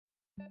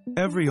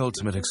Every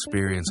ultimate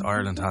experience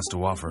Ireland has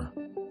to offer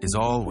is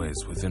always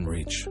within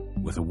reach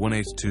with a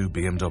 182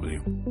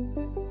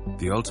 BMW.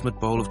 The ultimate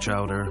bowl of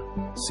chowder,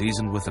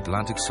 seasoned with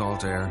Atlantic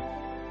salt air,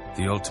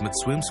 the ultimate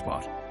swim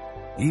spot,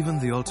 even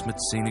the ultimate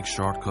scenic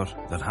shortcut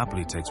that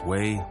happily takes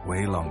way,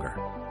 way longer.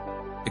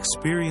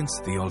 Experience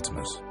the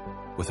ultimate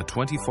with a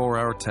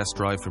 24-hour test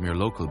drive from your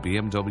local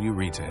BMW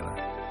retailer,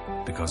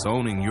 because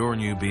owning your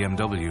new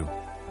BMW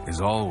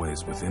is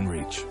always within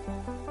reach.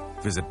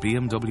 Visit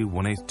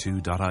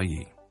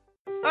bmw182.ie.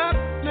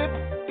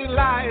 Uplift the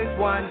lives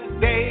one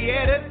day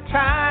at a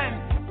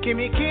time.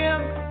 Kimmy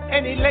Kim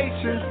and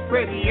Elations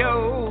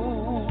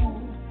Radio.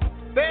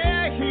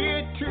 They're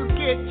here to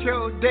get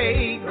your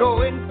day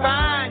going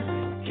fine.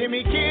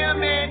 Kimmy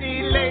Kim and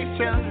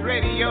Elations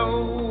Radio.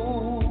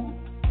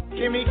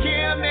 Kimmy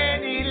Kim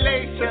and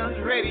Elations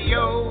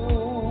Radio.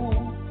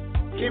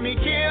 Kimmy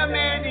Kim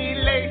and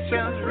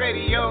Elations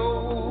Radio.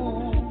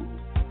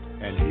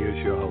 And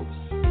here's your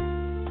host,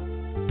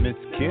 Miss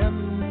Kim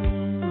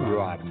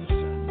Robinson.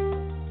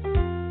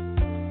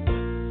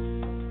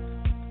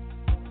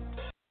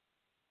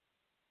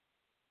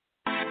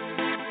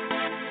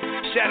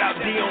 Shout out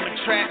D on the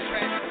track,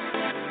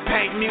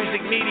 Paint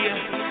Music Media.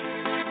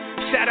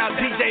 Shout out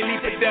DJ Lee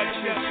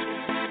Productions,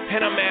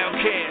 and I'm Al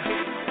Care.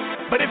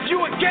 But if you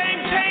a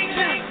game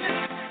changer,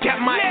 got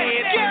my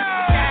head,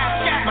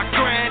 my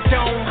grind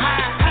on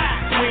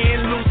high, win,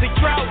 lose, or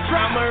drought.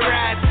 I'ma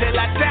ride till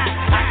I die.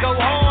 I go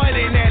hard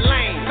in that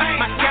lane.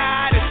 My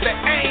God is the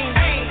aim.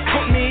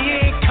 Put me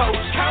in,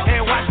 coach,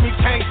 and watch me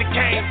change the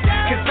game.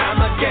 Cause I'm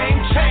a game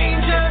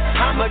changer.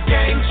 I'm a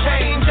game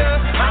changer.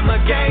 I'm a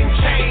game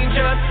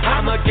changer.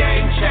 I'm a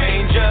game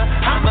changer.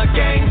 I'm a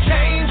game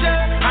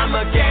changer. I'm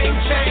a game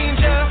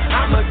changer.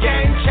 I'm a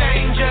game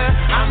changer.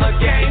 I'm a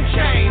game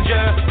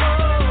changer.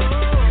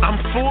 I'm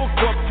full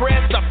court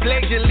press. I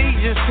pledge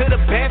allegiance to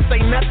the best.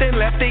 Ain't nothing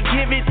left to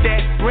give it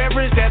that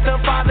reverence that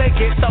the Father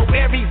gets. So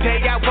every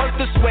day I work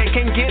the sweat,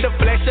 can get a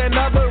flesh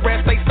another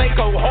rest. They say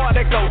go hard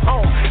or go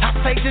home. I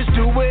say just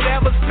do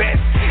whatever's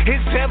best.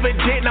 It's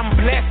evident I'm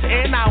blessed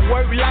and I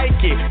work like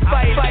it.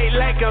 Fight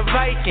like a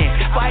Viking.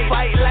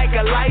 Fight like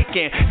a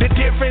lichen. The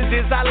difference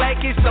is I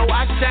like it, so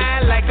I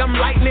shine like I'm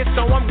lightning.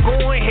 So I'm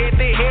going head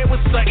to head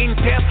with certain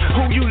depth.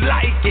 Who you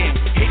liking?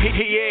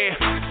 Yeah.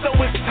 So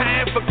it's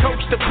time for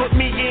coach to put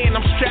me in.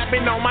 I'm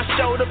strapping on my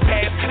shoulder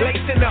pads,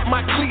 lacing up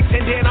my cleats,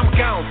 and then I'm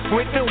gone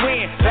with the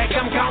wind. Like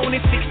I'm gone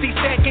in 60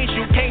 seconds.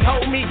 You can't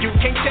hold me, you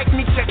can't check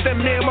me. Check the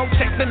memo,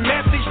 check the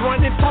message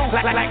running through.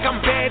 Like I'm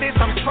baddest,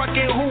 I'm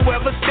trucking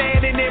whoever's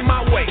standing in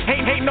my way.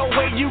 Ain't no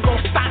way you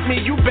gon' stop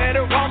me. You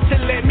better off to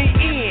let me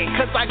in.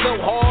 Cause I go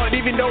hard,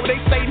 even though they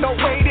say no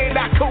way that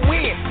I could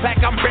win.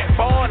 Like I'm Brett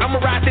Ford,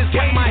 I'ma ride this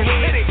way. My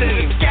head to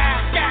the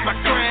sky, my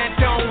grind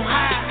on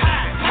high.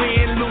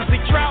 Win, lose,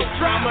 or drought,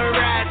 I'ma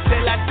ride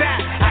till I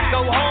die. I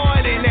go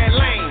hard in that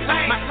lane.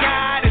 My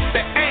God is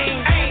the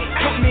aim.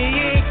 Put me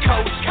in,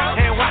 coach,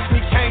 and watch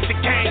me change the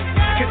game.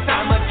 Cause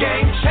I'm a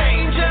game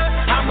changer.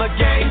 I'm a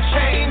game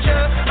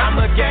changer. I'm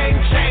a game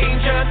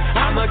changer.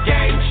 I'm a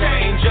game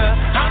changer.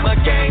 I'm a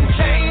game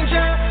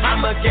changer.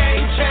 I'm a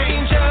game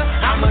changer.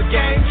 I'm a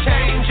game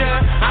changer.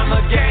 I'm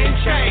a game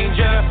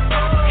changer.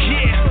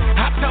 Yeah,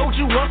 I told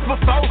you once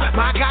before,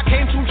 my God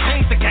came to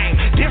change the game.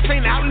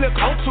 Different outlook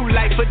on to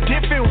life, a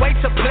different way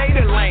to play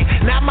the lane.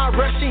 Now my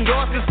rushing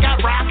yours is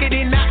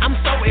skyrocketing, now I'm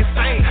so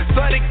insane.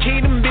 For the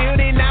kingdom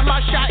building, now my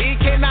shot, it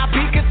cannot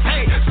be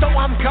contained. So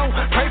I'm gon'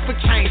 pray for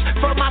change,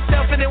 for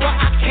myself and then what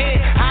I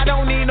can. I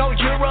don't need no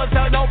euros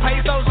or no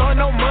pesos or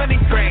no money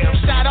grams.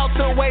 Shout out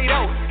to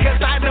Wado,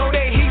 cause I know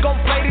that he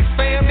gon' play this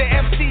fam. The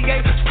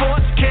FCA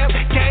Sports Camp,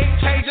 game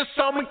changer,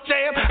 summer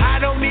jam. I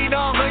don't need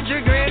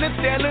 100 grand to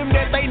tell them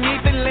that they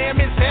need the lamb.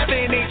 It's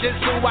heaven, it's just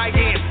who I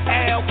am.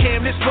 Al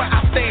Kim, this where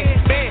I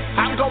stand. Man,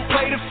 I'm gon'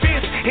 play the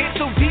fist. It's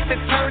so deep to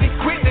turn it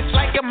quick. It's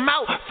like I'm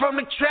out from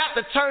the trap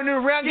to turn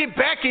around, get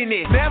back in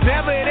it. Never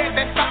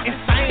that's so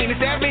insane.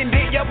 It's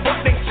evident your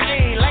butt they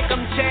chain. Like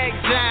I'm Jack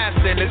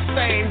Johnson, the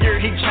same year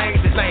he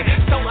changed his name.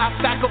 So I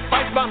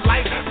sacrifice my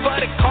life for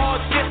the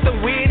cause just to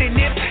win. And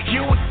if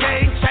you a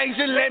game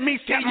changer, let me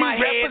see you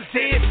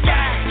represent.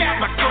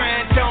 My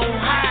grind on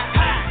high.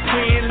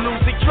 Win,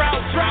 lose, or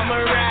drought,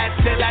 I'ma ride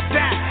till I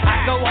die. I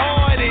go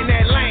hard in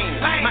that lane.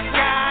 My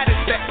God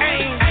is the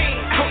aim.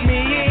 Put me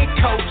in,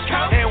 coach,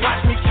 and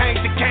watch me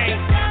change the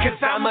game. Cause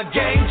I'm a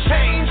game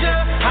changer.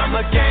 I'm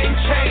a game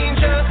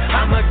changer.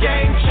 I'm a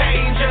game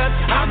changer.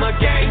 I'm a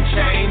game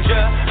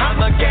changer.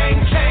 I'm a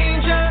game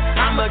changer.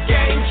 I'm a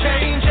game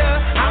changer.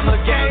 I'm a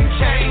game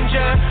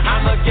changer.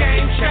 I'm a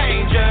game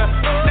changer.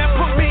 Now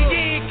put me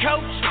in,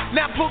 coach.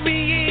 Now put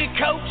me in,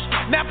 coach.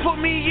 Now put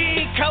me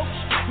in, coach.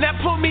 Now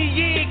put me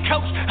in,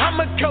 coach.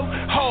 I'ma go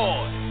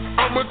hard.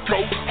 I'ma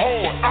go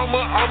hard.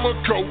 I'ma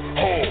go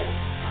hard.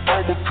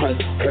 I'ma go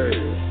hard.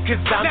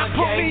 Cause I'm a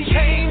game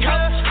changer.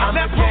 I'm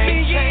a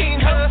game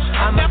changer.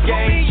 I'm a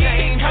game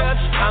changer.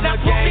 I'm a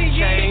game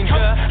changer.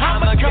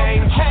 I'm a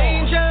game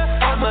changer.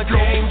 I'm a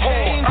game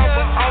changer.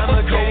 I'm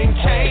a game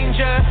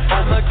changer.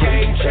 I'm a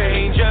game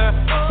changer.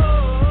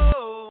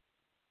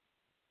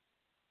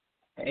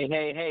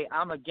 Hey,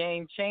 I'm a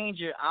game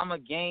changer.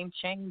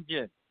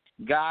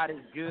 God is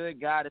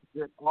good. God is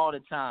good all the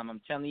time.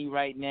 I'm telling you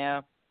right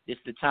now, this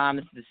is the time,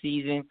 this is the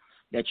season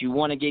that you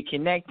want to get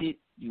connected.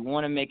 You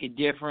want to make a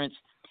difference.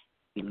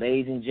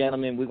 Ladies and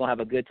gentlemen, we're going to have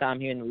a good time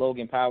here in the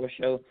Logan Power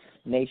Show,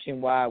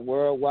 nationwide,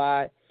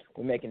 worldwide.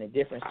 We're making a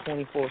difference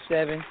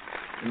 24/7.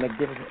 We make a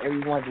difference in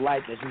everyone's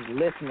life as who's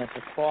listening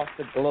across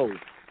the globe.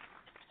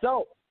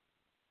 So,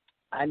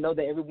 I know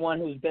that everyone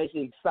who's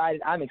basically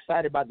excited, I'm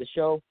excited about the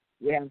show.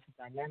 We have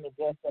some dynamic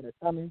guests that are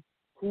coming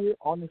here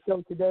on the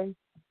show today.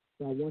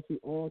 So I want you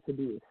all to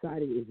be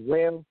excited as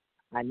well.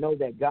 I know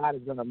that God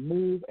is going to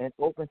move and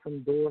open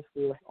some doors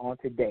for us on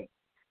today.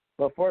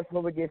 But first,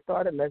 before we get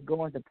started, let's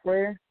go into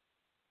prayer.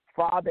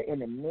 Father, in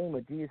the name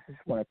of Jesus, I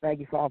want to thank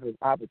you, Father, for this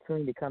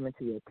opportunity to come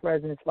into your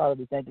presence. Father,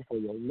 we thank you for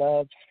your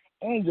love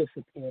and your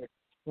support.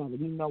 Father,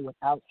 we know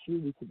without you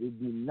we could do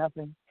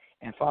nothing.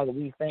 And, Father,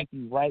 we thank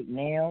you right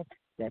now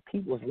that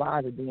people's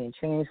lives are being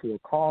changed who are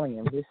calling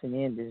and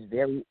listening in this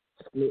very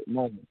split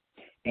moment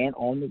and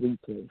on the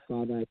replay.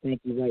 Father, I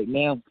thank you right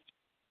now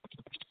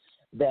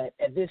that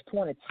at this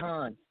point in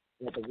time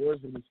that the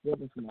words will be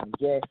spoken from our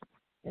guests,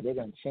 and they're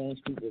going to change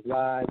people's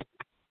lives.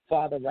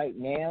 Father, right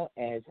now,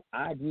 as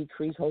I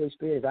decrease, Holy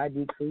Spirit, as I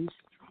decrease,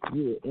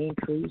 you will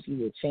increase. You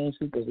will change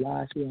people's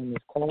lives here on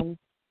this call.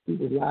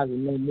 People's lives will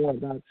know more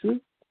about you.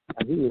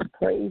 And we will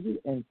praise you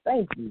and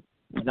thank you.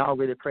 And I'll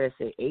really pray and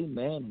say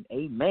amen and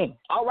amen.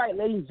 All right,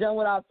 ladies and gentlemen,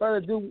 without further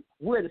ado,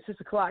 we're at the 6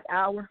 o'clock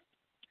hour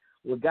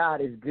where God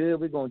is good.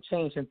 We're going to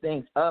change some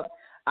things up.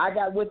 I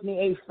got with me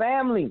a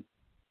family.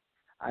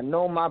 I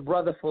know my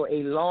brother for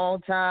a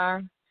long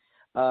time,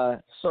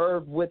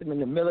 served with him in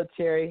the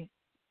military.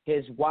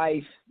 His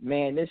wife,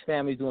 man, this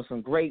family's doing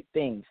some great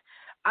things.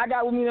 I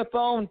got with me on the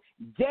phone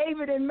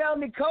David and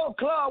Melanie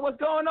Claw. What's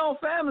going on,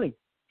 family?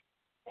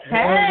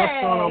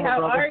 Hey,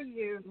 how are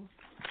you?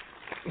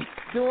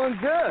 Doing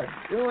good.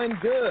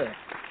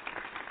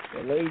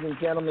 So, ladies and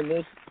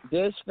gentlemen,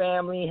 this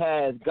family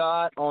has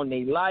God on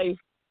their life.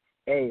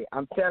 Hey,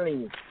 I'm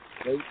telling you,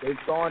 they've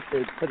gone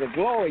to the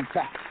glory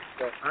path.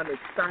 So I'm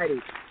excited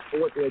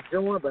for what they're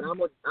doing, but I'm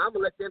gonna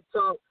let them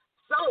talk.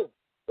 So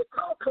the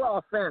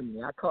Claw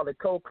family, I call it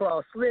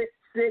Claw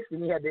 6,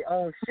 and they have their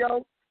own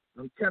show.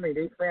 I'm telling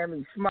you, their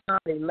family smile,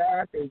 they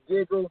laugh, they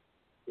giggle.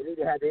 They need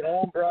to have their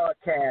own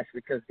broadcast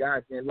because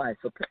God's in life.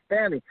 So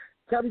family,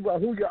 tell me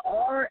about who you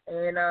are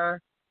and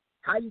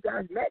how you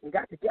guys met and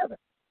got together.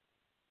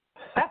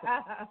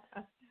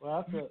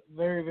 Well, that's a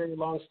very, very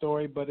long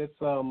story, but it's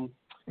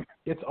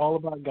all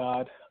about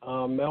God.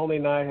 Melanie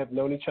and I have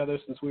known each other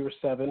since we were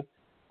 7.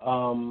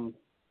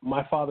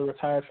 My father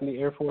retired from the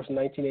Air Force in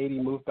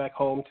 1980, moved back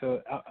home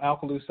to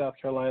Alcaloo, South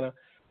Carolina.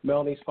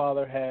 Melanie's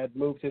father had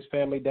moved his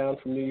family down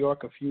from New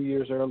York a few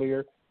years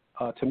earlier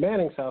to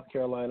Manning, South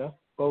Carolina,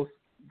 both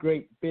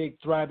great, big,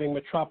 thriving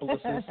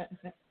metropolises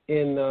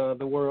in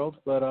the world.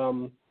 But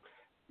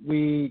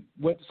we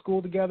went to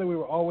school together. We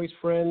were always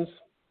friends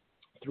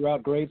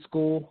throughout grade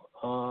school.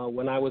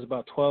 When I was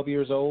about 12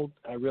 years old,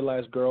 I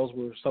realized girls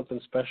were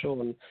something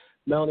special, and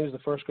Melanie was the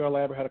first girl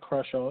I ever had a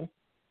crush on.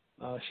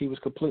 She was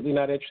completely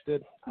not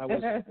interested. I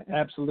was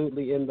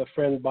absolutely in the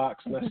friend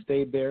box, and I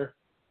stayed there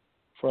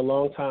for a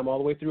long time, all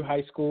the way through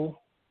high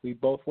school. We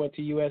both went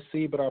to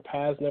USC, but our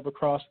paths never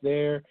crossed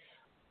there.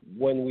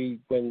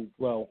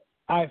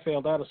 I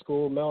failed out of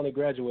school, Melanie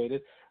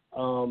graduated.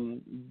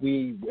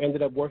 We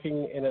ended up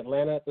working in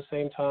Atlanta at the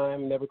same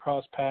time, never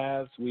crossed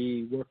paths.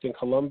 We worked in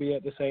Columbia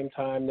at the same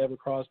time, never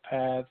crossed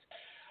paths.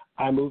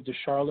 I moved to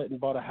Charlotte and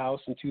bought a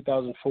house in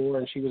 2004,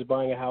 and she was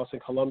buying a house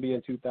in Columbia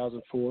in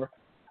 2004.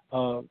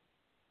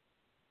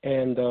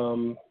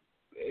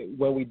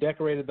 When we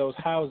decorated those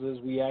houses,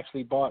 we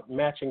actually bought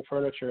matching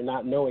furniture,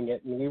 not knowing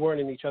it, and we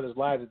weren't in each other's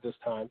lives at this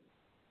time.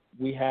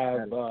 We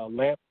have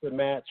lamps that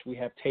match. We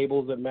have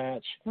tables that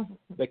match.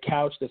 The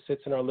couch that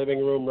sits in our living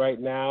room right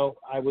now,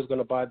 I was going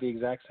to buy the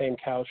exact same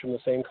couch from the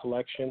same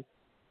collection.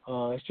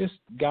 It's just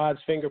God's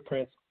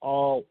fingerprints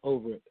all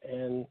over it.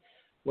 And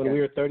when we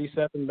were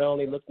 37,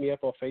 Melanie looked me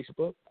up on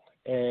Facebook,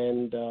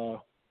 and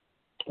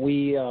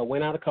we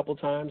went out a couple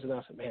times, and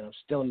I said, man, I'm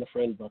still in the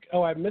friend book.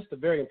 Oh, I missed a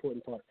very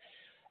important part.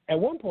 At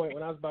one point,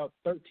 when I was about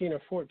 13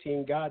 or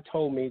 14, God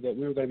told me that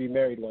we were going to be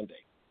married one day.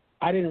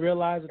 I didn't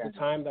realize at the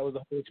time that was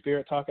the Holy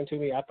Spirit talking to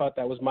me. I thought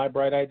that was my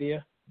bright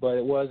idea, but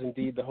it was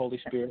indeed the Holy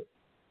Spirit.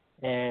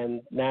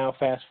 And now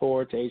fast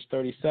forward to age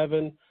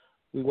 37,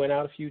 we went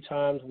out a few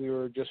times. We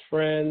were just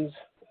friends.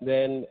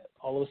 Then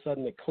all of a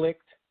sudden it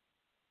clicked.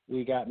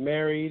 We got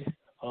married.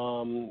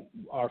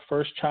 Our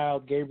first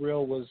child,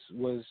 Gabriel,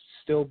 was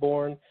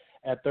stillborn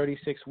at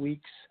 36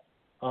 weeks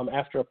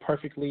after a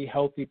perfectly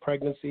healthy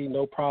pregnancy,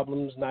 no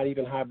problems, not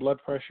even high blood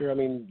pressure. I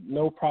mean,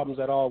 no problems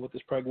at all with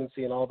this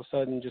pregnancy. And all of a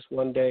sudden, just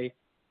one day,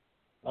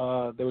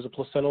 there was a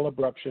placental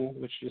abruption,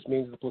 which just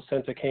means the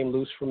placenta came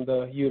loose from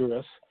the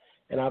uterus.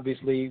 And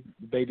obviously,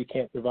 the baby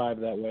can't survive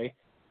that way.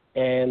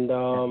 And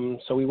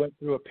so we went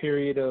through a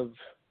period of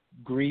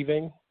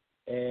grieving,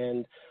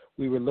 and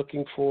we were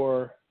looking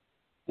for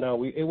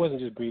it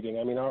wasn't just grieving.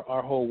 I mean,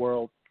 our whole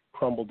world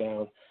crumbled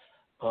down.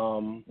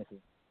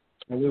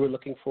 and we were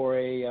looking for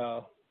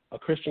a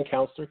Christian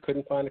counselor.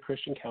 Couldn't find a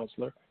Christian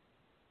counselor,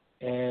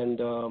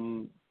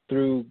 and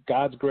through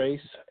God's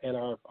grace and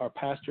our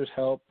pastor's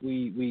help,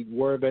 we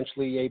were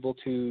eventually able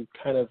to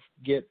kind of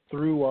get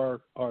through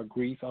our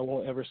grief. I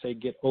won't ever say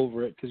get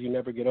over it, because you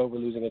never get over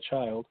losing a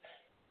child.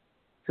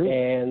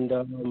 And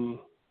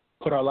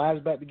put our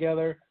lives back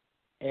together,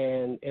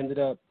 and ended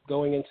up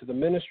going into the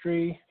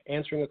ministry,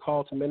 answering a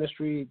call to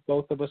ministry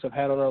both of us have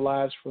had on our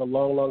lives for a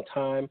long, long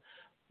time.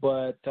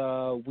 But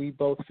we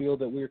both feel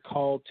that we're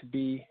called to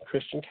be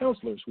Christian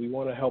counselors. We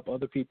want to help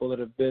other people that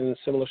have been in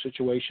similar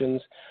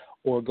situations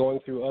or going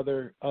through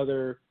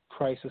other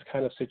crisis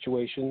kind of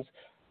situations.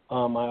 I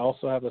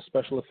also have a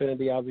special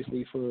affinity,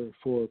 obviously,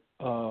 for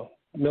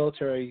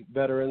military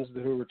veterans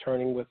who are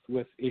returning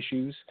with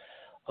issues,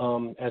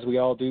 as we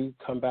all do,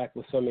 come back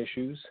with some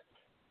issues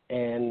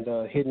and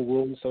hidden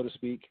wounds, so to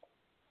speak.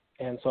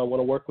 And so I want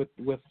to work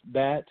with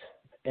that.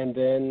 And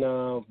then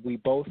we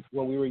both,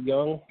 when we were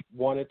young,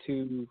 wanted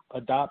to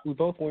adopt. We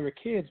both, when we were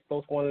kids,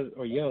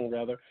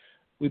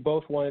 we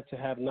both wanted to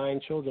have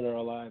 9 children in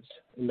our lives.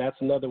 And that's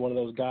another one of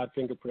those God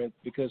fingerprints,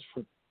 because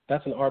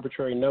that's an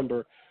arbitrary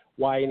number.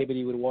 Why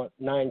anybody would want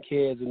 9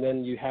 kids, and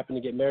then you happen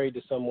to get married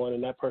to someone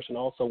and that person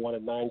also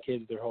wanted 9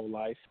 kids their whole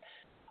life.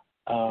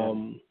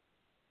 And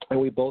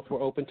we both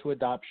were open to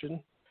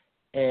adoption.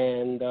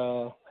 And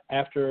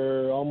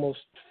after almost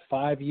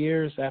 5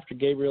 years after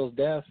Gabriel's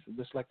death,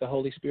 it's like the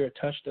Holy Spirit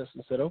touched us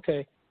and said,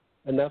 okay,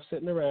 enough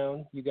sitting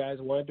around. You guys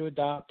wanted to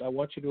adopt. I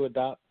want you to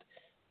adopt.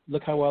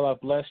 Look how well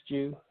I've blessed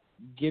you.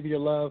 Give your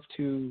love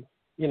to,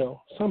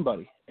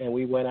 somebody. And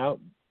we went out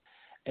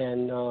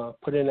and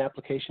put in an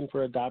application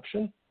for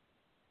adoption.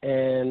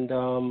 And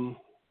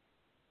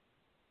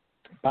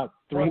about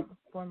 3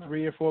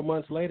 or 4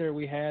 months later,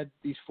 we had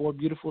these 4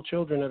 beautiful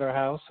children at our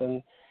house.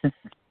 And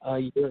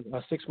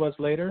 6 months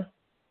later,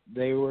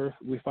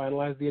 we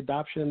finalized the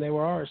adoption, and they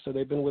were ours. So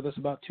they've been with us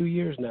about 2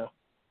 years now.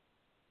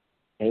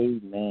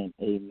 Amen.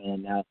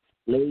 Amen. Now,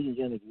 ladies and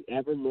gentlemen, if you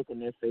ever look on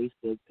their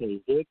Facebook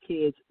page, their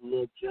kids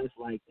look just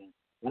like them.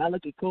 When I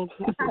look at Coach,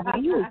 I said,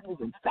 man, you were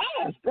moving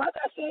fast, brother.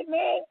 I said,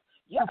 man,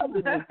 y'all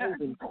been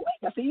moving quick.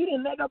 I said, you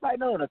didn't make up right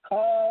now on a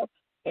call.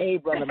 Hey,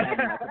 brother, man,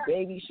 like a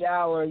baby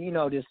shower,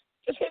 just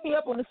hit me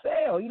up on the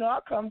cell.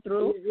 I'll come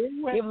through,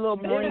 give a little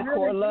Marine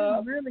Corps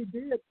love. It really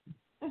did.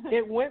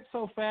 It went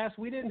so fast,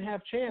 we didn't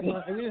have a chance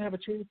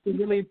to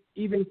really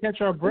even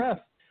catch our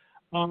breath.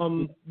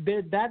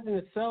 That in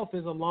itself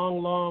is a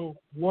long, long,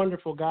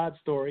 wonderful God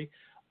story.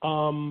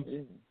 Tell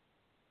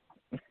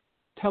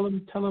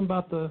him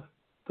about the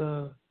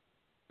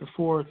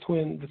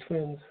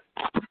twins.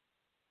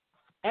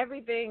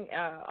 Everything.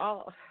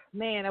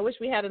 Man, I wish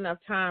we had enough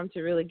time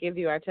to really give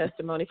you our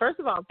testimony. First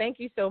of all, thank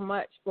you so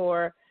much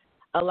for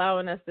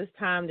allowing us this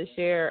time to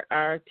share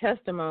our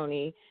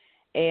testimony.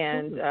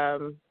 And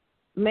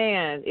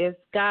man, if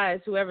guys,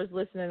 whoever's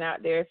listening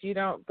out there, if you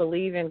don't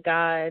believe in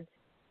God,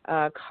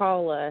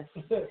 call us.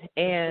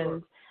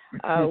 And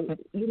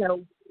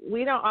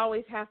we don't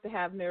always have to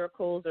have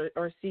miracles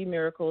or see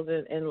miracles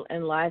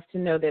in life to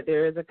know that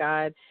there is a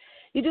God.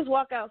 You just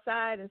walk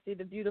outside and see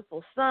the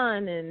beautiful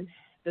sun and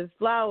the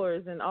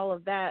flowers and all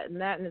of that, and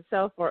that in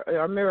itself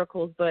are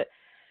miracles. But,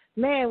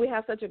 man, we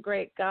have such a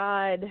great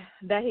God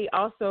that he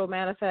also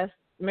manifests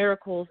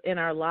miracles in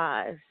our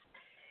lives.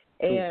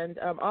 And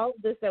all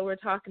of this that we're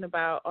talking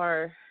about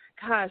are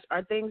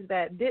things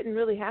that didn't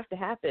really have to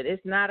happen.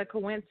 It's not a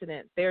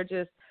coincidence. They're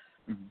just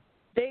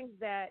things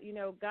that,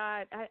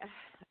 God,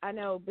 I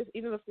know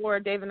even before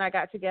Dave and I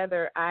got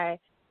together, I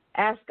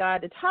asked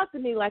God to talk to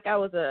me like I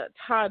was a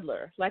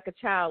toddler, like a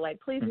child, like,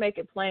 please make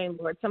it plain,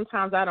 Lord.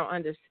 Sometimes I don't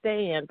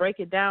understand. Break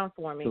it down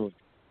for me. Sure.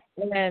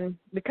 And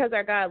because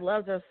our God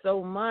loves us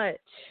so much,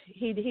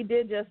 he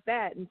did just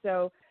that. And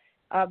so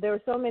there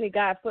were so many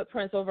God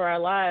footprints over our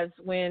lives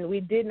when we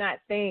did not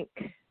think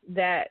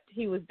that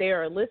he was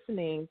there or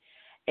listening.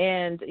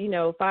 And,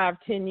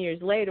 5-10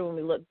 years later, when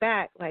we look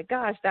back, like,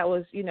 gosh, that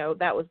was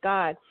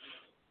God.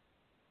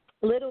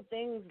 Little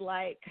things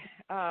like,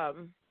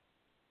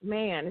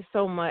 man, it's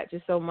so much.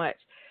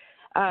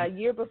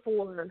 Year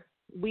before,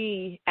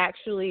 we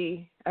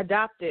actually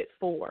adopted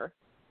 4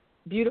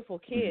 beautiful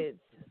kids.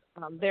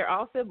 They're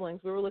all siblings.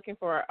 We were looking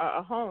for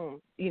a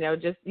home,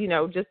 just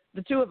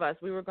the 2 of us.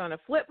 We were going to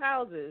flip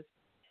houses,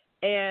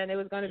 and it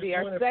was going to be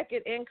our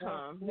second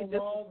income.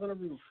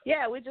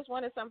 We just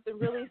wanted something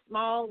really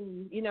small,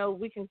 and,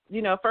 we can,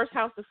 first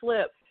house to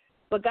flip.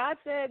 But God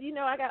said,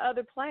 I got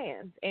other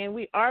plans, and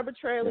we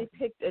arbitrarily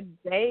picked a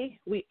day.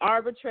 We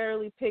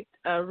arbitrarily picked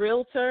a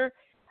realtor.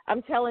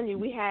 I'm telling you,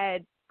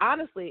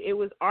 honestly, it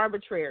was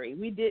arbitrary.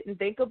 We didn't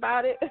think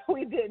about it.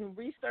 We didn't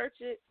research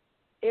it.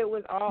 It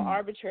was all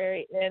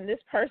arbitrary. And this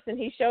person,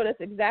 he showed us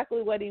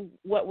exactly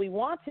what we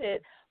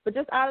wanted, but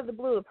just out of the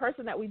blue, a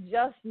person that we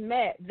just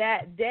met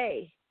that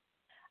day,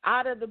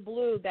 out of the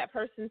blue, that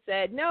person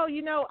said, no,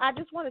 I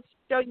just wanted to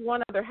show you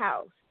one other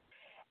house.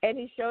 And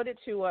he showed it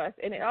to us.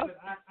 And I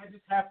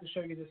just have to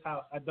show you this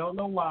house. I don't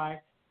know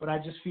why, but I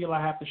just feel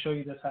I have to show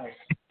you this house.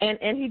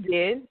 And he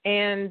did.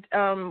 And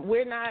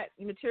we're not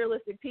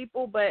materialistic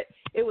people, but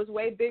it was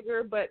way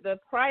bigger. But the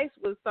price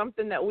was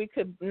something that we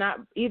could not,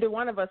 either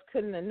one of us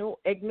couldn't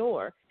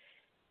ignore.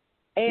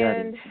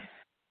 And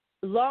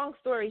long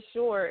story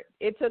short,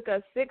 it took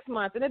us 6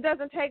 months, and it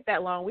doesn't take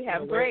that long. We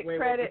have great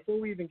credit.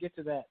 Before we even get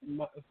to that,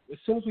 as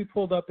soon as we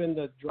pulled up in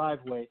the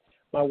driveway,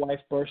 my wife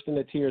burst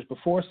into tears.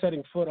 Before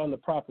setting foot on the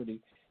property,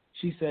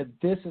 she said,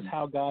 "This is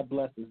how God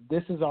blesses.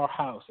 This is our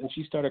house." And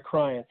she started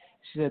crying.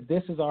 She said,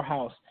 "This is our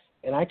house."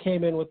 And I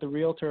came in with the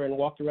realtor and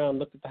walked around and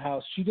looked at the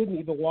house. She didn't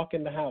even walk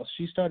in the house.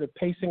 She started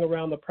pacing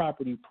around the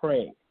property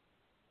praying.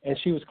 And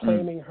she was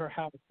claiming her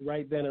house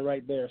right then and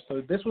right there.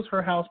 So this was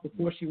her house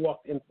before she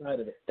walked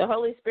inside of it. The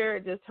Holy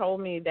Spirit just told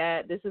me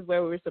that this is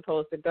where we were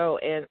supposed to go.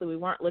 And we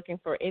weren't looking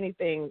for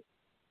anything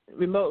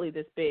remotely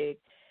this big.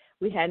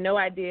 We had no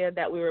idea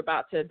that we were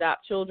about to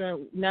adopt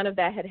children. None of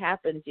that had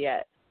happened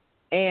yet.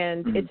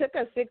 And it took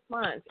us 6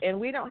 months. And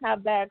we don't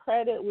have bad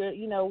credit.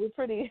 We're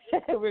pretty,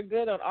 we're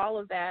good on all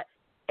of that.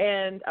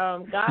 And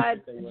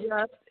God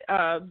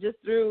just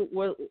through,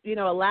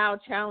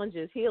 allowed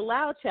challenges. He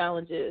allowed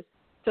challenges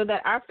so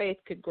that our faith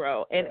could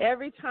grow. And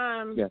every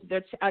time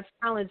a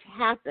challenge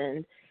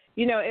happened,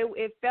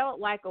 it felt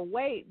like a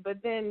weight.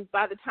 But then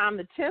by the time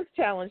the 10th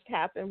challenge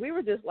happened, we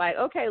were just like,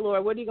 okay,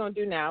 Lord, what are you going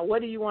to do now? What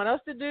do you want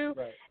us to do?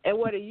 Right. And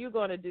what are you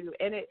going to do?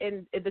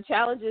 And the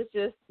challenges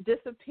just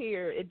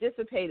disappeared. It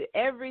dissipated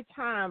every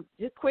time,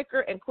 just quicker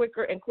and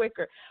quicker and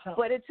quicker.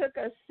 But it took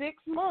us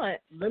 6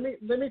 months. Let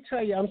me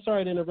tell you, I'm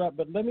sorry to interrupt,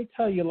 but let me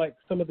tell you, like,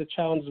 some of the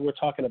challenges we're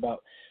talking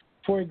about.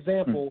 For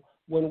example,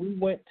 when we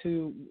went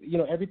to,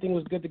 everything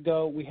was good to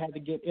go, we had to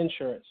get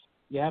insurance.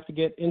 You have to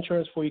get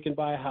insurance before you can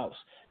buy a house.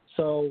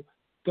 So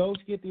go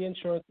to get the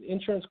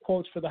insurance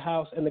quotes for the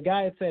house. And the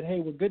guy had said, hey,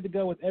 we're good to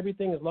go with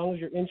everything as long as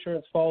your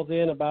insurance falls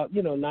in about,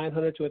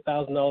 $900 to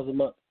 $1,000 a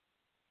month.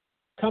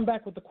 Come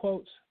back with the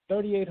quotes,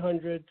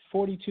 $3,800,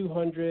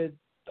 $4,200,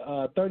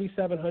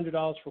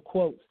 $3,700 for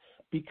quotes,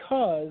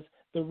 because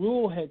the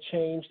rule had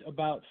changed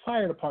about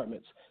fire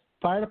departments.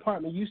 Fire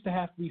department used to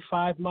have to be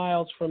 5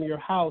 miles from your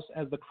house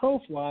as the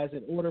crow flies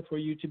in order for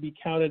you to be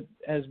counted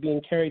as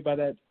being carried by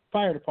that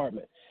fire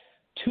department.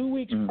 2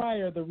 weeks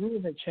prior, the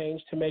rule had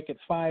changed to make it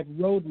 5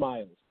 road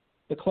miles.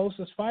 The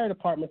closest fire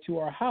department to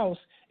our house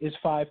is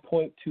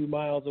 5.2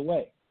 miles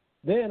away.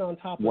 Then on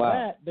top of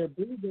that,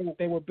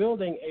 they were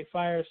building a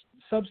fire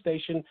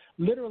substation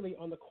literally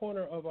on the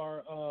corner of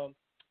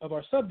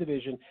our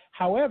subdivision.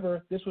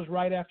 However, this was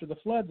right after the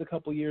floods a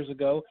couple years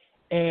ago,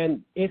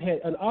 and it had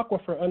an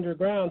aquifer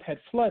underground had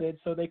flooded,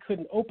 so they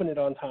couldn't open it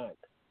on time.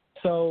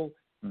 So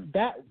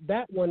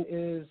that one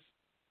is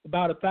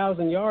about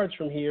 1,000 yards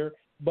from here,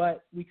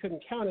 but we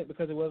couldn't count it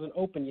because it wasn't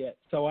open yet.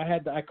 So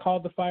I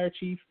called the fire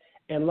chief,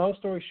 and long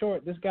story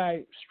short, this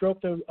guy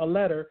stroked a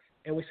letter,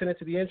 and we sent it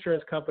to the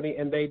insurance company,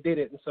 and they did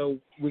it, and so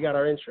we got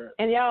our insurance.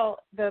 And y'all,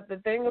 the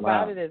thing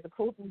about it is, the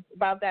cool thing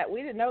about that,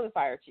 we didn't know the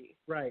fire chief.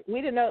 Right. We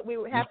didn't know. We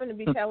happened to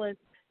be telling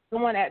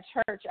someone at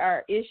church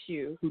our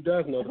issue. Who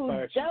does know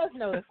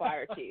the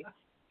fire chief.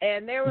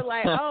 And they were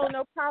like, oh,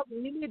 no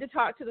problem. You need to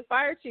talk to the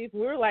fire chief. We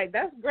were like,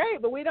 that's great,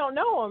 but we don't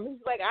know him.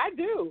 He's like, I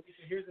do.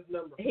 He hears his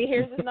number. He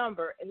hears his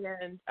number. And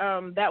then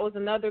that was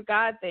another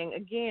God thing.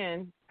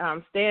 Again,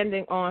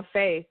 standing on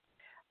faith.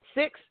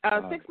 6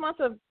 months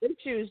of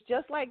issues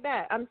just like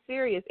that. I'm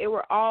serious. It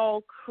were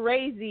all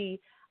crazy,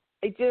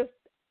 just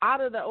out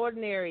of the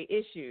ordinary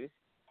issues.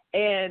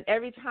 And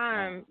every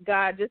time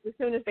God, just as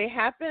soon as they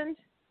happened,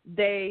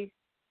 they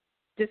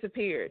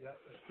disappeared.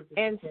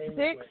 And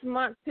 6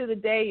 months to the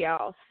day,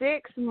 y'all.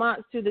 6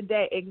 months to the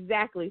day,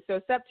 exactly.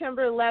 So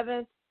September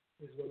 11th,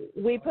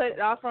 we put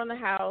an offer on the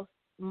house.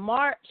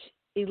 March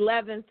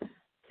 11th,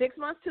 6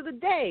 months to the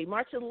day,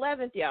 March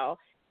 11th, y'all,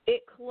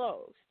 it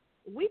closed.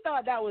 We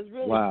thought that was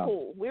really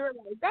cool. We were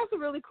like, that's a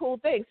really cool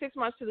thing, 6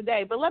 months to the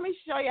day. But let me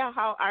show you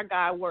how our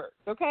God works,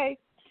 okay?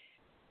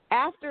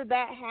 After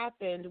that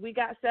happened, we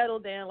got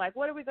settled in. Like,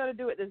 what are we going to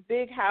do at this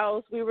big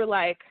house? We were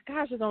like,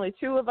 gosh, there's only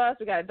 2 of us.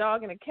 We got a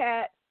dog and a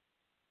cat.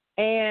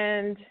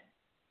 And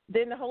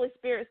then the Holy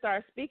Spirit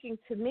started speaking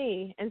to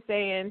me and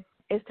saying,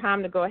 it's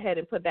time to go ahead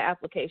and put the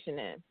application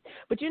in.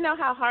 But you know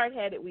how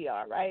hard-headed we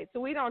are, right?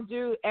 So we don't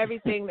do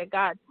everything that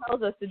God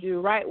tells us to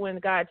do right when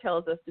God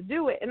tells us to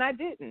do it, and I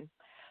didn't.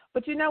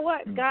 But you know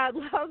what? God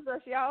loves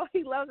us, y'all.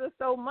 He loves us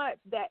so much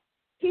that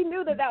he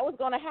knew that was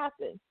going to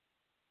happen.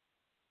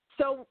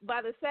 So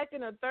by the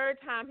second or third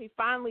time he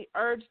finally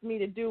urged me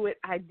to do it,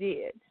 I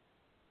did.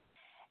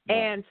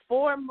 And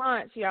 4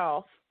 months,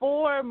 y'all,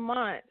 4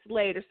 months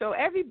later, so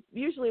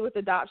usually with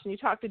adoption, you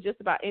talk to just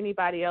about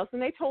anybody else,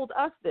 and they told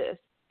us this.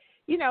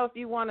 You know, if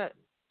you want a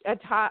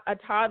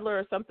toddler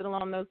or something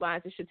along those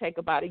lines, it should take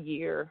about a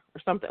year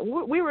or something.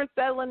 We were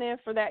settling in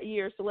for that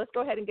year, so let's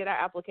go ahead and get our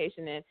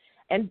application in.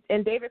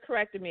 And David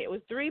corrected me. It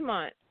was 3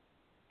 months.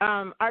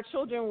 Our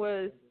children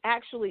were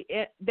actually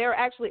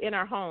in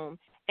our home.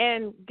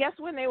 And guess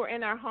when they were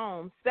in our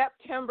home?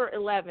 September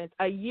 11th,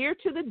 a year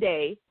to the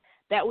day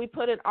that we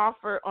put an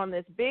offer on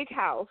this big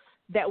house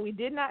that we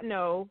did not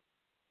know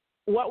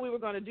what we were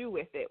going to do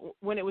with it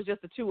when it was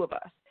just the two of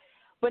us.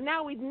 But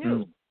now we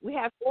knew. We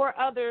have 4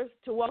 others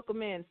to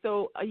welcome in.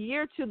 So a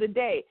year to the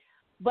day.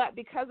 But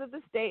because of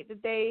the state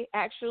that they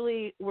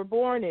actually were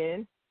born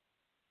in,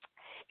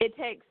 it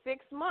takes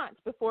 6 months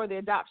before the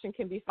adoption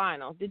can be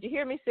final. Did you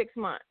hear me? 6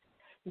 months.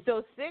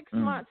 So 6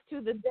 months to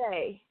the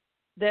day,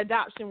 the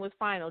adoption was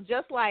final.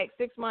 Just like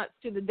 6 months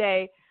to the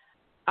day,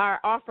 our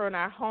offer in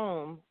our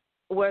home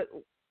was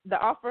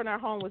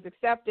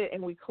accepted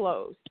and we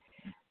closed.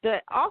 The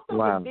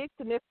big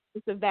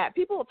significance of that,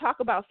 people will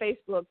talk about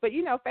Facebook, but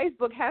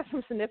Facebook has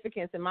some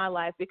significance in my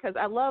life because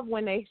I love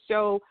when they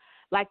show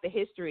like the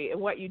history and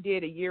what you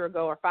did a year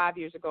ago or 5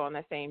 years ago on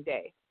that same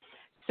day.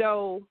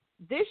 So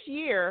this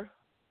year,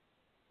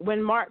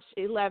 when March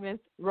 11th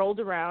rolled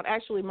around,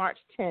 actually March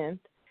 10th,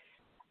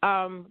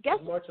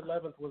 March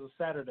 11th was a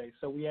Saturday,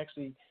 so we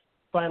actually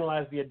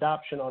finalized the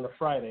adoption on a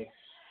Friday.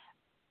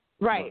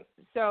 Right.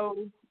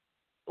 So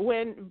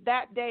when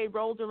that day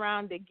rolled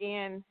around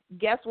again,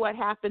 guess what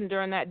happened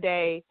during that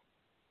day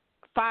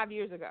 5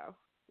 years ago?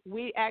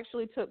 We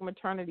actually took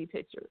maternity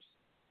pictures.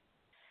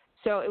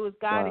 So it was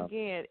God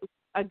again.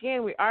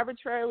 Again, we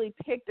arbitrarily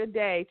picked a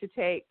day to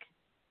take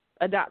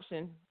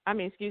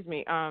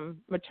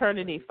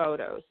maternity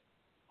photos.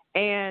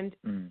 And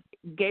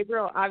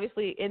Gabriel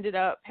obviously ended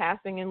up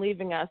passing and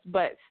leaving us,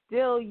 but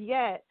still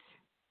yet,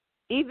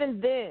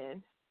 even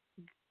then,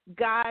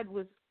 God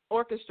was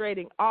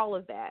orchestrating all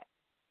of that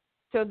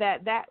so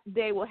that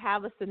day will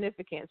have a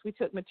significance. We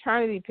took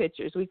maternity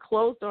pictures. We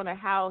closed on a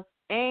house,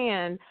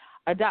 and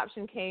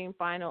adoption came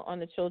final on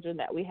the children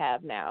that we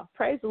have now.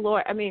 Praise the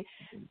Lord. I mean,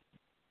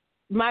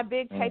 my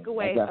big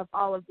takeaway of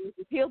all of this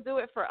is He'll do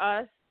it for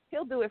us.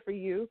 He'll do it for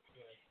you.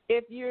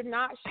 If you're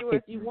not sure,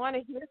 if you want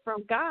to hear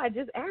from God,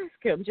 just ask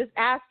Him. Just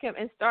ask Him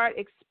and start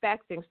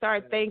expecting,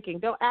 start thinking.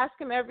 Don't ask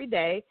Him every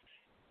day.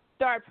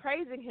 Start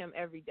praising Him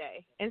every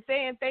day and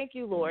saying, thank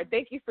you, Lord.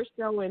 Thank you for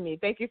showing me.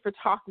 Thank you for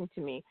talking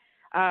to me.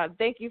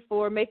 Thank you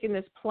for making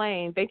this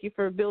plain. Thank you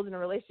for building a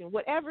relationship.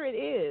 Whatever it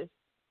is,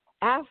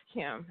 ask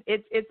Him.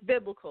 It's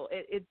biblical.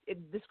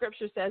 The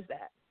Scripture says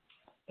that.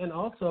 And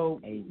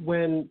also,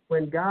 when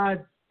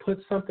God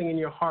puts something in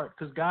your heart,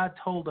 because God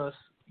told us,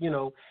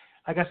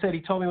 like I said,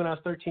 He told me when I was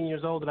 13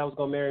 years old that I was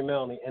going to marry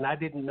Melanie, and I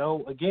didn't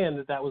know,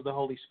 again, that was the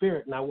Holy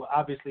Spirit, and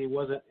obviously it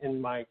wasn't in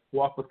my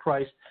walk with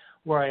Christ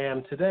where I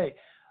am today.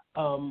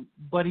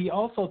 But He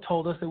also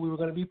told us that we were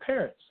going to be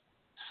parents.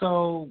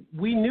 So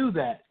we knew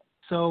that.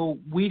 So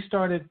we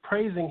started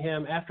praising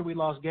Him after we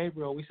lost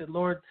Gabriel. We said,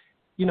 Lord,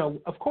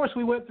 of course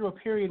we went through a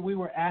period we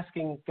were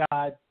asking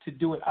God to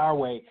do it our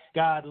way.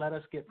 God, let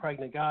us get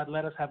pregnant. God,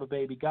 let us have a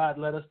baby. God,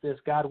 let us this.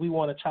 God, we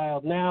want a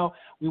child now.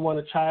 We want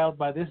a child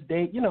by this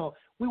date.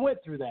 We went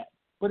through that.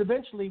 But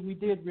eventually we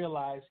did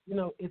realize,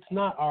 it's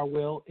not our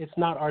will. It's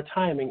not our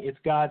timing. It's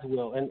God's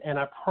will. And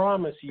I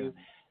promise you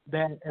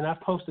that, and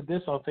I've posted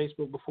this on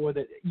Facebook before,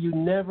 that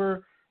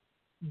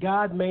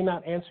God may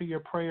not answer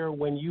your prayer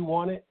when you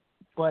want it,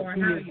 but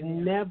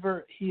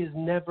He is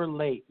never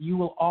late. You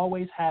will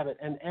always have it,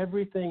 and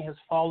everything has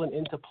fallen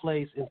into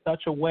place in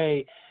such a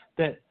way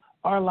that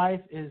our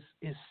life is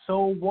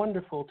so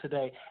wonderful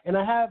today. And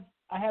I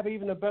have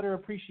even a better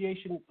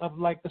appreciation of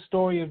like the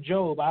story of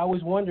Job. I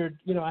always wondered,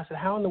 I said,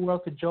 how in the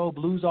world could Job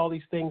lose all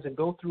these things and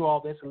go through all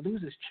this and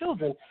lose his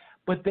children,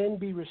 but then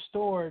be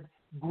restored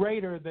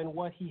greater than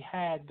what he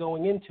had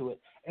going into it?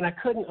 And I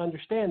couldn't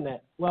understand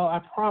that. Well,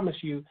 I promise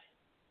you,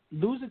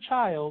 lose a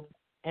child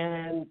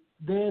and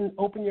then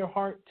open your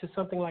heart to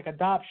something like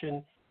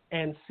adoption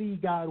and see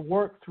God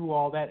work through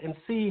all that and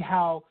see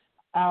how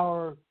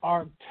our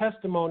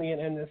testimony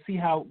and see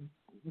how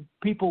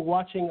people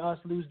watching us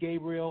lose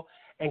Gabriel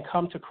and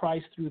come to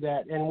Christ through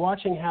that, and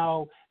watching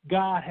how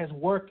God has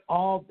worked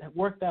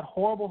that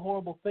horrible,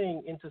 horrible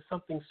thing into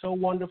something so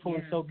wonderful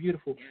and so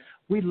beautiful.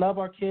 We love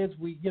our kids.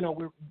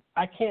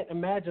 I can't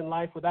imagine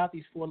life without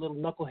these 4 little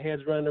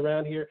knuckleheads running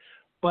around here,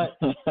 but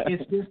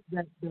it's just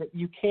that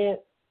you can't,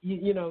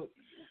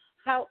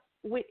 How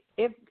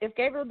if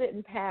Gabriel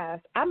didn't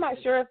pass, I'm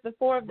not sure if the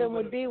 4 of them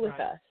would be with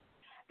us.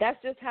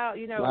 That's just how,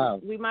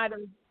 we might have,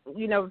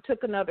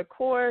 took another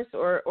course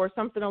or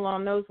something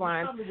along those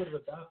lines. We probably would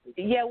have adopted.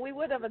 Yeah, we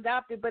would have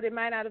adopted, but it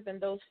might not have been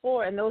those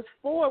 4. And those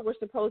 4 were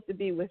supposed to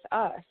be with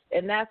us.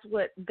 And that's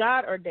what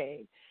God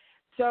ordained.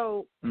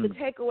 So the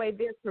takeaway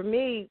there for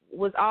me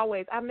was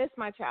always, I miss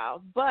my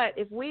child. But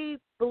if we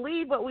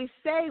believe what we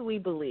say we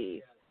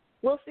believe,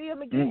 we'll see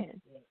him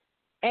again.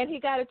 And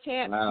he got a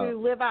chance to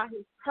live out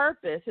his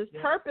purpose. His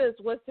purpose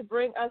was to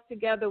bring us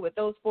together with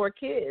those 4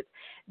 kids.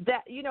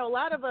 That, a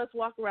lot of us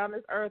walk around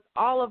this earth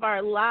all of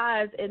our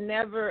lives and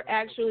never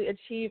actually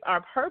achieve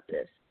our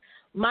purpose.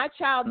 My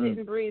child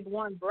didn't breathe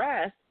one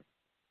breath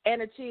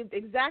and achieved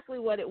exactly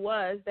what it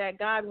was that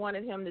God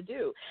wanted him to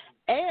do.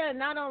 And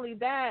not only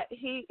that,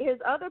 his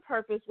other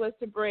purpose was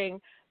to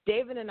bring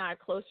David and I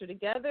closer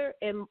together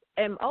and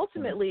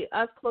ultimately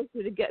us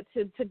closer to get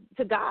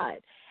to God.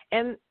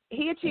 And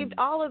he achieved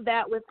all of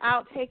that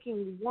without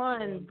taking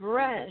one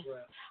breath.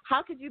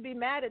 How could you be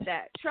mad at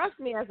that? Trust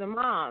me, as a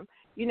mom,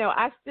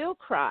 I still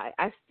cry.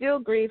 I still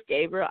grieve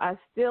Gabriel. I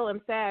still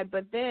am sad.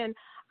 But then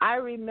I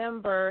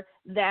remember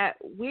that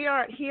we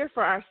aren't here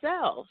for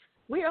ourselves.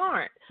 We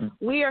aren't.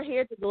 We are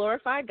here to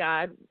glorify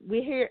God.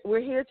 We're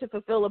here to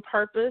fulfill a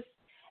purpose.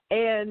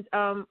 And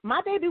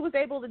my baby was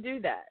able to do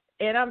that.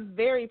 And I'm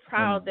very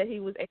proud that he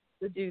was able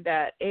to do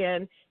that.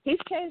 And he's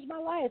changed my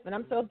life. And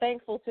I'm so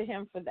thankful to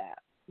him for that.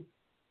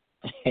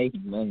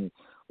 Amen.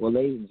 Well,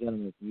 ladies and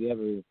gentlemen,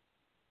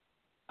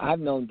 I've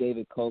known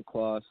David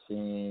Colclough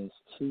since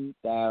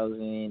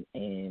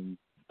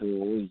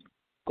 2003.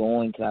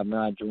 Going to, I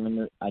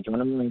joined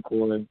the Marine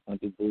Corps, went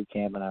through boot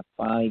camp, and I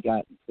finally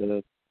got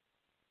into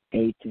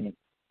 18th.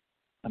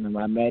 I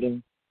remember I met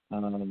him.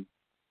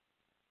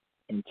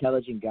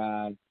 Intelligent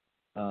guy,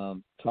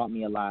 taught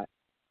me a lot.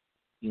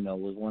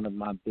 Was one of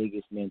my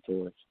biggest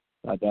mentors.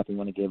 So I definitely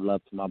want to give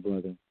love to my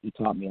brother. He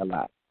taught me a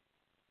lot.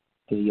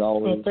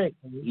 Because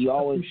he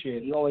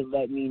always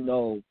let me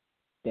know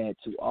that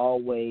to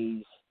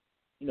always,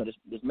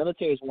 this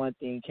military is one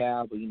thing,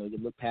 Cal, but, you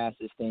look past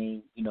this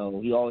thing. He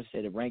always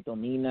said the rank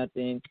don't mean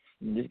nothing.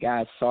 And this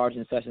guy's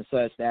sergeant such and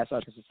such, staff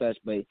sergeant such and such,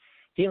 but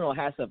he don't know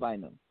half stuff I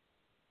know.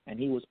 And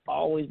he was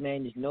always,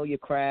 man, just know your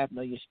craft,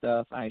 know your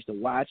stuff. I used to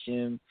watch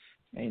him.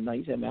 And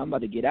he said, man, I'm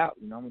about to get out.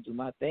 I'm going to do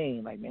my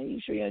thing. Like, man, you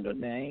sure you ain't doing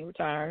nothing? I ain't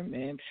retiring,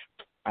 man.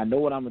 I know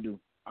what I'm going to do.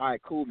 All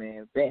right, cool,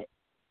 man. Bet.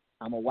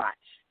 I'm going to watch.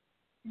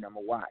 I'm going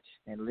to watch.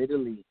 And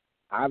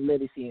I've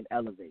literally seen him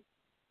elevate.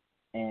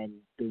 And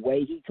the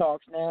way he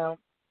talks now,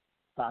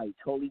 probably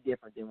totally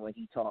different than when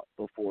he talked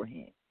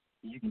beforehand.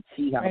 You can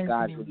see how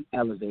God's really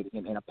elevated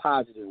him in a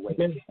positive way.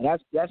 And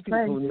that's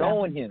people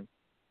knowing him.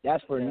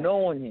 That's for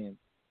knowing him.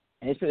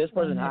 And it's for this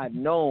person I've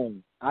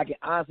known. I can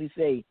honestly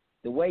say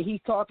the way he's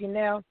talking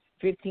now,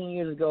 15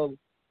 years ago,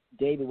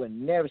 David would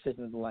never say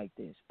something like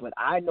this. But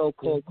I know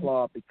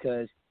Colclough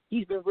because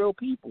he's been real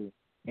people.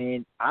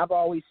 And I've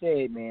always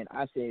said, man,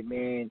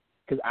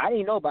 because I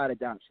didn't know about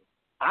adoption.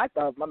 I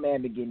thought my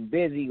man been getting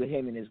busy with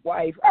him and his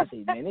wife. I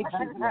said, man, they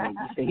cute, man.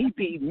 He said, he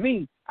beat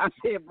me. I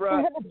said,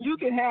 bro, you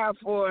can have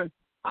 4.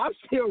 I'm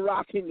still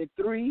rocking the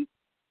 3.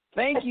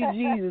 Thank you,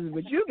 Jesus,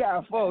 but you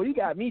got 4. You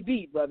got me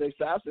beat, brother.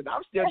 So I said,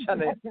 I'm still trying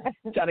to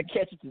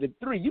catch it to the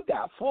 3. You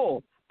got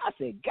 4. I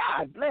said,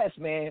 God bless,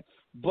 man.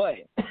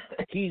 But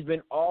he's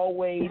been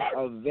always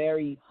a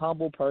very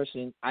humble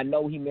person. I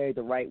know he married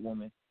the right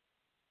woman.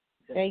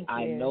 Thank you.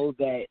 I know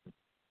that,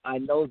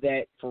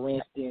 for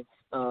instance,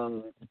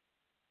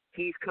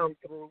 he's come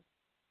through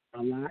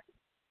a lot.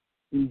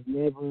 He's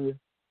never,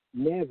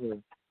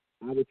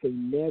 I would say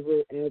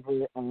never,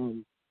 ever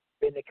been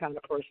the kind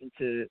of person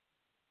to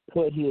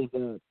put his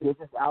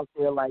business out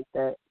there like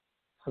that.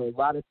 So a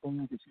lot of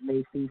things that you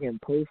may see him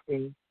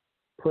posting,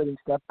 putting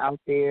stuff out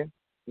there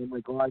in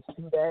regards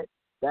to that,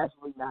 that's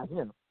really not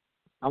him.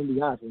 I'm going to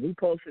be honest. When he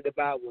posted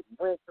about what he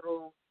went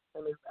through,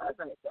 that was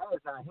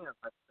not him.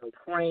 Like,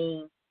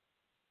 praying,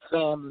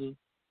 family.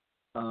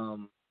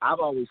 I've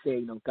always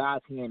said,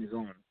 God's hand is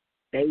on them.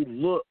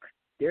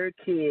 Their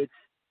kids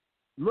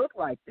look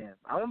like them.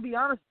 I'm going to be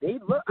honest. They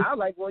look, I was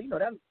like, well,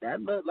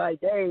 that look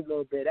like Dave a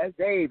little bit. That's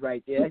Dave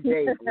right there. That's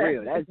Dave for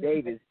real. That's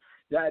David.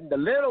 The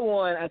little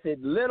one, I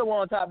said, the little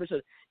one on top of the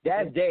show,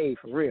 that's Dave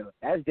for real.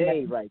 That's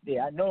Dave right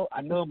there. I know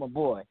my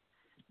boy.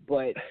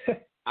 But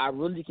I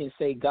really can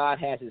say God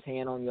has his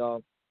hand on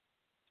y'all.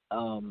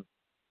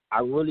 I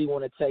really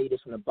want to tell you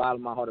this from the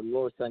bottom of my heart. The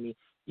Lord's telling me,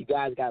 you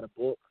guys got a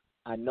book.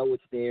 I know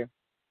it's there.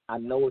 I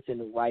know it's in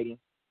the writing.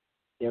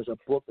 There's a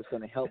book that's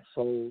going to help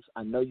souls.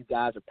 I know you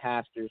guys are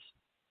pastors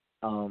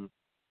at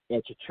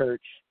your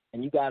church,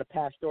 and you got a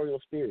pastoral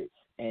spirit,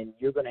 and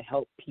you're going to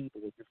help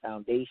people with your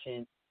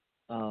foundation.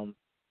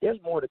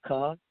 There's more to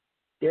come.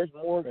 There's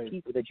more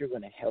people that you're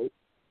going to help.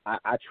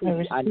 I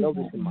truly, I know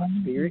this in my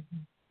spirit.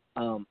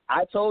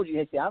 I told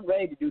you, I'm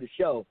ready to do the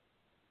show.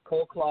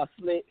 Colclough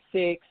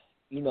 6,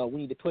 we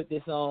need to put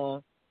this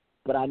on.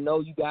 But I know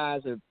you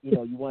guys are,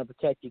 you want to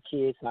protect your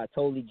kids, so I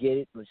totally get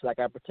it. It's like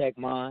I protect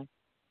mine.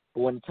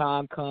 But when the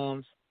time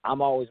comes,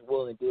 I'm always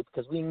willing to do it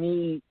because we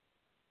need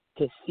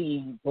to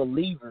see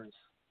believers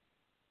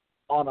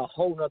on a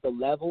whole nother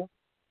level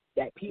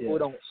that people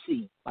don't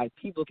see. Like,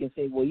 people can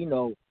say,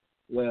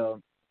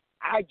 well,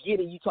 I get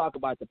it, you talk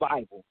about the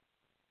Bible.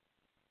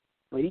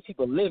 But these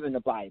people live in the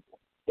Bible.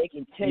 They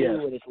can tell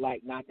you what it's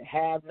like not to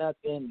have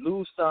nothing,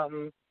 lose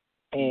something,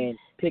 and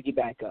pick it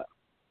back up.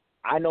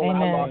 I know when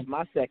I lost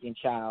my second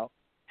child,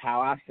 how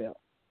I felt.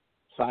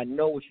 So I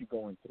know what you're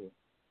going through.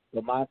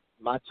 But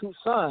my 2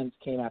 sons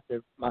came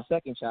after my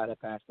second child had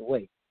passed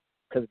away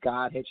because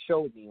God had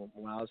showed me when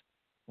my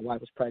wife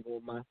was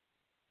pregnant with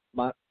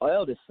my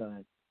eldest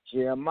son,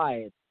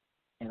 Jeremiah,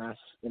 and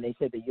they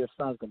said that your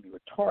son's going to be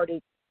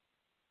retarded,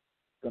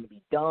 going to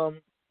be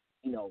dumb,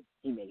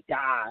 he may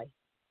die.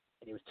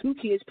 And there was 2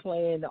 kids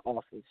playing in the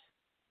office,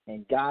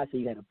 and God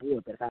said you had a boy.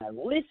 But if I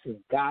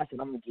listened, God said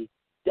I'm going to get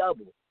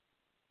double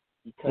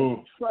because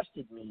he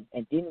trusted me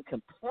and didn't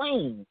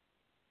complain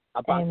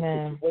about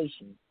the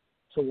situation.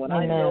 So when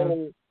I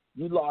know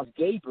you lost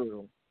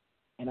Gabriel,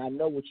 and I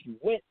know what you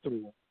went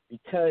through,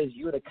 because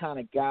you're the kind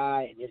of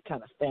guy and you're the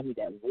kind of family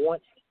that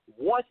wants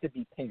to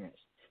be parents.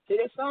 See,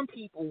 there's some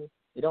people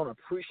that don't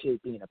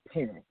appreciate being a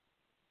parent.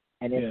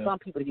 And there's some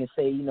people that can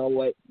say, you know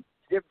what,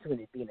 the difference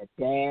between being a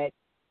dad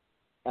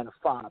and a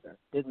father,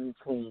 the difference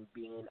between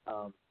being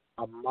a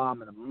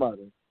mom and a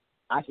mother.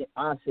 I can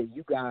honestly say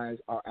you guys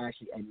are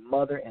actually a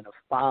mother and a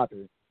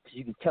father because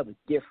you can tell the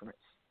difference.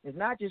 It's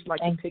not just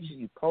like the pictures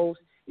you post.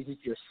 It's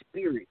just your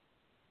spirit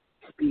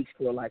speaks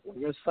for, like, when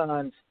your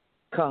sons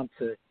come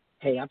to,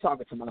 hey, I'm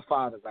talking to my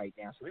father right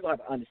now, so we're going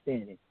to have to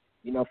understand it.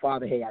 You know,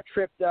 Father, hey, I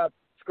tripped up,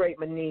 scraped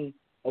my knee.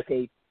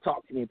 Okay,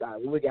 talk to me about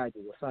it. What we got to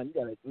do? Well, son,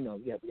 we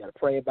got to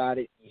pray about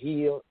it. You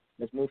heal.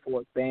 Let's move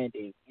forward.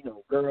 Band-Aid. You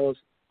know, girls,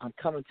 I'm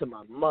coming to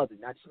my mother,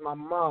 not just my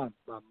mom,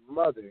 my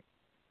mother,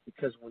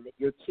 because when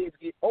your kids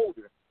get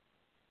older,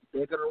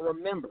 they're going to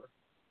remember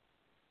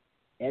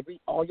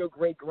all your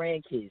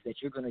great-grandkids that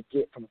you're going to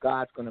get from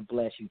God's going to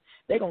bless you.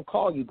 They're going to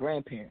call you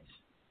grandparents.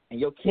 And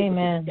your kids,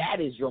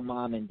 that is your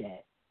mom and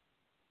dad.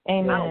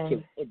 Amen. I don't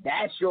care. If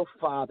that's your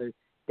father,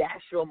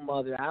 that's your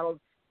mother.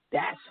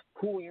 That's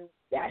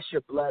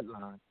your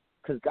bloodline.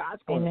 Because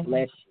God's going to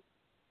bless you.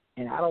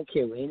 And I don't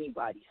care what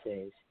anybody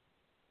says.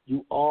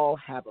 You all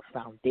have a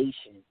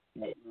foundation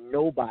that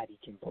nobody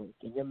can break.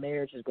 And your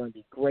marriage is going to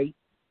be great.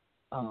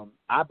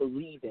 I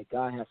believe that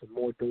God has some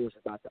more doors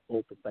about to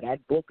open. But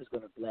that book is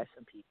going to bless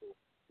some people.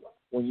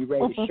 When you're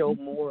ready to show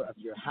more of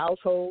your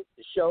household,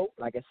 the show,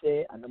 like I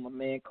said, I know my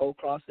man Cole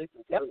Cross-Six,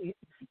 I'm telling you,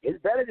 it's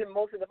better than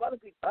most of the other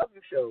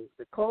shows.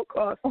 The Cole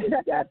Cross-Six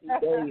got to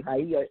tell you how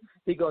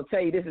he going to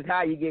tell you this is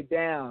how you get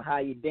down, how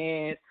you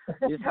dance,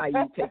 this is how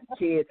you take the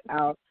kids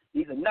out.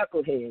 These are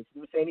knuckleheads.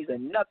 You know what I'm saying? These are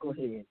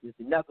knuckleheads. It's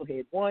the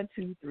knucklehead 1,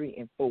 2, 3,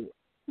 and 4.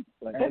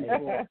 But,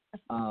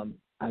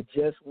 I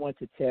just want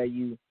to tell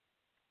you,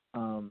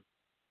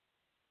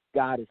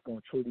 God is going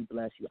to truly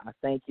bless you. I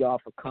thank y'all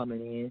for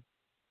coming in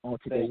on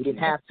today. We didn't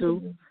have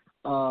to.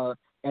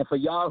 And for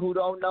y'all who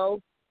don't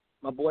know,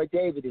 my boy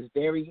David is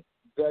very,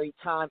 very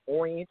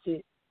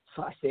time-oriented.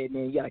 So I said,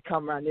 man, you got to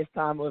come around this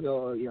time or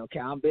okay,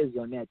 I'm busy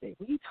on that day.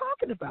 What are you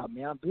talking about,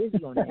 man? I'm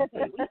busy on that day.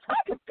 What are you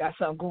talking about? Got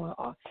something going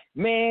on.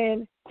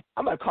 Man,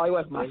 I'm going to call you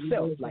up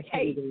myself. Like,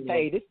 hey,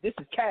 this is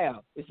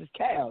Cal. This is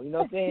Cal. You know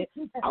what I'm saying?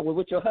 I was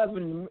with your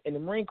husband in the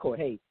Marine Corps.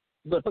 Hey,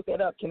 you better hook that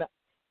up. Can I?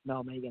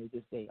 No, man, you got to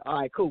this day. All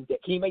right, cool.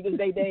 Can you make this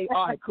day, Dave?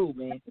 All right, cool,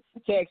 man.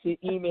 Text it,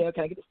 email.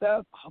 Can I get the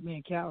stuff? Oh,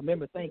 man, Cal,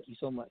 remember, thank you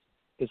so much.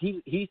 Because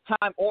he's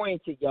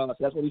time-oriented, y'all. So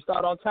that's when we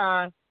start on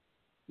time.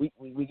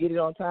 We get it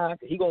on time.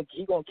 He gonna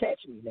catch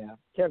me now.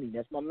 Tell me,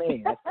 that's my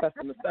man. That's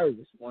customer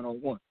service,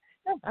 one-on-one.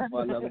 That's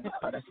why I love him.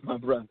 That's my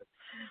brother.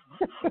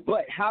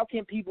 But how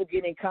can people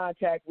get in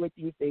contact with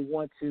you if they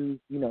want to,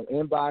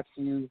 inbox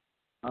you,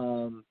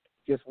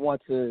 just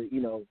want to,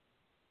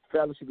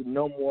 fellowship and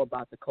know more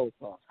about the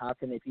co-cross? How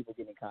can people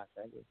get in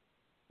contact with you?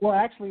 Well,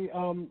 actually,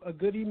 a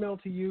good email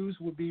to use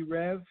would be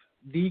Rev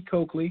D.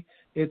 Coakley.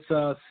 It's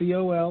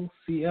COLCLOUGH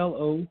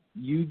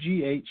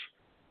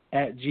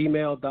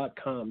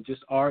 @gmail.com.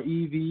 Just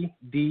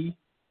REVDCOLCLOUGH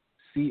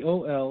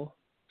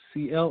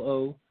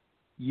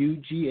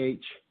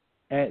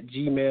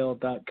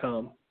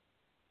 @gmail.com.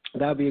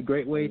 That would be a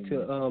great way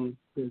to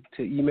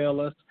email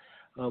us.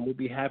 We'll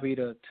be happy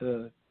to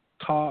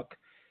talk.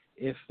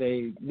 If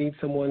they need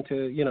someone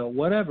to,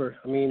 whatever.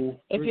 I mean,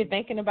 if you're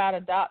thinking about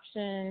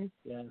adoption,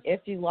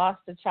 if you lost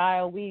a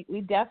child, we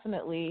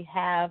definitely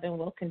have and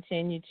will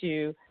continue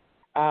to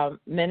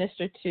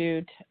minister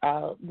to,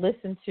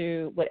 listen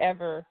to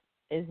whatever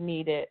is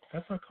needed.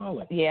 That's our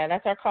calling. Yeah,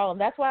 that's our calling.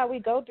 That's why we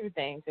go through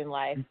things in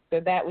life, so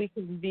that we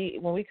can be,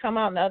 when we come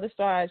out on the other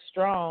side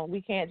strong,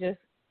 we can't just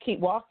keep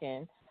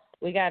walking.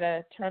 We got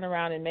to turn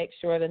around and make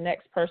sure the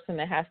next person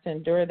that has to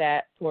endure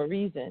that for a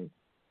reason,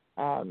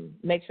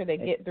 make sure they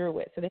get through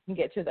it so they can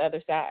get to the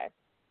other side.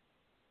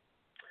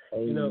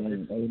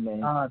 Amen.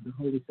 The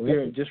Holy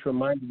Spirit just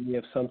reminded me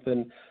of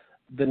something.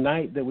 The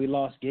night that we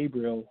lost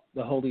Gabriel,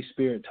 the Holy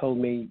Spirit told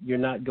me, "You're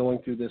not going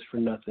through this for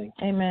nothing.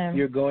 Amen.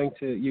 You're going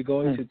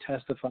to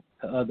testify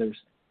to others."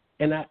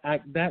 And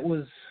I that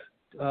was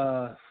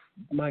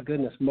my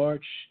goodness,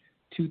 March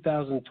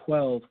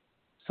 2012.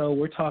 So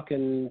we're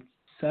talking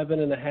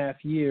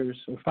 7.5 years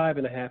or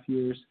 5.5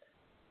 years.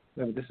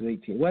 Maybe this is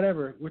 18.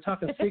 Whatever. We're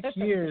talking 6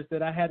 years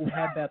that I hadn't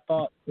had that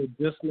thought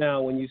just now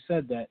when you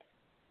said that.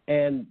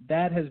 And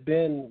that has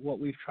been what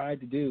we've tried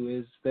to do,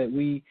 is that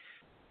we,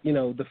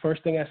 the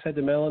first thing I said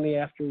to Melanie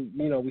after,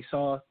 we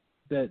saw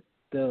that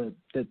the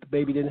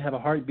baby didn't have a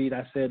heartbeat,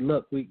 I said,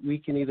 look, we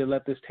can either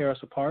let this tear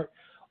us apart,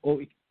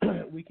 or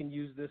we can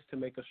use this to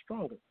make us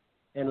stronger.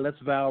 And let's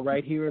vow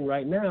right here and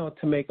right now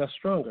to make us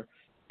stronger.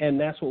 And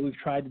that's what we've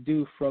tried to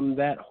do from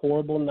that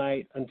horrible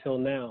night until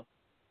now.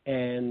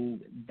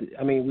 And,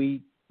 I mean,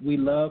 we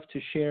love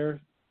to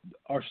share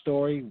our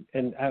story,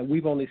 and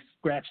we've only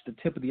scratched the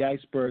tip of the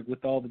iceberg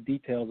with all the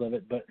details of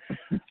it, but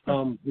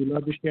we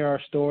love to share our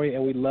story,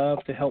 and we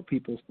love to help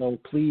people. So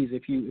please,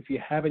 if you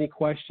have any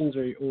questions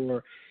or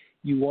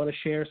you want to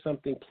share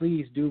something,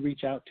 please do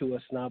reach out to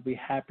us, and I'll be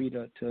happy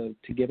to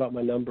give out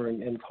my number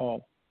and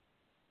call.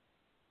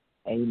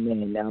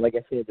 Amen. Now, like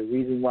I said, the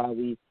reason why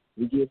we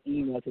give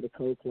email to the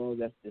co-close,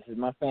 this is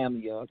my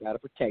family, y'all. Got to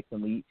protect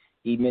them.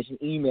 he mentioned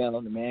email.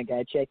 The man got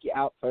to check you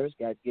out first.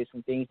 Got to get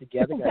some things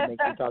together. Got to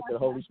make sure you talk to the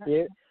Holy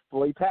Spirit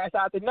before he pass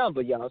out the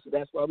number, y'all. So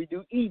that's why we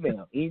do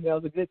email.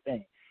 Email's a good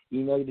thing.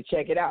 Email you to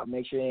check it out.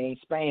 Make sure it ain't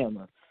spam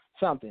or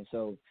something.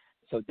 So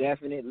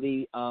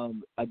definitely,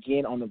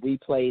 again, on the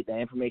replay, the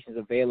information is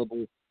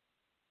available.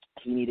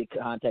 If you need to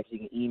contact us, you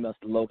can email us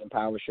to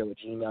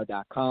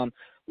loganpowershow@gmail.com.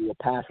 We will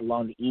pass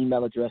along the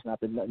email address, not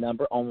the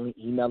number only,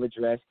 email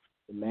address.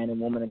 The man and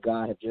woman of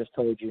God have just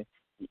told you.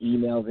 You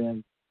email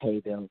them,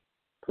 pay them,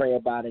 pray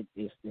about it.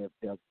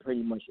 They'll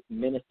pretty much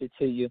minister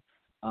to you.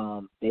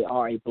 They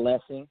are a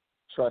blessing.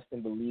 Trust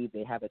and believe.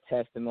 They have a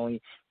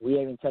testimony. We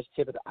haven't touched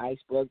the tip of the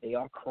iceberg. They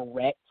are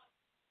correct.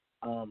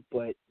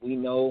 But we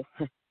know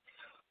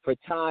for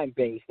time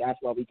based, that's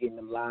why we're getting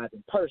them live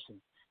in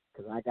person.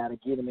 Because I got to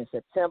get them in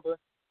September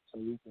so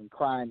we can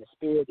cry in the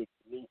spirit. They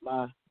can meet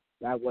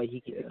that way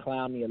he can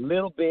clown me a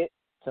little bit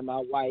to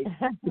my wife.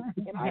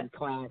 And I can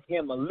clown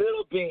him a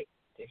little bit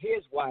to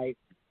his wife.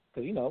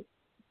 Because,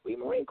 we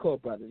Marine Corps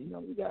brothers.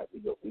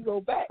 We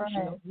go back.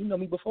 Right. You know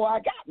me before I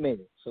got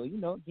married. So, you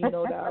know that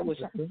I was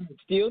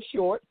still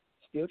short,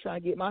 still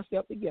trying to get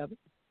myself together.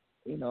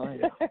 And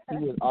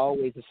he was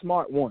always a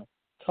smart one,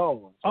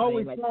 tall. So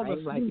always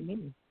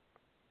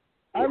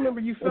I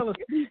remember you fell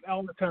asleep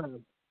all the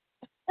time.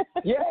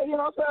 Yeah, I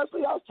fell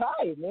asleep. I was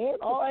tired, man.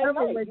 All that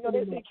night.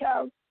 They say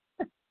cows.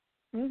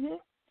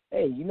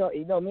 Hey, you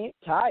know me,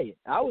 tired.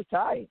 I was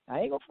tired. I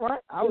ain't gonna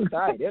front. I was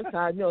tired. There's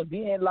times,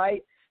 being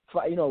like,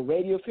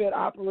 radio field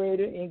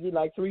operator and get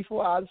like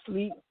 3-4 hours of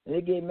sleep, and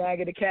they get mad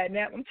at the cat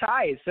nap. I'm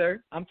tired,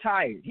 sir. I'm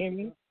tired. Hear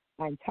me?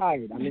 I'm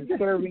tired. I'm in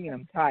serving and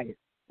I'm tired.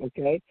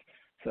 Okay,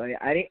 so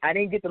I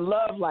didn't get the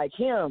love like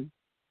him.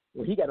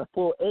 Well, he got a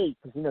full 8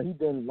 because he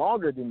been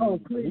longer than me. Oh,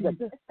 please.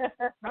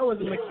 I was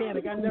a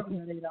mechanic. I never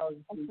had 8 hours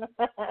of sleep.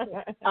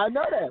 I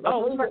know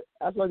that.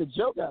 That's why the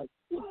joke out.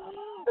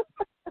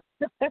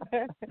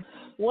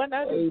 One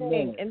other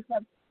thing,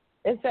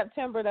 in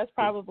September, that's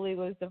probably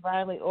was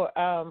divinely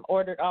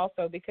ordered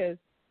also, because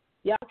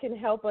y'all can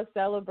help us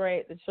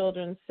celebrate the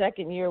children's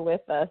second year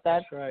with us.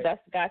 That's right. That's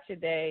Gotcha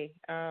Day.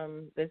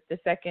 That's the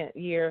second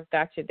year of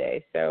Gotcha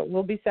Day. So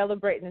we'll be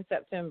celebrating in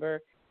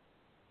September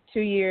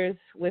 2 years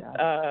with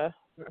our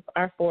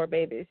 4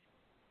 babies.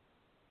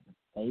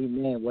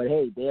 Amen. Well,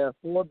 hey, there are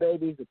 4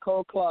 babies, the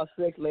Cold Claw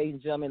 6, ladies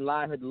and gentlemen,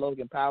 live at the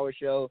Logan Power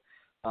Show.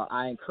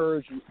 I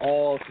encourage you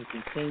all to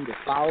continue to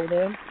follow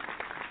them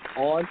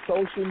on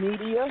social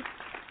media.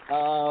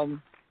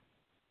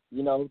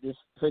 Just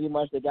pretty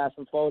much they got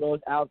some photos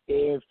out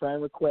there,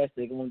 friend requests.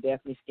 They're going to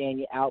definitely scan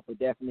you out, but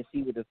definitely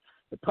see what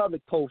the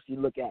public posts you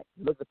look at.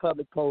 Look at the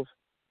public posts.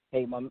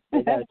 Hey,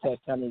 they got a test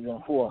time they're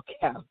going to walk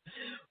out.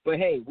 But,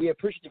 hey, we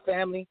appreciate your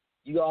family.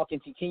 You all can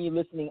continue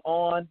listening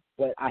on.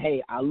 But,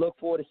 I look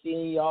forward to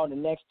seeing you all in the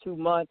next 2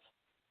 months.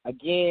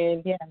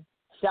 Again,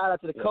 shout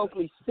out to the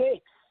Coakley 6.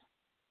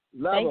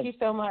 Thank you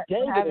so much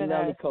for having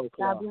us.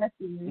 God bless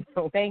you.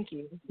 Thank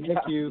you. Thank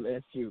you.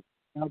 Bless you.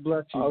 God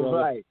bless you, all brother.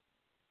 All right.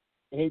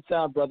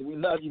 Anytime, brother. We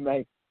love you,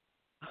 man.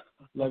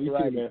 Love you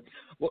too, man.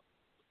 Well,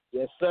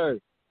 yes, sir.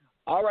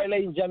 All right,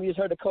 ladies and gentlemen, you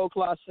just heard the Cold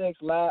Claw 6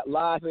 live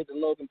here at the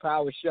Logan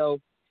Power Show.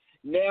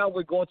 Now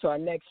we're going to our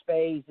next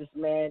phase. This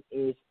man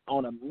is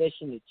on a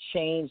mission to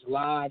change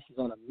lives. He's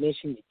on a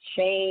mission to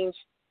change,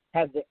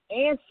 has the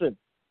answer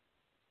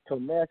to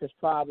America's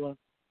problem,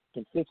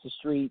 can fix the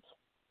streets.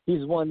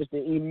 He's one,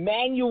 Mr.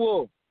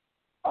 Emmanuel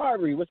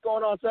Arbery. What's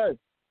going on, sir?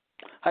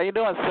 How you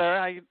doing,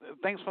 sir?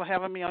 Thanks for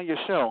having me on your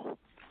show.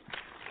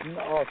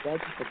 No,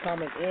 thank you for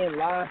coming in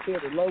live here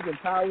at the Logan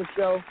Power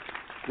Show.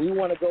 We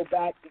want to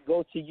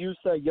go to you,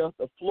 sir.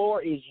 The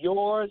floor is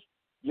yours.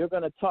 You're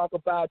going to talk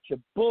about your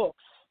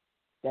books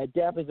that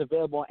definitely is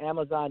available on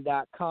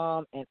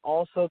Amazon.com, and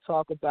also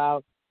talk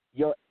about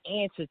your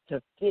answer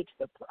to fix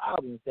the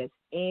problems that's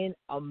in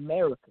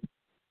America.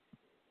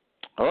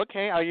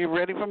 Okay, are you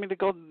ready for me to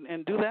go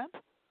and do that?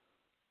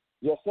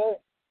 Yes, sir.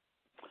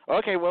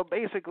 Okay, well,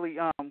 basically,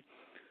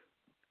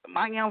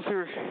 my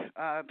answer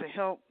to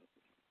help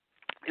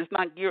is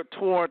not geared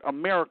toward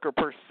America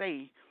per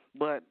se,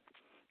 but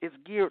it's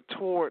geared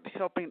toward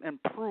helping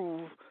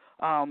improve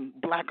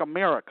Black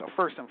America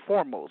first and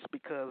foremost,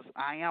 because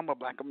I am a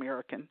Black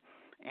American,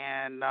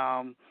 and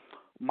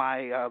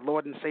my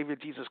Lord and Savior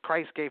Jesus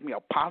Christ gave me a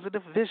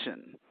positive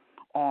vision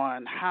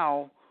on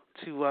how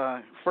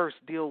to first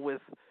deal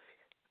with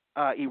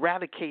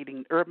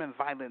eradicating urban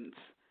violence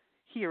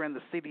here in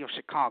the city of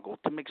Chicago,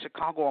 to make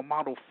Chicago a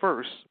model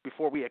first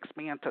before we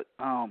expand to,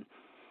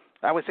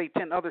 I would say,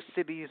 10 other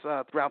cities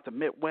throughout the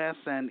Midwest,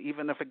 and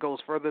even if it goes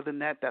further than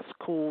that, that's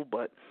cool,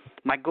 but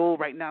my goal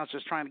right now is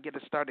just trying to get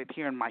it started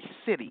here in my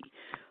city.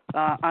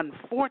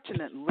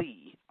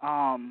 Unfortunately,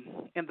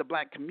 in the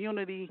Black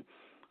community,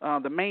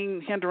 the main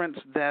hindrance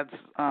that's,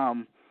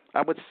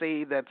 I would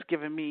say, that's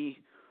given me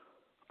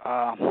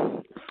a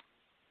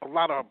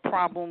lot of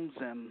problems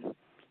and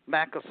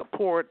lack of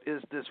support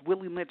is this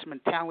Willie Lynch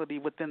mentality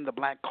within the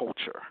Black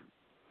culture.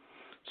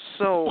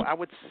 So I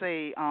would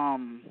say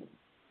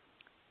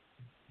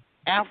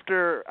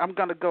after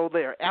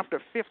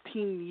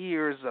 15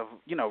 years of,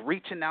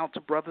 reaching out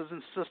to brothers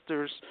and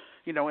sisters,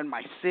 in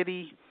my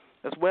city,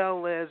 as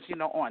well as,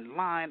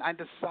 online. I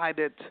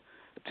decided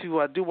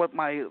to do what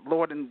my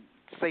Lord and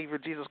Savior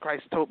Jesus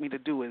Christ told me to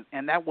do,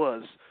 and that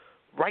was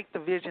write the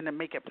vision and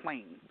make it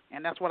plain.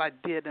 And that's what I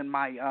did in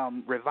my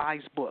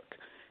revised book.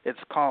 It's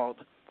called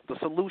The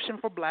Solution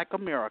for Black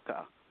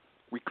America,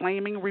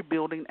 Reclaiming,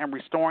 Rebuilding, and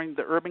Restoring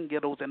the Urban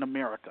Ghettos in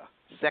America.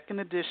 Second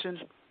edition,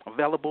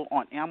 available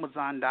on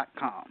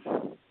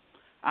Amazon.com.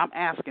 I'm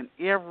asking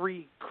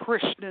every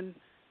Christian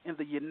in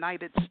the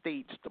United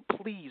States to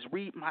please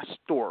read my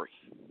story,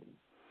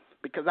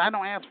 because I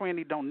don't ask for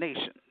any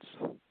donations,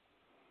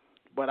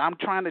 but I'm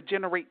trying to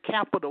generate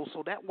capital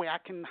so that way I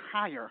can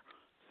hire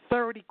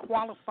 30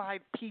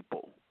 qualified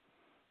people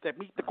that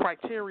meet the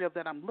criteria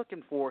that I'm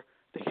looking for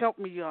to help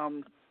me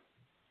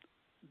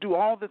do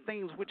all the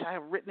things which I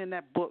have written in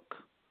that book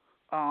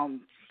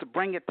to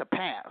bring it to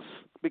pass.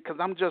 Because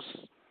I'm just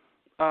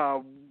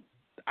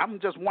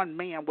one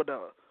man with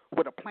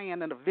a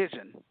plan and a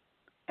vision,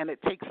 and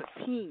it takes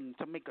a team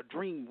to make a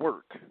dream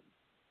work.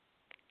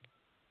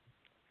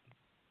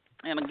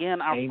 And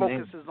again, our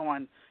focus is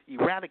on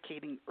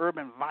eradicating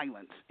urban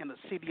violence in the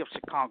city of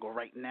Chicago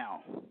right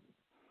now,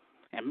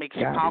 and make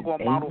Chicago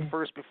a model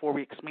first before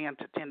we expand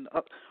to 10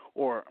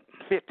 or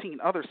 15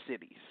 other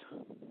cities.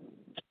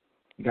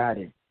 Got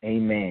it.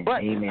 Amen.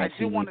 But Amen. I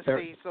do want to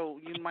say, so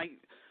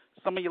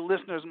some of your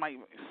listeners might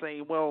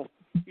say, well,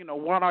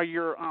 what are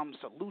your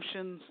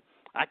solutions?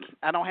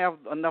 I don't have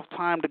enough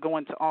time to go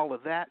into all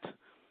of that.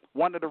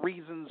 One of the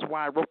reasons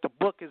why I wrote the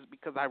book is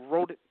because I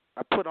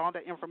put all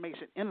that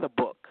information in the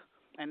book,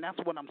 and that's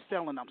what I'm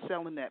selling. I'm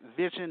selling that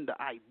vision, the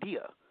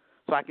idea,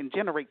 so I can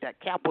generate that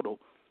capital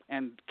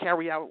and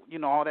carry out,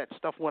 all that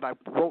stuff what I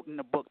wrote in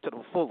the book to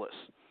the fullest.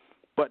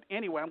 But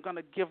anyway, I'm going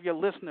to give your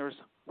listeners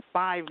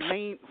five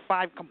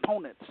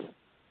components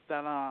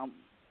that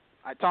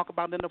I talk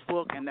about in the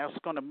book, and that's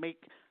going to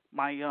make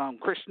my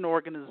Christian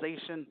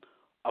organization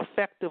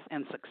effective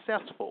and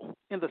successful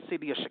in the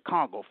city of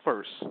Chicago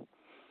first.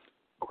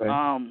 Okay.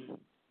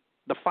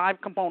 The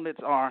 5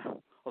 components are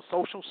a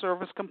social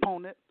service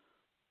component,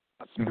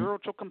 a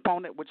spiritual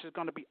component, which is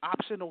going to be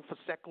optional for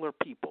secular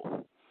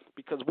people,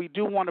 because we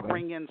do want to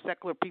bring in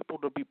secular people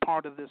to be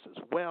part of this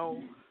as well.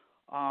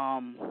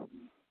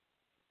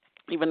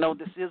 Even though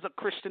this is a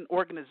Christian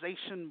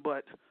organization,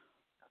 but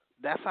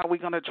that's how we're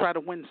going to try to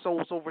win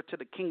souls over to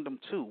the kingdom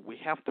too. We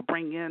have to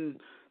bring in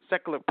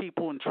secular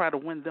people and try to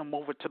win them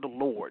over to the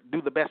Lord.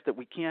 Do the best that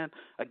we can.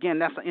 Again,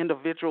 that's an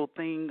individual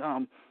thing.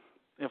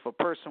 If a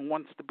person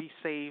wants to be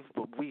saved,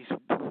 but we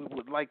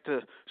would like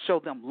to show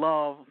them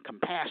love,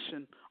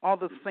 compassion, all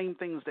the same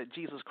things that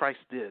Jesus Christ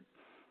did,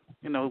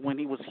 when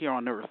he was here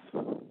on earth.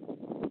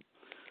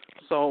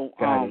 So,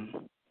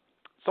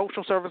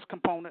 social service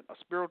component, a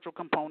spiritual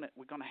component.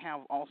 We're going to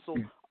have also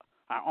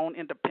our own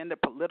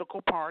independent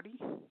political party.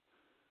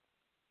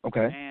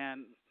 Okay.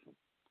 And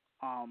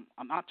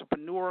an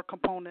entrepreneur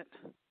component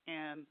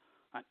and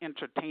an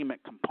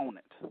entertainment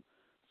component.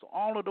 So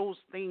all of those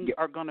things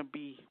are going to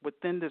be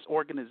within this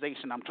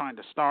organization I'm trying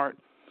to start,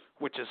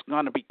 which is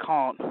going to be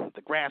called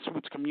the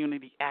Grassroots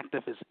Community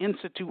Activist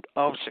Institute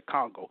of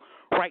Chicago.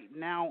 Right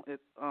now,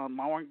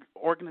 my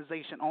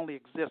organization only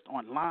exists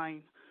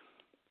online,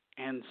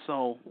 and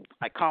so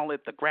I call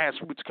it the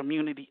Grassroots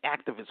Community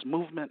Activist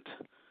Movement.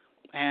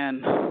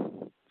 And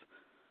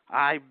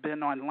I've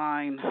been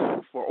online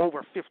for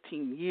over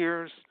 15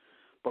 years,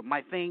 but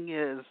my thing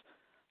is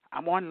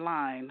I'm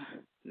online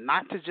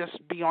not to just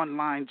be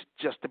online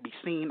just to be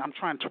seen. I'm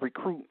trying to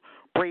recruit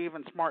brave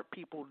and smart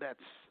people that's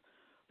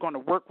going to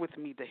work with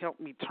me to help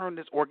me turn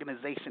this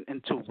organization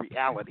into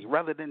reality,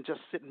 rather than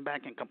just sitting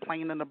back and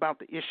complaining about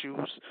the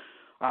issues.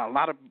 A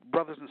lot of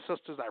brothers and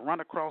sisters I run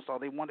across, all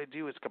they want to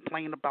do is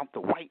complain about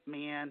the white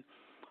man.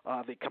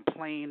 They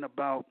complain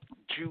about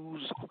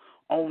Jews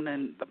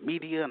owning the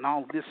media and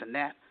all this and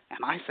that. And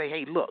I say,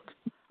 hey, look,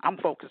 I'm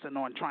focusing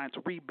on trying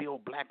to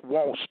rebuild Black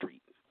Wall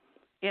Street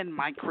in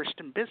my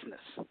Christian business.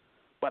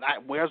 But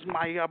where's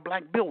my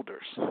black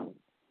builders?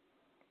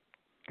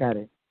 Got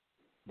it.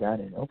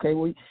 Okay,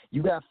 well,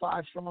 you got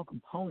 5 strong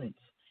components.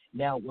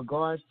 Now,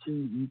 regards to,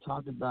 you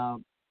talked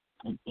about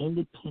an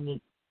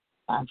independent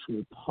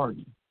actual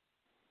party.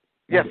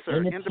 Yes,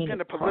 sir.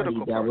 Independent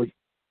political party.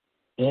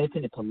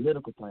 Independent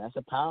political party. That's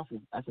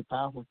a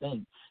powerful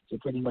thing. So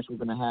pretty much we're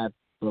going to have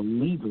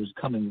believers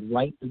coming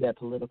right through that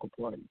political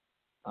party.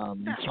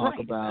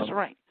 That's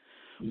right.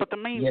 But the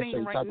main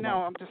thing right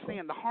now, I'm just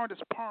saying, the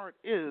hardest part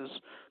is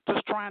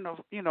just trying to,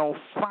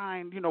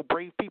 find,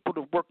 brave people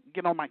to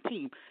get on my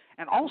team.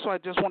 And also, I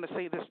just want to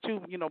say this too,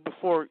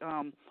 before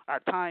our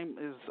time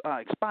is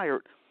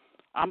expired.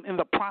 I'm in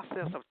the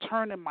process of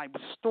turning my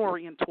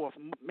story into a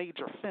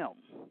major film,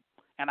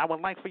 and I would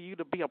like for you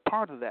to be a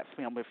part of that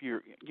film if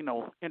you're,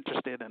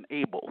 interested and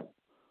able.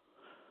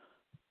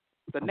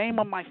 The name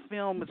of my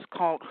film is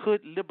called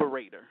Hood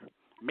Liberator,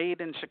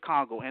 Made in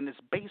Chicago, and it's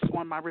based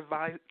on my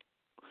revised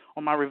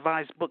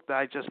book that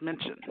I just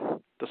mentioned,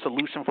 The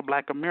Solution for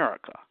Black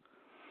America.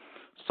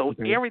 So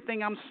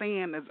everything I'm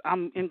saying is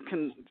I'm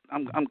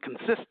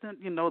consistent.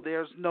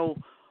 There's no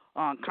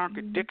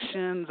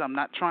contradictions. I'm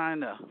not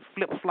trying to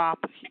flip-flop,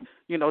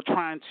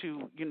 trying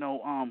to,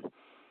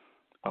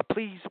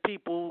 please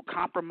people,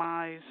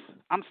 compromise.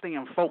 I'm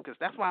staying focused.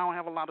 That's why I don't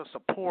have a lot of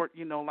support.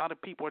 A lot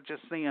of people are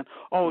just saying,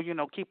 oh,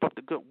 keep up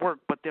the good work,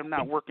 but they're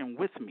not working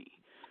with me.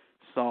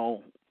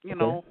 So,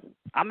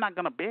 I'm not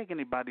going to beg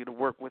anybody to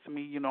work with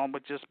me. I'm going to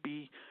just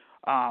be,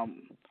 I'm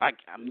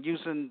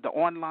using the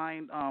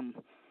online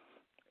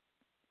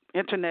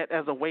internet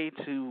as a way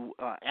to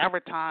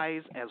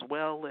advertise, as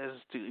well as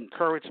to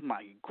encourage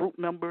my group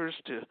members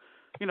to,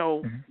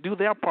 do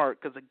their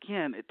part. Because,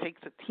 again, it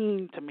takes a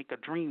team to make a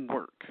dream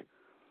work.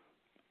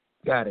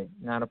 Got it.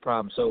 Not a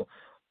problem. So,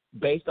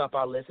 based off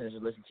our listeners who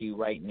listen to you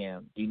right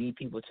now, do you need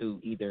people to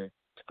either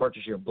to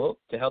purchase your book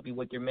to help you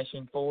with your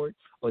mission forward,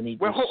 or need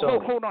to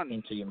hold on.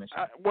 into your mission?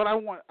 What I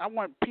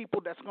want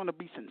people that's going to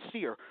be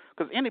sincere,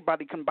 because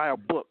anybody can buy a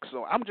book.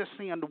 So I'm just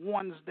saying the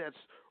ones that's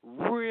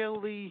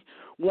really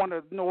want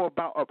to know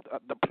about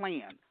the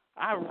plan.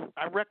 I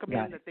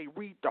recommend that they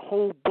read the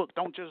whole book.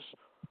 Don't just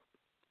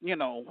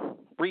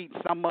read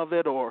some of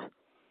it or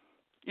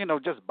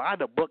just buy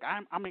the book.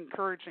 I'm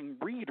encouraging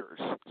readers,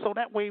 so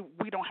that way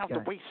we don't have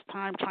to waste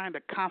time trying to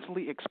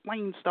constantly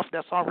explain stuff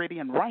that's already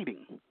in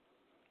writing.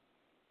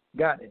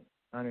 Got it.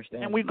 I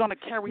understand. And we're going to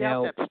carry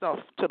out that stuff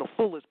to the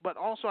fullest. But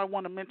also I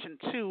want to mention,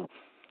 too,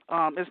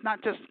 it's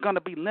not just going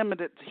to be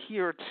limited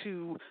here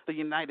to the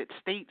United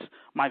States.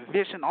 My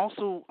vision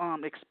also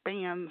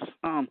expands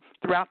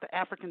throughout the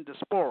African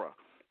diaspora.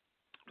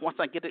 Once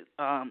I get it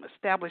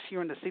established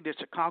here in the city of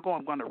Chicago,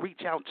 I'm going to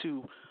reach out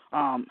to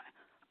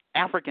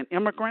African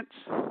immigrants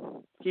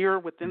here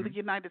within the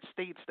United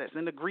States that's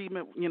in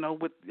agreement,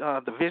 with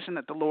the vision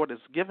that the Lord has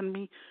given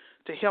me,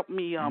 to help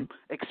me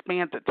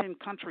expand to 10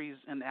 countries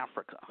in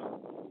Africa.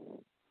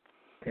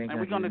 And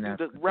we're going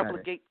to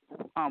replicate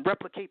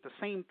the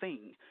same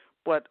thing.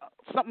 But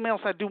something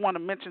else I do want to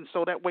mention,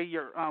 so that way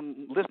your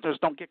listeners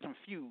don't get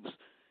confused.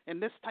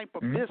 In this type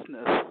of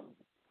business,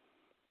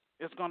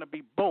 it's going to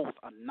be both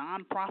a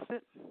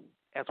nonprofit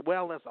as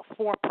well as a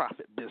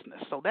for-profit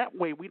business. So that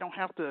way we don't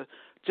have to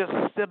just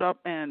sit up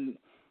and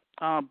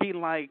be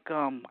like,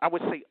 I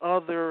would say,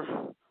 other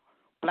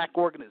black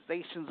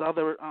organizations,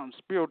 other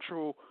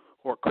spiritual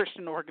or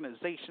Christian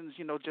organizations,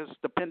 just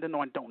depending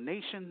on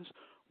donations.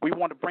 We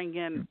want to bring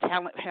in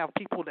talent, have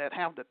people that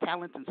have the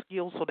talent and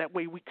skills, so that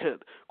way we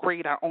could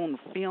create our own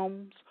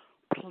films,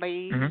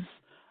 plays,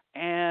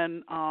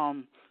 and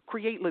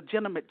create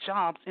legitimate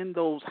jobs in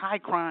those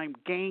high-crime,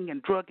 gang,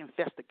 and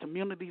drug-infested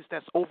communities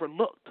that's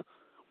overlooked.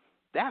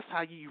 That's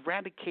how you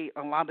eradicate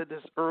a lot of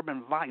this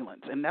urban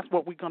violence, and that's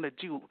what we're going to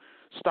do.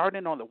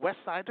 Starting on the west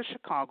side of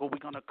Chicago, we're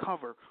going to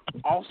cover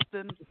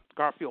Austin,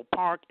 Garfield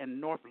Park, and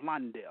North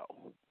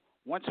Lawndale.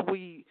 Once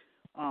we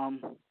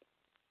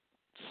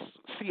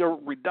see a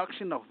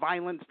reduction of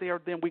violence there,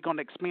 then we're going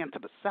to expand to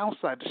the south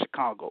side of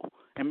Chicago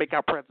and make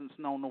our presence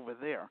known over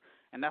there.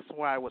 And that's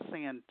why I was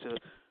saying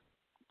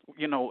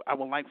I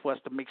would like for us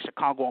to make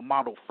Chicago a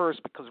model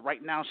first, because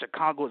right now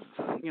Chicago is,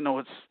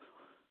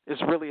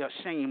 it's really a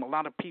shame. A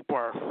lot of people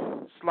are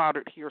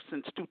slaughtered here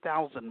since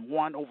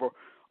 2001. Over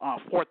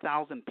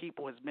 4,000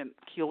 people has been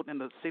killed in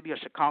the city of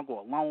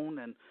Chicago alone,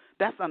 and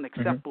that's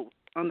unacceptable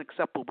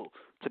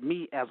to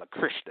me as a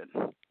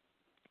Christian.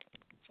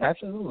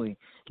 Absolutely.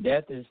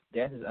 Death is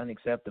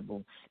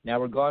unacceptable. Now,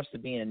 regards to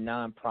being a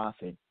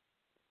nonprofit,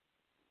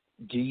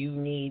 do you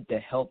need the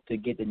help to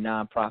get the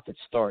nonprofit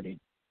started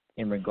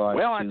in regards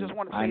to... Well, I just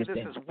want to say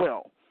this as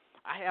well.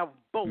 I have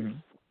both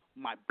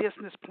my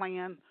business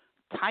plan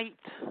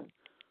typed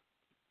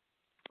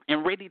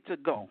and ready to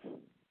go.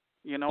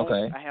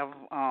 I have,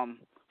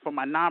 for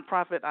my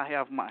nonprofit, I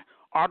have my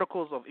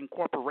articles of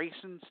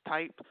incorporations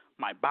typed,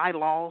 my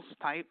bylaws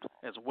typed,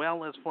 as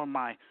well as for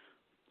my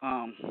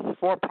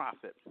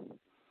for-profit,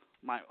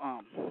 my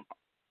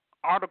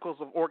articles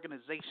of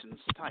organizations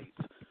typed.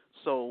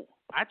 So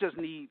I just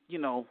need,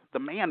 the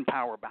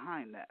manpower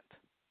behind that.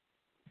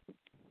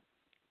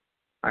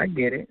 I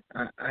get it.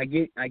 I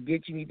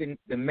get you need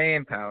the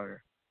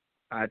manpower.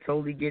 I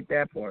totally get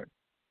that part.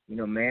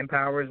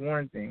 Manpower is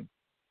one thing,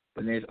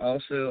 but there's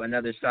also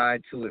another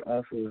side to it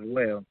also as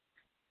well.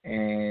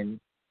 And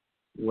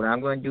what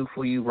I'm going to do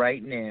for you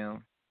right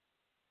now,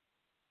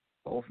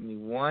 hold for me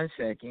 1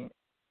 second.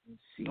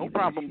 No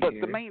problem. But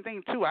the main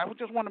thing, too, I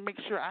just want to make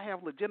sure I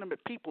have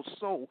legitimate people.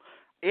 So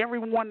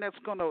everyone that's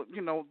going to,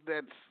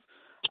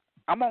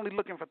 I'm only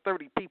looking for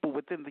 30 people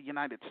within the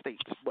United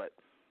States. But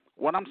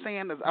what I'm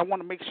saying is I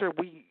want to make sure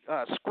we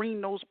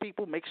screen those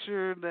people, make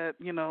sure that,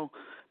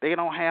 they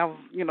don't have,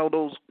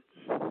 those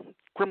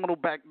criminal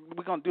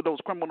we're going to do those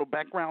criminal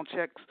background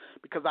checks,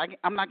 because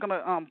I'm not going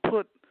to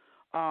put,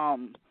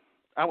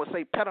 I would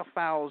say,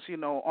 pedophiles,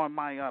 on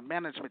my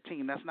management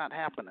team. That's not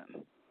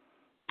happening.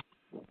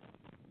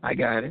 I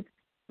got it.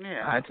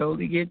 Yeah. I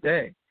totally get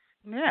that.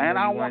 Yeah, and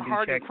I don't want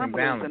hardened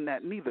criminals in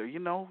that neither.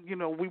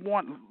 We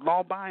want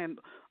law-abiding,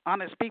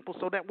 honest people,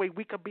 so that way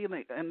we could be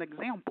an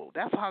example.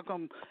 That's how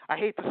come, I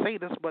hate to say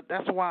this, but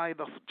that's why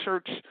the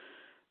church,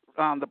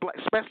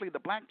 especially the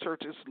black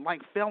church, is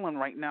like failing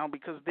right now,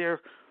 because they're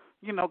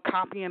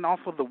copying off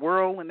of the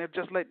world, and they're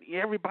just letting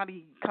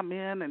everybody come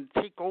in and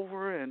take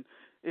over, and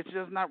it's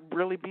just not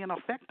really being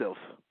effective.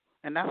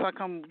 And that's how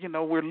come,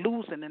 we're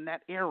losing in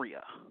that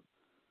area.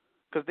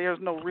 Because there's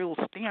no real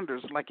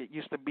standards like it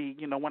used to be,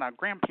 when our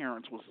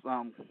grandparents was,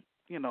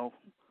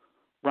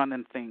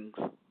 running things.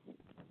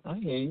 I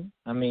hear you.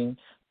 I mean,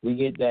 we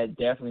get that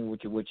definitely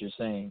what you're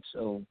saying.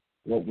 So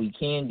what we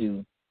can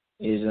do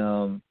is,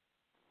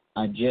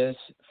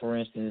 for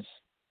instance,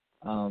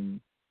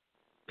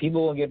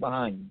 people will get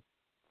behind you.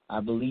 I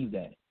believe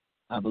that.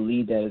 I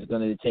believe that it's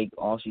going to take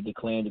also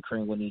declaring,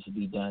 decreeing what needs to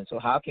be done. So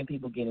how can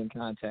people get in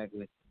contact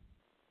with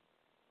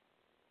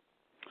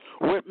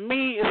you? With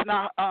me, it's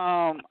not,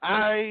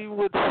 I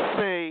would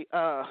say,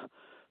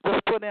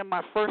 just put in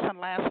my first and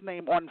last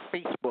name on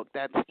Facebook.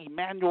 That's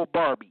Emmanuel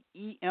Barbee,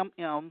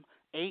 Emmanuel.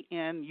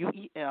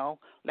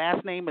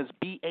 Last name is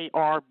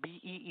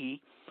Barbee.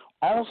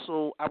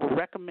 Also, I would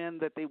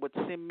recommend that they would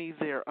send me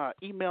their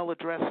email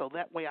address so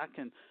that way I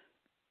can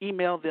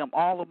email them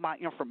all of my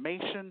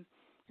information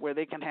where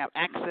they can have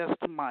access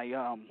to my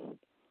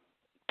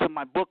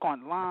book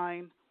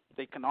online.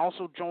 They can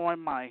also join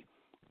my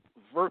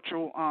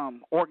virtual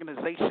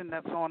organization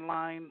that's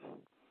online.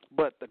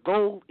 But the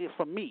goal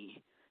for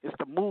me is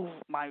to move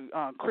my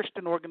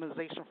Christian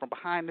organization from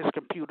behind this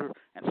computer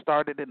and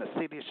start it in the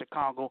city of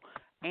Chicago.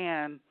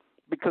 And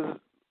because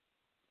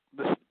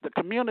the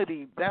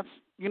community, that's,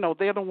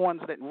 they're the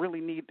ones that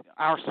really need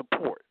our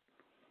support.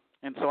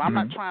 And so I'm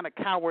not trying to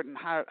cower and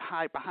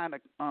hide behind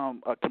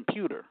a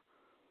computer.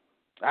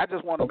 I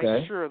just want to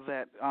make sure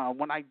that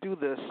when I do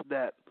this,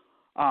 that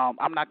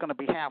I'm not going to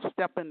be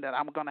half-stepping, that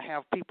I'm going to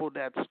have people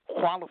that's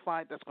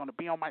qualified, that's going to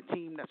be on my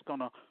team, that's going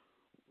to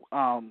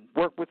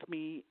work with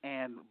me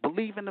and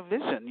believe in the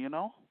vision,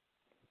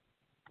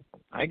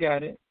 I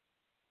got it.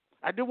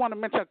 I do want to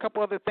mention a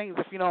couple other things,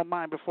 if you don't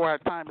mind, before our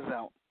time is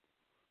out.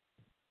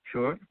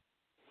 Sure.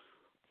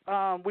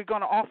 We're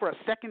going to offer a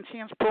second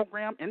chance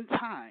program in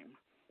time,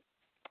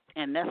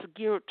 and that's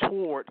geared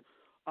toward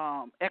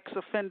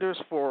ex-offenders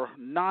for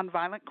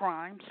nonviolent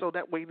crimes, so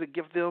that way to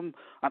give them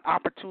an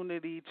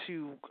opportunity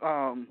to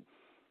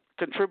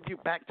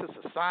contribute back to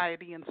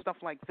society and stuff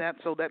like that,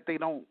 so that they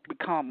don't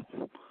become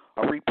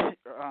a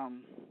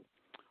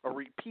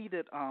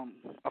repeated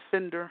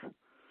offender.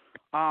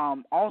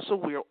 Also,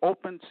 we are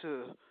open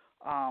to,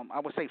 I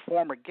would say,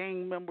 former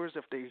gang members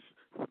if they're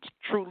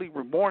truly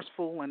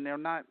remorseful and they're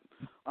not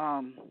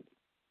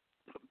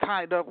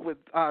tied up with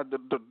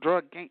the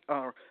drug gang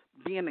or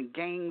being in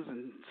gangs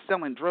and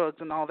selling drugs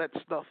and all that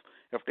stuff.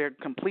 If they're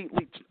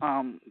completely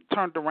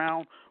turned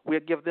around, we'll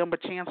give them a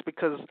chance,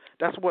 because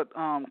that's what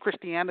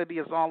Christianity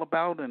is all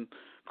about, and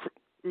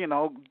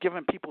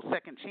giving people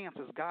second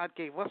chances. God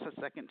gave us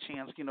a second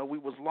chance. We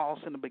was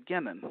lost in the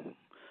beginning.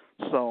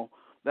 So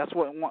that's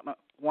what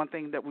one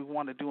thing that we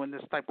want to do in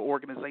this type of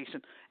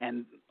organization.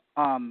 And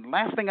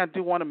last thing I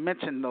do want to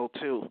mention, though,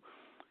 too,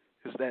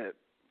 is that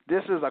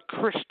this is a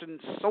Christian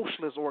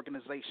socialist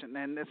organization,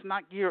 and it's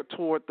not geared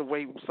toward the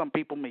way some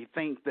people may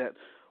think that,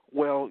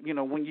 well,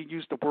 when you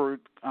use the word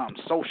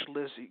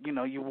socialist,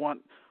 you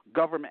want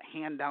government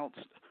handouts.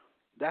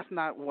 That's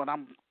not what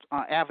I'm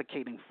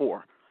advocating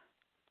for.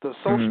 The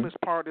socialist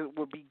part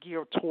will be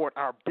geared toward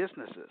our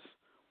businesses.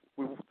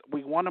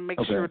 We want to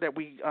make sure that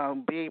we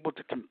be able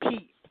to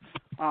compete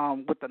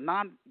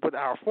with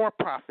our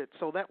for-profits,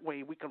 so that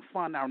way we can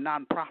fund our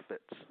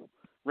nonprofits,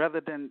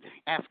 rather than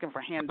asking for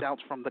handouts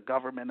from the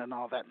government and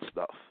all that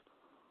stuff.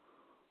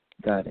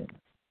 Got it.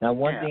 Now,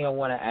 one thing I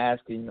want to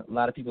ask, and a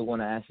lot of people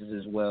want to ask this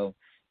as well.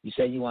 You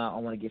said I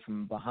want to get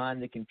from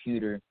behind the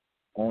computer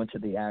onto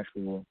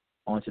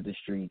the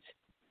streets.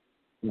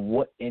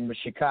 What in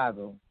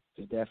Chicago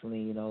is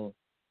definitely,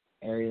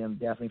 area I'm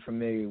definitely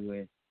familiar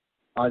with.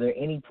 Are there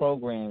any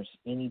programs,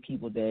 any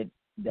people that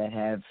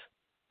have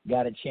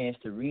got a chance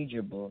to read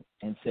your book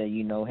and say,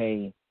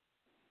 hey,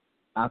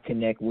 I'll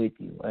connect with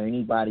you, or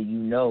anybody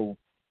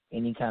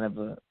any kind of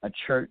a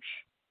church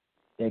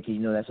that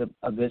can, that's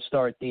a good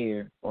start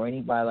there, or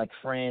anybody like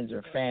friends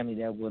or family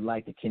that would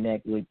like to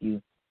connect with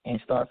you and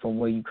start from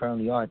where you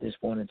currently are at this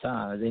point in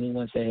time? Has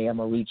anyone said, hey, I'm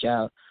going to reach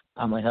out,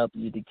 I'm going to help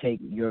you to take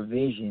your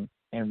vision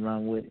and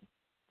run with it?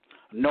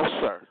 No,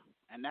 sir.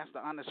 And that's the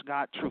honest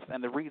God truth.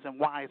 And the reason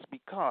why is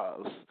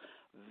because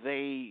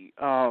they,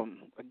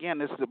 again,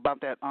 this is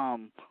about that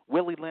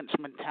Willie Lynch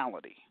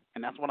mentality,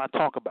 and that's what I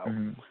talk about.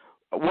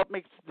 What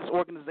makes this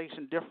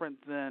organization different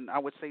than, I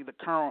would say, the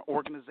current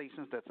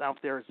organizations that's out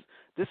there is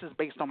this is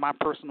based on my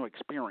personal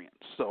experience.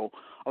 So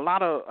a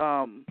lot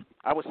of,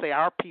 I would say,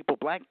 our people,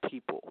 black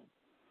people,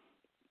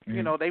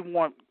 they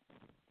want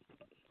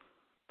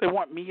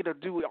me to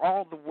do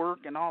all the work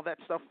and all that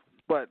stuff.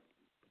 But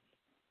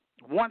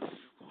once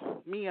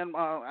me and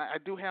I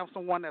do have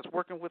someone that's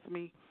working with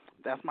me,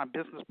 that's my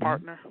business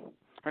partner.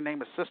 Her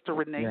name is Sister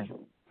Renee.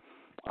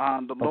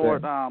 The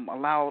Lord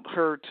allowed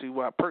her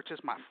to purchase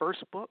my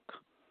first book.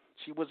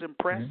 She was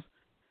impressed,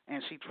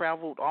 and she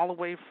traveled all the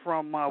way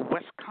from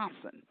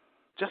Wisconsin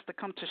just to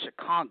come to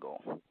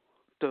Chicago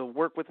to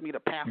work with me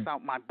to pass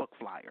out my book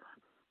flyer,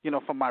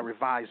 for my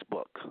revised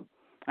book.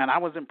 And I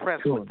was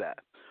impressed with that.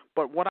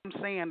 But what I'm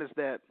saying is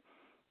that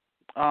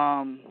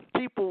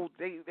people,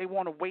 they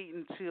want to wait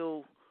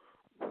until,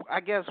 I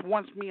guess,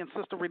 once me and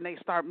Sister Renee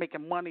start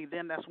making money,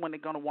 then that's when they're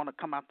going to want to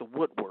come out the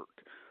woodwork.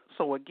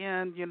 So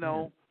again,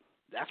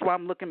 that's why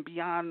I'm looking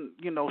beyond,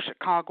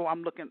 Chicago.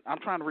 I'm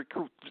trying to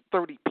recruit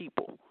 30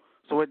 people.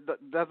 So it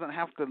doesn't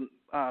have to,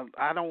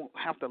 I don't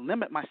have to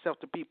limit myself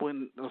to people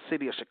in the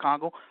city of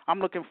Chicago. I'm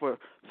looking for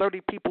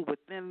 30 people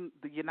within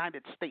the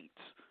United States.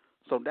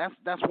 So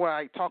that's where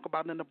I talk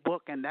about in the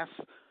book, and that's,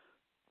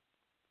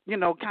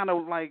 kind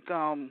of like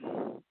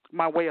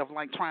my way of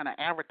like trying to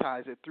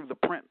advertise it through the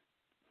print.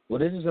 Well,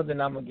 this is something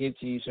I'm going to give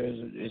to you, sir.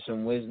 It's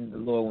some wisdom the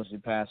Lord wants to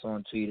pass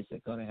on to you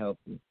that's going to help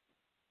you.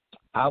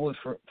 I would,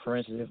 for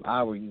instance, if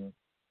I were you,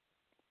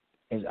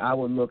 is I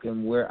would look at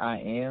where I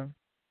am,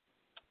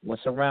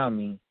 what's around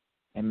me,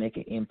 and make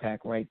an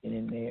impact right then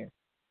and there.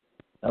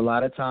 A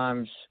lot of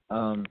times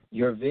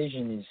your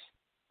vision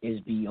is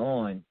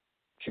beyond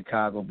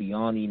Chicago,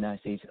 beyond the United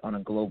States on a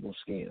global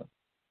scale.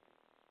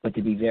 But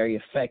to be very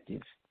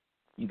effective,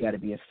 you got to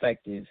be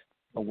effective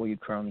at where you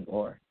currently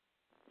are.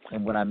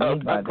 And what I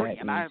mean by that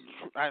is...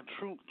 I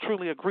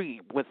truly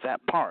agree with that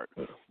part.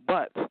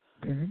 But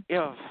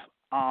if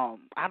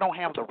I don't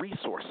have the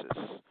resources,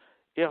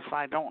 if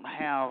I don't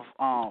have,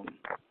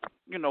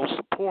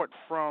 support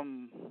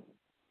from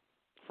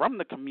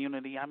the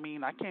community, I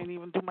mean, I can't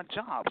even do my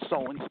job.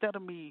 So instead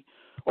of me...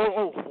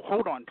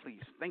 hold on,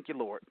 please. Thank you,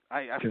 Lord.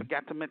 I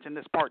forgot to mention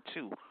this part,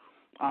 too.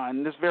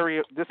 And this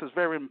is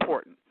very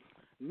important.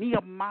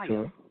 Nehemiah...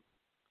 Sure.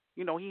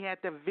 He had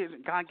that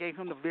vision. God gave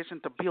him the vision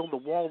to build the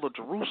wall of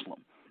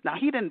Jerusalem. Now,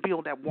 he didn't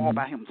build that wall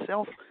by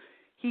himself.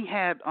 He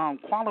had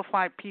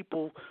qualified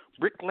people,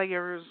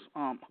 bricklayers,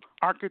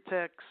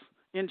 architects,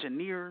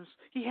 engineers.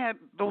 He had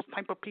those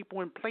type of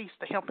people in place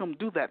to help him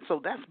do that.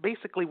 So that's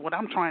basically what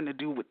I'm trying to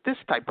do with this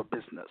type of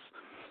business.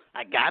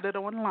 I got it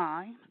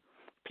online.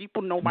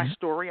 People know my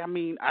story. I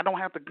mean, I don't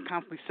have to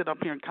constantly sit up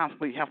here and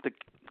constantly have to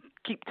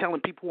keep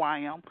telling people who I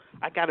am.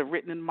 I got it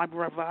written in my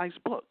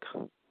revised book.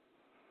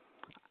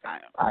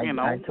 I'm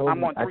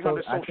on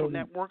 300 social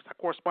networks. I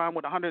correspond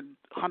with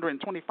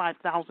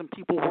 125,000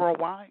 people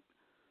worldwide.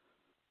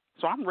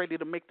 So I'm ready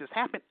to make this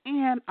happen,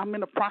 and I'm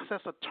in the process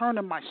of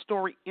turning my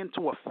story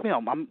into a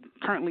film. I'm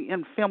currently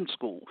in film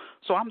school,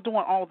 so I'm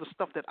doing all the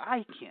stuff that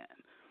I can,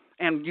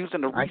 and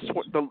using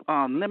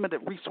the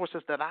limited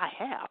resources that I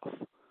have.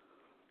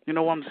 You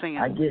know what I'm saying?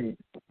 I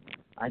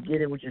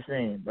get it what you're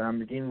saying, but I'm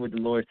beginning with the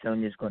Lord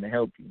telling you it's going to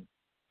help you.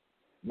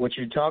 What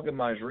you're talking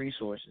about is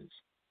resources.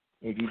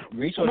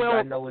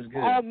 I know is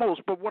good.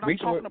 Almost, but what I'm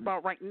talking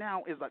about right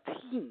now is a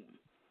team.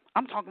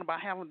 I'm talking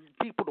about having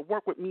people to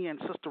work with me and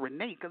Sister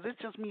Renee, because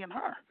it's just me and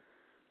her.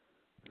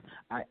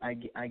 I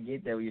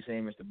get that what you're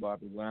saying, Mr.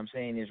 Barber. What I'm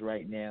saying is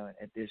right now,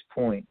 at this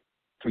point,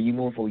 for you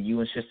moving forward,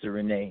 you and Sister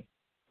Renee,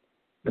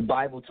 the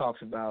Bible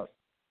talks about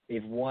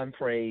if one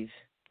prays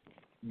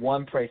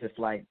to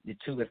flight, the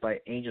two that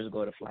fight, angels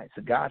go to flight.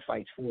 So God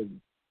fights for you.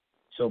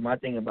 So my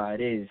thing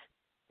about it is,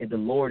 if the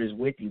Lord is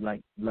with you,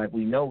 like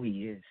we know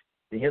He is,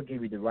 then He'll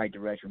give you the right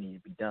direction when it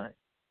needs to be done.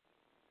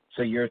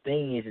 So your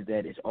thing is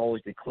that it's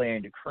always declaring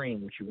and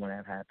decreeing what you want to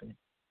have happen.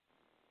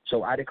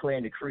 So I declare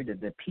and decree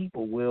that the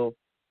people will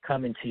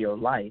come into your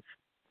life,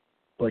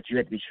 but you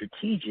have to be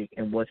strategic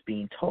in what's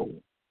being told.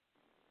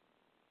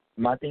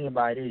 My thing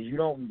about it is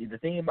the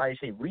thing about it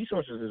is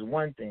resources is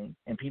one thing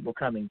and people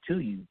coming to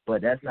you,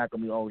 but that's not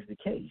going to be always the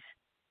case.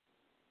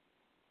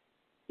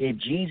 If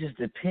Jesus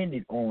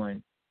depended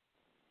on,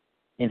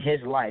 in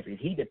his life, if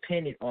he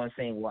depended on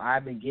saying, well,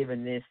 I've been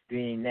given this,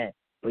 doing that,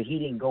 but he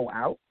didn't go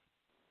out,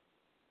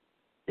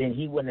 then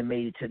he wouldn't have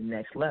made it to the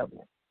next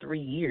level. 3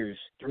 years,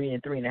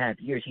 3.5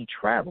 years, he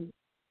traveled.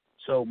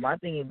 So my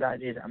thing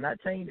about it is, I'm not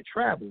telling you to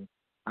travel.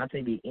 I'm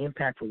saying the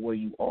impact for where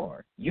you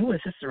are. You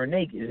and Sister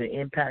Renee is an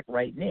impact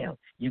right now.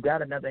 You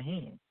got another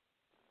hand.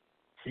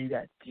 So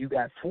you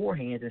got 4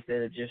 hands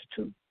instead of just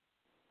 2.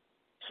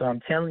 So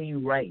I'm telling you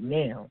right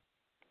now,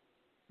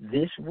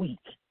 this week,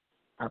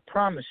 I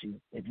promise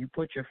you, if you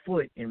put your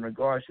foot in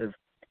regards of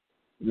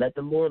let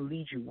the Lord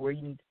lead you where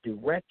you need to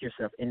direct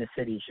yourself in the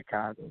city of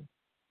Chicago,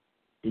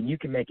 then you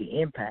can make an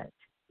impact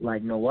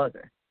like no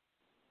other.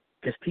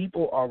 Because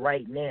people are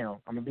right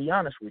now, I'm going to be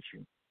honest with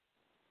you.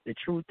 The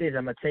truth is,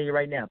 I'm going to tell you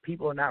right now,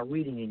 people are not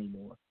reading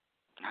anymore.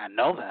 I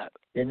know that.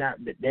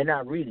 They're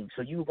not reading.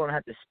 So you're going to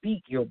have to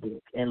speak your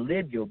book and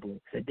live your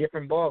book. It's a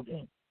different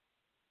ballgame.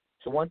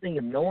 So one thing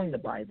is knowing the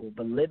Bible,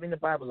 but living the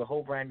Bible is a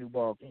whole brand new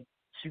ballgame.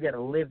 So you got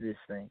to live this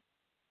thing.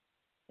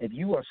 If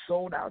you are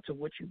sold out to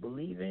what you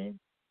believe in,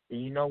 then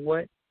you know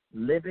what?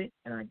 Live it,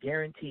 and I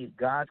guarantee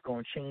God's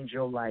going to change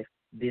your life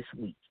this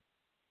week.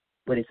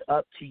 But it's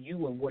up to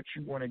you and what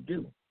you want to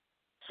do.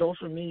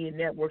 Social media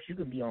networks, you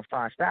can be on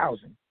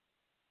 5,000.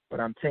 But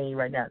I'm telling you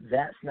right now,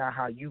 that's not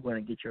how you're going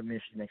to get your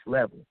ministry next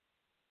level.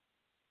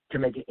 To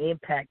make an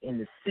impact in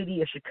the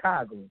city of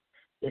Chicago,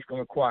 it's going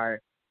to require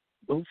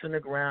boots on the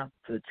ground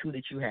for the 2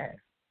 that you have.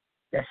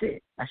 That's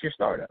it. That's your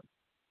startup.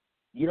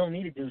 You don't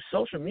need to do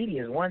social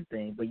media is one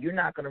thing, but you're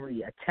not going to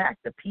really attack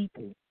the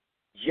people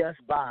just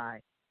by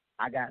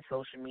I got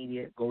social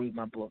media, go read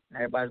my book. Not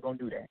everybody's going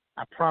to do that.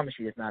 I promise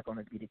you it's not going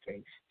to be the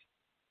case.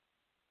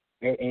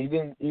 And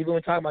even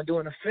when talking about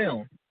doing a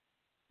film,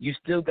 you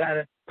still got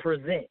to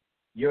present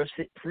your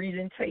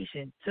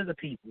presentation to the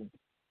people.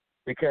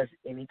 Because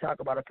when you talk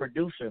about a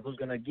producer who's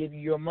going to give you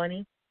your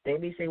money, they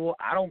may say, well,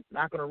 I'm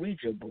not going to read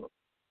your book.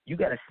 You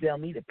got to sell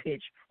me the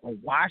pitch on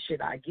why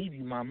should I give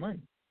you my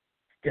money.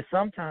 Because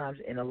sometimes,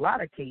 in a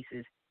lot of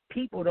cases,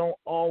 people don't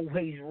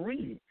always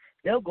read it.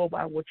 They'll go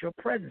by what your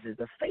presence is.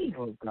 The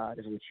favor of God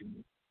is what you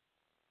need.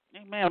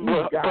 Amen.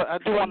 But I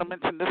do want to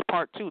mention this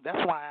part, too.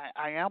 That's why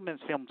I am in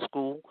film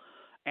school,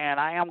 and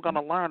I am going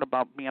to learn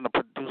about being a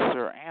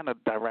producer and a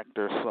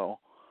director. So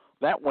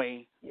that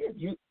way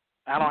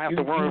I don't have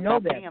to worry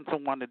about paying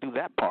someone to do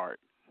that part.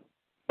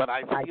 But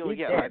I do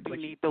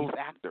need those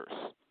actors.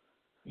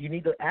 You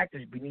need the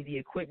actors. We need the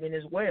equipment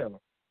as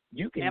well.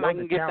 And I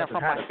can get that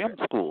from my film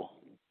school.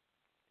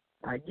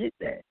 I get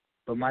that.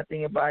 But my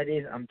thing about it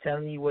is, I'm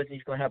telling you what's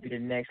going to help you to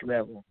the next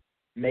level.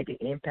 Make an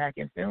impact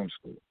in film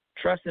school.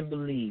 Trust and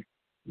believe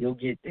you'll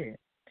get there.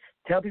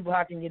 Tell people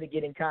how can you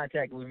get in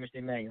contact with Mr.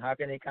 Emmanuel. How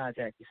can they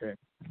contact you, sir?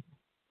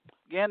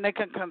 Again, they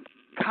can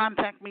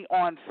contact me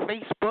on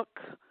Facebook.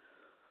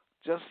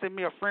 Just send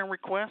me a friend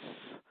request.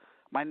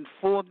 My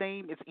full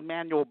name is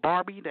Emmanuel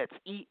Barbee. That's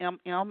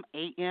Emmanuel.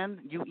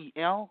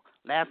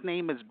 Last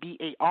name is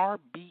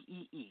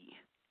Barbee.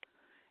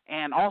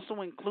 And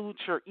also include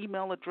your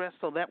email address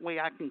so that way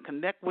I can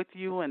connect with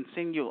you and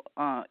send you,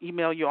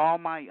 email you all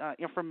my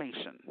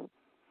information.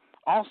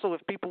 Also,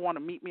 if people want to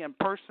meet me in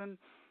person,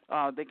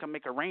 they can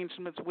make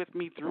arrangements with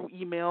me through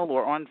email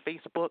or on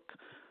Facebook,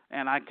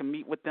 and I can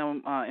meet with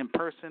them in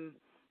person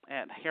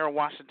at Harold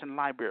Washington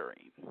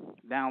Library,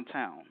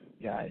 downtown.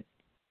 Got it.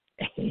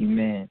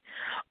 Amen.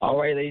 All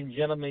right, ladies and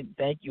gentlemen,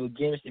 thank you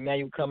again, Mr.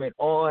 Emmanuel, coming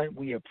on.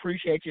 We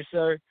appreciate you,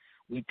 sir.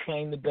 We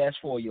claim the best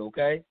for you,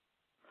 okay?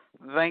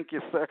 Thank you,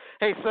 sir.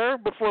 Hey, sir,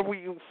 before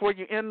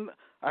you end,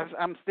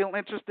 I'm still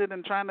interested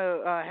in trying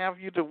to have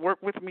you to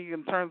work with me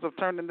in terms of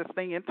turning this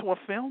thing into a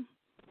film.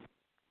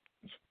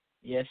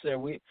 Yes, sir.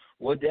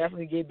 We'll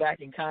definitely get back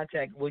in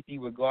contact with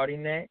you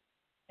regarding that.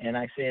 And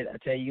I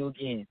tell you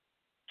again,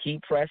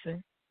 keep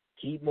pressing,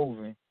 keep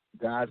moving.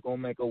 God's going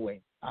to make a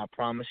way. I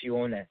promise you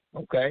on that,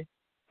 okay?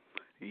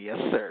 Yes,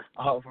 sir.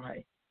 All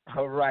right.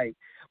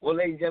 Well,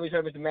 ladies and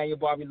gentlemen, Mr. Emmanuel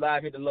Barbee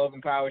live here at the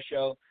Logan Power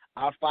Show.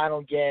 Our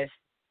final guest,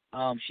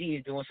 she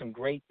is doing some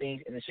great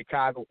things in the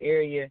Chicago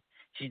area.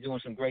 She's doing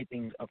some great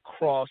things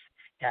across.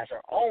 Has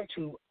her own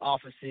 2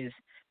 offices.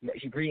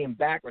 She's bringing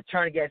back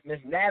returning guest, Miss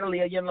Natalie.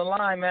 Are you on the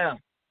line, ma'am?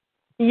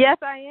 Yes,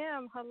 I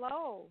am.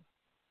 Hello.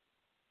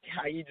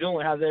 How you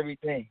doing? How's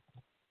everything?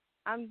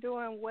 I'm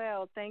doing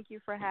well. Thank you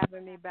for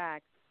having me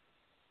back.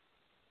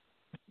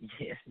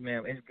 Yes,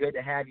 ma'am. It's good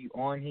to have you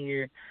on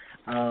here.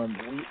 We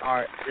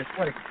are just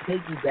want to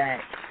piggyback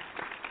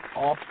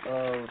off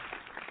of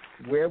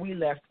where we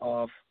left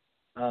off.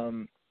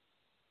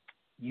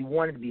 You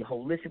wanted to be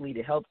holistically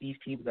to help these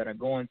people that are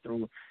going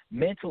through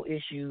mental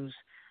issues.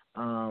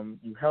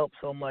 You help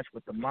so much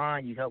with the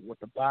mind. You help with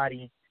the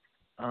body.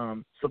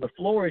 So the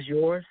floor is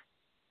yours.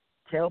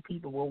 Tell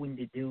people what we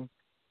need to do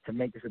to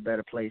make this a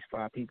better place for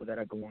our people that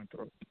are going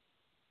through.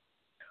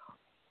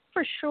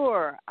 For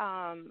sure.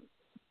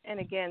 And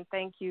again,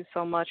 thank you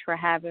so much for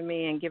having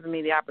me and giving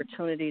me the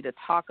opportunity to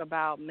talk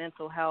about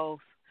mental health,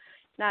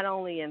 not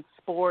only in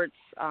sports,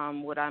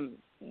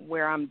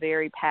 where I'm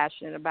very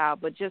passionate about,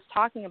 but just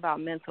talking about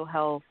mental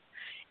health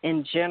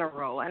in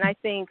general. And I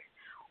think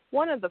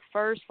one of the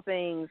first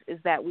things is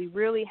that we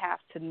really have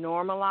to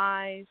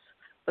normalize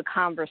the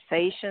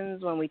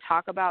conversations when we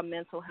talk about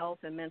mental health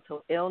and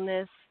mental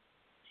illness,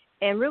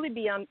 and really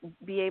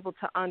be able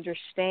to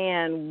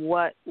understand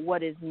what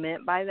is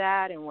meant by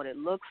that and what it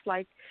looks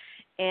like,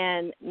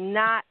 and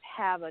not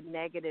have a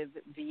negative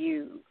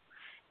view.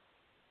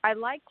 I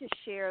like to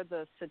share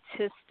the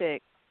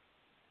statistic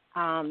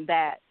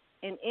that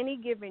in any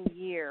given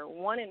year,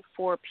 1 in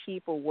 4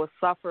 people will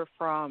suffer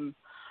from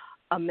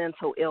a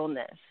mental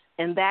illness,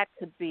 and that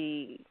could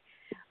be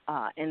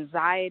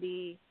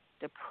anxiety,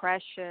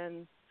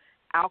 depression,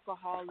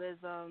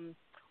 alcoholism,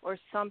 or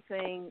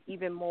something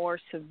even more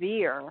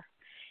severe.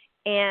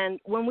 And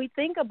when we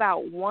think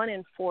about 1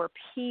 in 4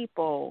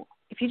 people,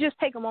 if you just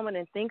take a moment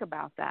and think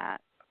about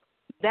that,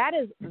 that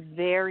is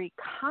very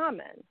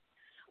common.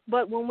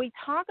 But when we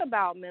talk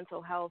about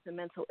mental health and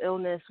mental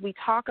illness, we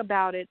talk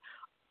about it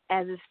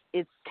as if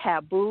it's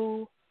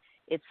taboo,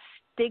 it's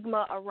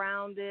stigma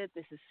around it.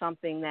 This is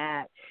something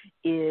that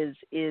is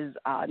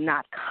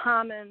not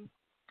common,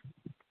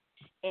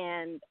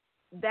 and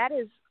that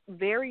is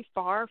very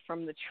far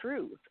from the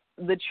truth.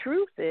 The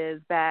truth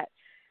is that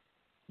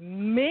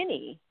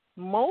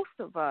most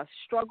of us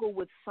struggle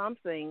with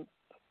something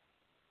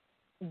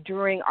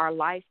during our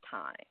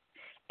lifetime.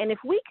 And if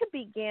we could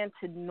begin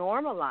to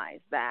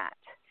normalize that,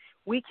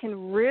 we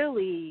can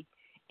really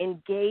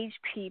engage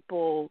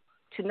people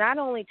to not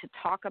only to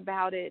talk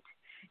about it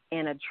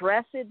and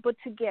address it, but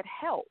to get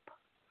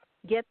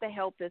the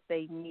help that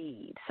they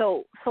need.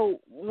 So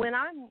when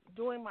I'm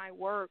doing my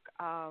work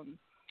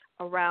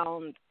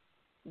around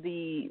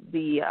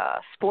the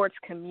sports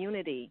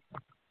community,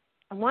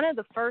 one of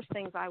the first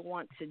things I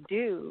want to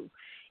do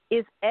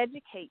is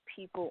educate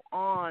people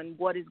on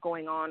what is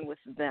going on with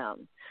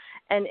them.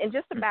 And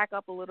just to back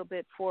up a little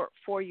bit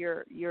for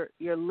your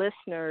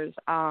listeners,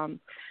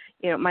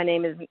 my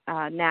name is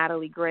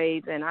Natalie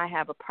Graves, and I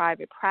have a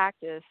private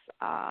practice,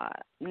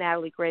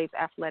 Natalie Graves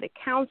Athletic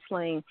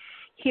Counseling,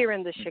 here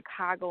in the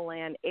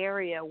Chicagoland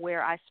area,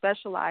 where I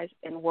specialize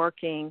in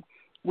working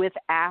with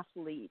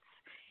athletes.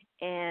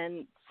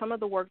 And some of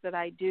the work that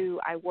I do,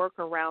 I work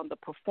around the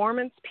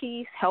performance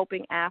piece,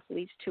 helping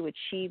athletes to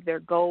achieve their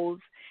goals,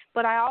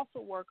 but I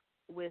also work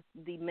with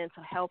the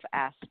mental health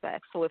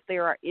aspect. So if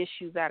there are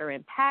issues that are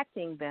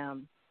impacting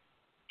them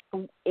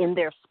in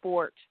their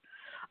sport,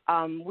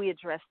 we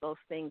address those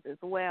things as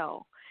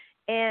well.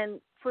 And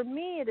for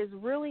me, it is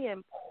really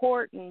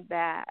important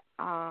that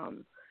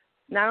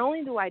not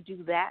only do I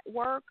do that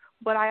work,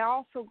 but I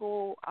also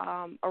go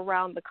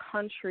around the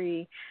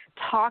country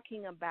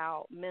talking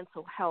about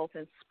mental health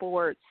in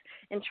sports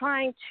and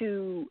trying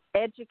to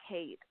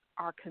educate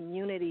our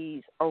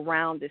communities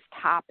around this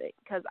topic,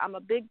 because I'm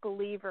a big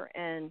believer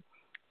in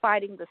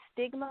fighting the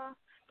stigma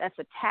that's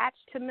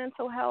attached to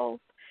mental health,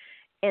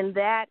 and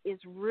that is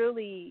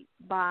really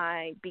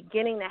by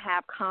beginning to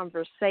have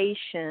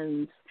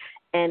conversations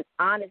and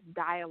honest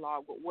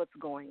dialogue with what's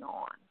going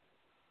on.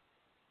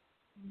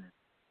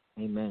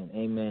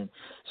 Amen.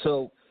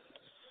 So,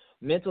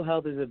 mental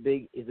health is a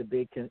big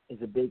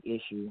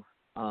issue.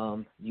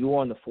 You're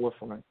on the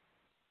forefront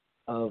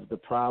of the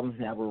problems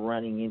that we're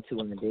running into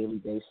on a daily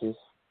basis.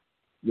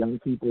 Young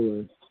people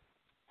are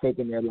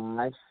taking their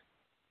lives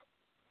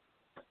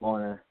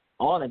on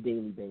a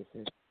daily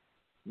basis.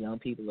 Young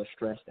people are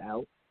stressed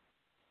out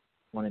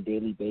on a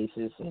daily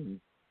basis, and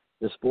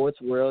the sports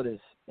world is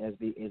a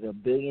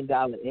 $1 billion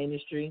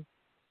industry,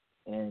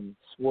 and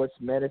sports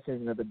medicine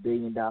is another $1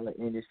 billion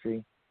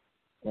industry,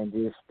 and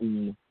just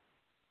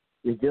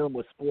dealing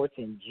with sports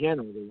in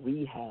general, the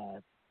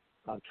rehab,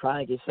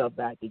 trying to get yourself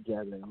back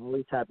together, and all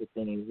these type of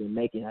things, and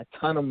making a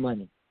ton of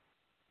money.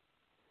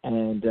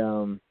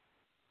 And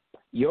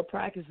your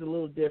practice is a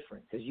little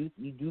different, because you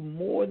do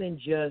more than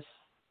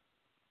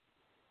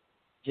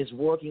just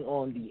working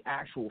on the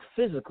actual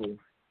physical.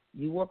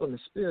 You work on the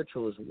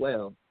spiritual as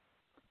well,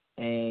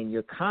 and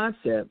your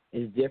concept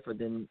is different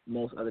than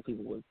most other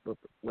people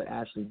would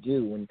actually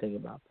do when you think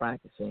about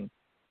practicing.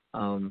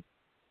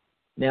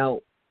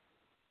 Now,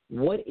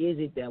 what is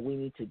it that we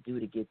need to do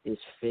to get this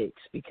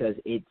fixed? Because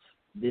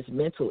this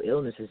mental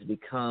illness has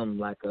become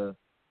like a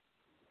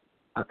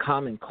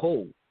common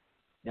cold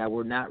that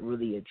we're not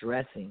really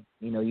addressing.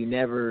 You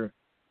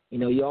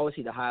always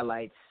see the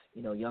highlights,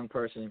 young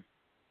person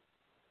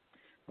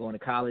going to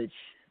college,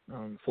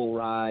 full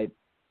ride,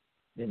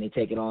 then they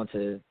take it on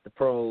to the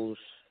pros,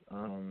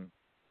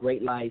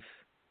 great life.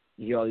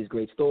 You hear all these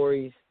great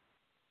stories,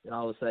 then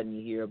all of a sudden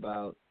you hear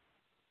about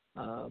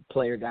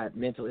player got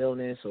mental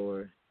illness,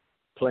 or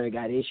player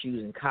got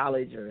issues in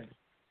college, or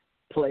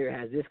player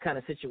has this kind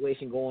of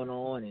situation going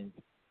on, and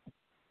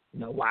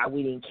why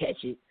we didn't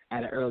catch it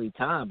at an early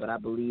time. But I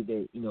believe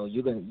that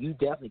you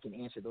definitely can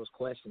answer those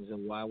questions of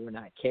why we're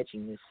not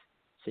catching this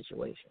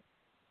situation.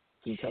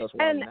 Can you tell us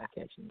why we're not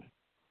catching it?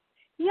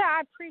 Yeah,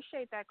 I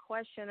appreciate that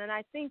question, and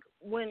I think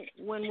when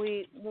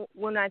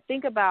I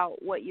think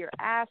about what you're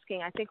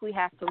asking, I think we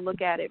have to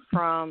look at it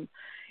from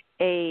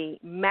a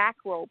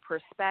macro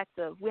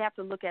perspective. We have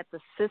to look at the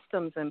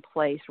systems in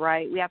place,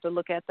 right? We have to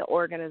look at the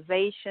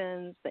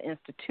organizations, the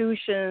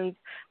institutions,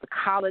 the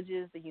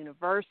colleges, the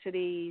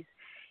universities,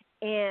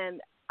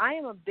 and I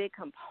am a big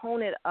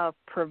component of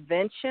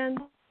prevention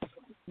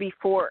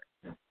before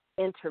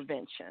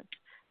intervention.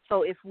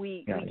 So if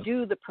we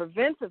do the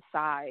preventive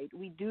side,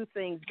 we do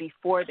things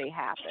before they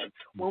happen.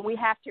 When we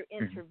have to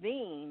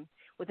intervene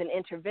with an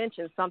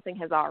intervention, something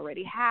has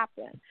already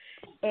happened.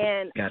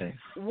 And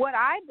what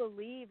I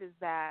believe is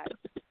that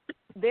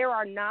there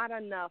are not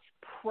enough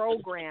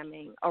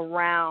programming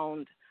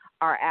around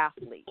our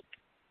athletes.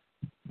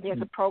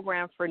 There's a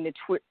program for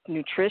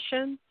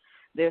nutrition.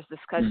 There's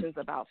discussions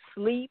about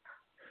sleep.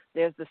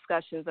 There's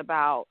discussions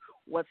about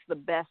what's the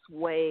best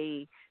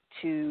way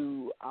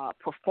to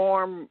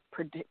perform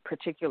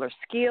particular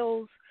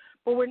skills,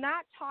 but we're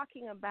not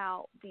talking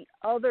about the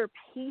other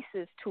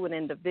pieces to an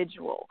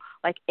individual,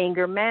 like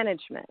anger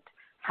management,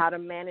 how to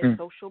manage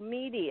social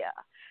media,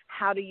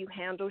 how do you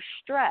handle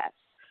stress,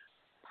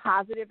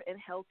 positive and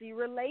healthy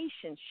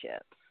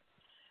relationships,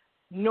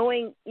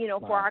 knowing,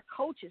 for our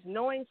coaches,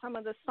 knowing some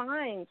of the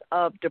signs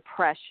of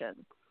depression.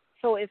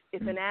 So if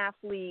an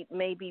athlete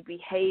may be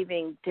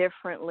behaving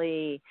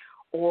differently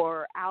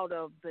or out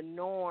of the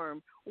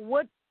norm,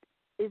 what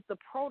is the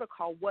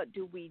protocol? What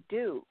do we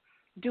do?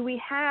 Do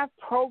we have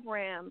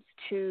programs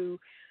to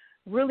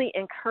really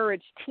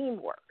encourage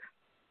teamwork,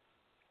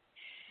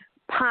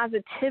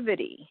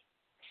 positivity,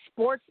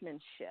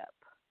 sportsmanship,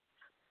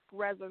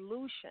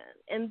 resolution?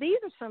 And these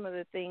are some of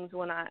the things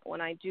when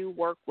I do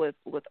work with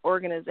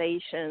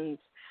organizations,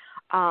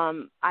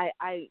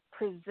 I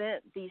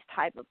present these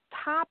type of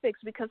topics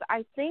because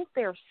I think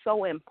they're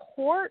so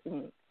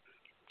important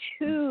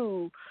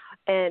to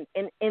and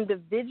an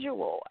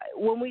individual.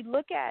 When we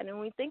look at and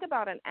when we think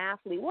about an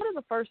athlete, what are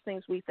the first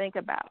things we think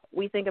about?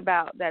 We think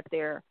about that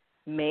they're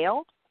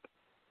male.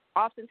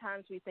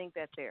 Oftentimes we think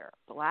that they're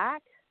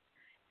black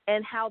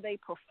and how they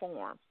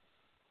perform.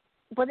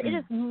 But it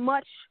is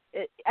much,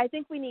 I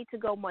think we need to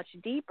go much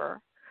deeper,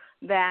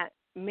 that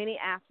many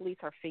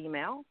athletes are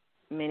female.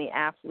 Many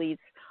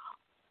athletes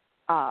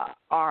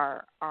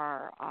are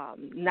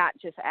not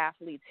just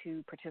athletes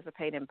who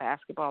participate in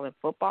basketball and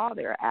football.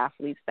 There are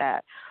athletes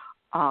that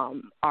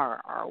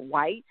are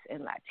white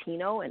and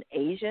Latino and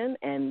Asian,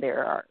 and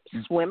there are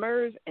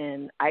swimmers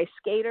and ice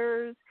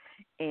skaters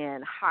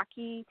and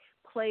hockey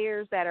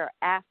players that are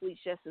athletes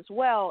just as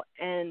well.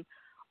 And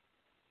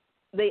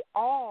they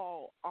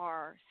all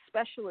are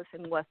specialists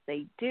in what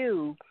they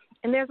do.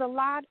 And there's a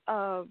lot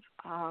of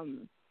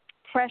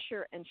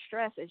pressure and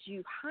stress, as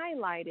you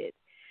highlighted,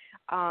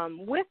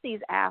 with these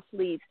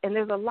athletes, and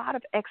there's a lot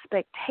of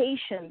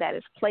expectation that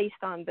is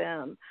placed on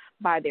them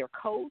by their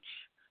coach,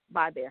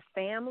 by their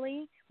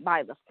family,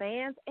 by the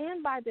fans,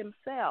 and by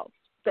themselves,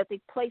 that they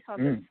place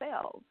on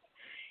themselves.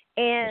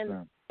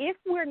 And if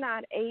we're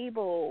not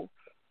able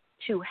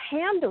to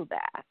handle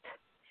that,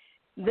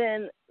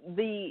 then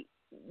the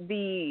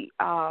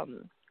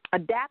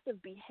adaptive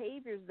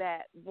behaviors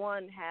that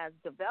one has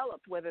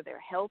developed, whether they're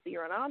healthy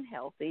or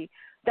unhealthy,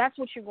 that's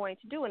what you're going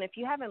to do. And if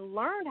you haven't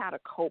learned how to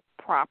cope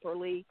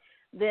properly,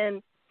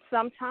 then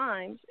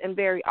sometimes, and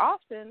very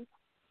often,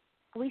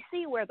 we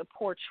see where the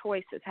poor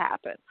choices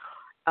happen.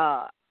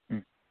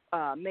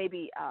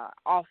 Maybe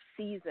off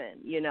season,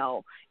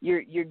 you're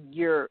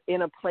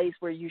in a place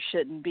where you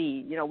shouldn't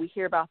be. We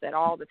hear about that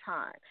all the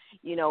time.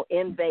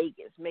 In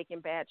Vegas, making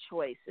bad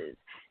choices.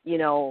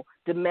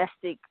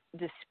 Domestic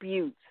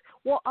disputes.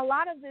 Well, a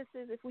lot of this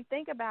is, if we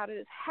think about it,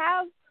 is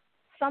have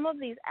some of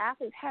these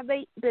athletes, have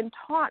they been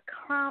taught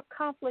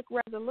conflict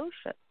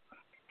resolution?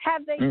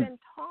 Have they been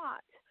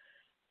taught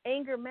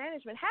anger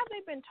management? Have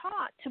they been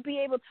taught to be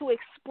able to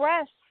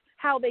express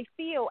how they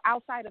feel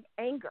outside of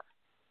anger?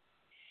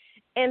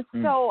 And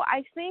so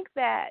I think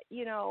that,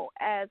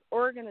 as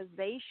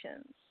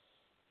organizations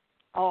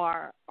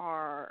are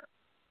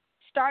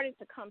starting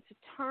to come to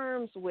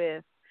terms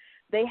with,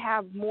 they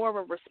have more of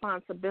a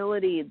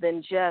responsibility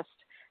than just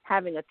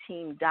having a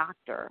team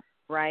doctor,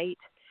 right?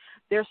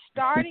 They're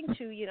starting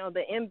to,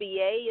 the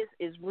NBA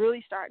is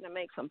really starting to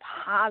make some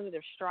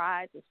positive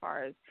strides as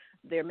far as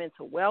their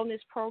mental wellness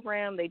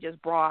program. They just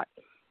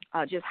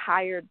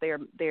hired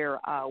their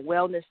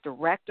wellness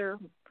director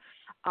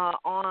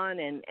on,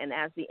 and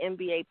as the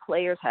NBA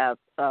players have,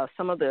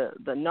 some of the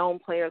known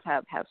players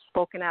have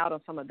spoken out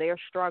on some of their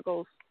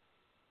struggles.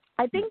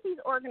 I think these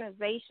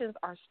organizations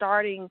are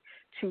starting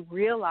to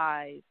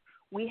realize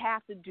we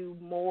have to do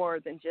more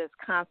than just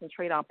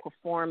concentrate on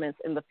performance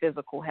and the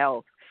physical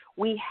health.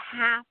 We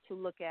have to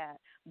look at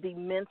the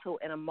mental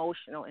and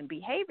emotional and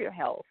behavior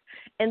health.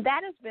 And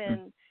that has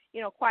been,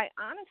 quite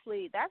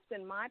honestly, that's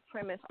been my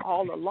premise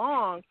all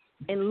along,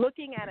 in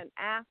looking at an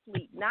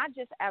athlete not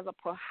just as a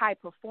high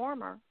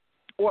performer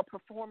or a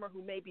performer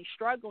who may be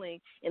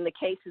struggling in the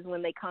cases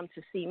when they come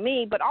to see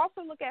me, but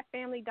also look at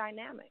family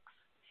dynamics.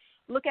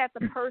 Look at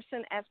the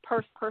person as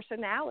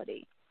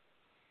personality.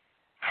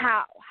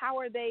 How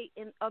are they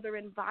in other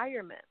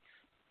environments?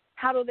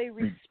 How do they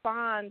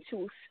respond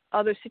to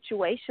other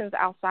situations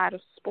outside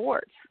of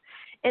sports?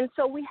 And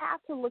so we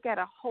have to look at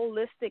a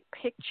holistic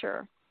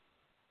picture,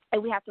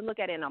 and we have to look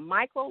at it in a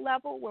micro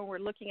level when we're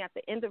looking at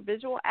the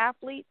individual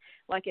athlete,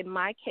 like in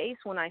my case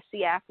when I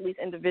see athletes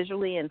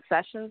individually in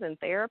sessions and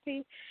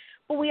therapy.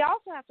 But we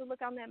also have to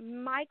look on that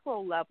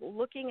micro level,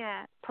 looking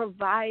at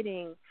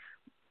providing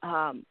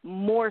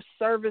more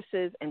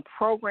services and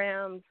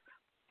programs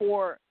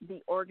for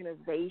the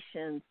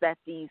organizations that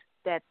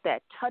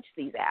touch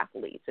these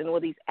athletes and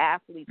where these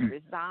athletes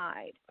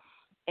reside.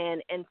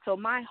 And so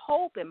my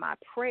hope and my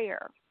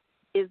prayer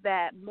is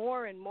that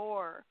more and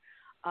more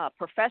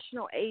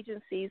professional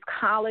agencies,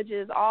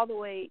 colleges, all the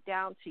way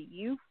down to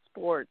youth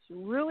sports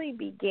really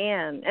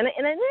began, and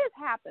it is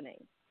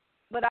happening,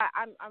 but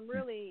I'm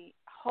really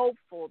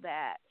hopeful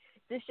that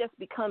this just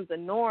becomes a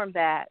norm,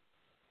 that,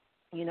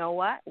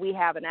 we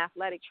have an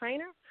athletic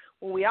trainer.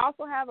 Well, we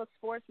also have a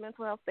sports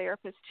mental health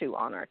therapist, too,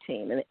 on our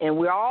team. And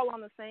we're all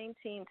on the same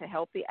team to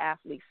help the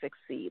athletes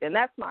succeed. And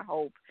that's my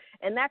hope.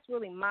 And that's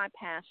really my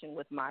passion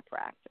with my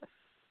practice.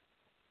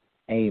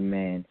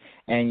 Amen.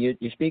 And you're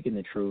speaking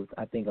the truth.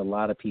 I think a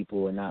lot of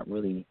people are not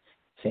really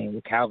saying,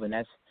 well, Calvin,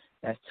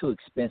 that's too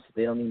expensive.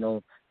 They don't need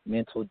no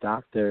mental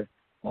doctor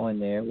on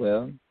there.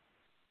 Well,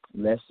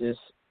 let's just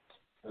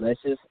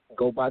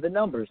go by the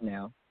numbers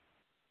now.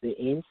 The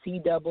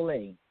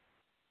NCAA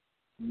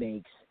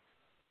makes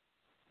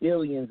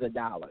billions of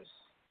dollars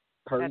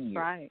per year. That's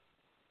right.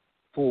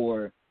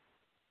 For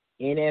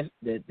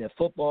the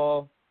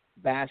football,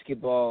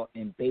 basketball,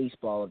 and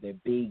baseball, they're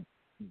big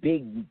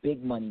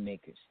money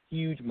makers,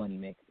 huge money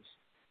makers.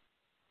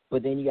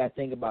 But then you got to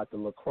think about the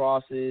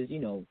lacrosses,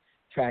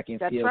 track and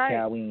field, right.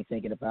 Cal. We ain't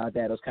thinking about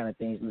that. Those kind of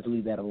things. Let's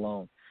leave that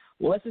alone.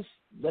 Well, let's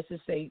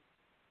just say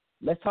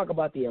let's talk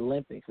about the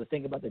Olympics. Let's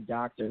think about the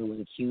doctor who was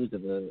accused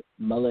of a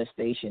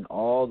molestation,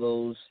 all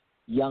those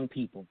young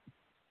people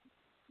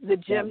the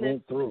gymnast that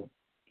went through.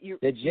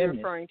 The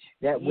gymnast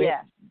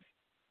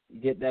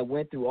that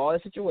went through all the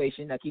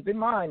situation. Now, keep in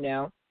mind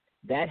now,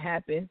 that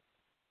happened,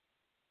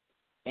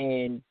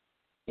 and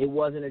it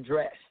wasn't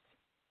addressed.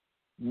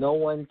 No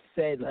one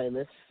said, hey,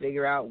 let's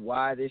figure out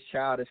why this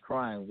child is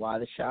crying, why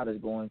this child is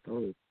going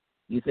through.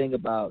 You think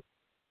about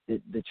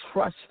the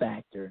trust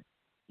factor.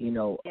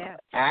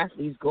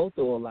 Athletes go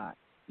through a lot.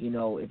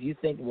 If you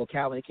think, well,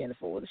 Calvin can't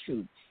afford to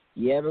shoot.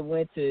 You ever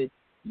went to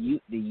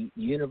the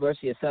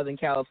University of Southern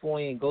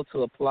California and go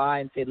to apply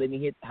and say, let me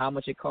hit how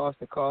much it costs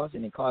to cost,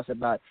 and it costs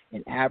about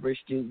an average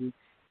student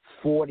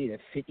 $40,000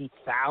 to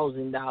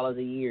 $50,000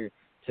 a year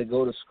to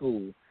go to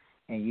school.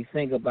 And you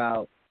think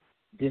about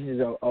this is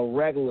a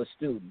regular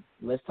student.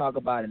 Let's talk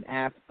about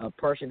a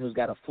person who's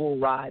got a full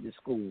ride to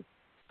school,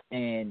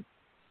 and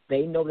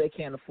they know they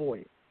can't afford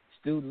it.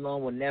 Student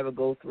loan will never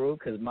go through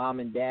because mom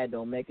and dad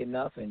don't make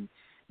enough, and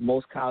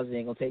most colleges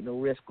ain't going to take no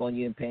risk on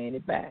you and paying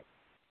it back.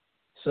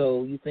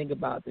 So you think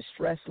about the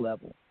stress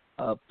level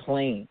of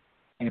playing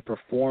and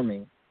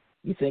performing.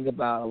 You think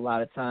about a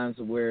lot of times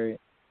where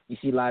you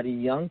see a lot of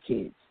young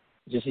kids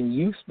just in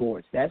youth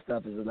sports. That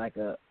stuff is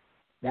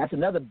that's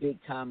another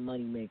big-time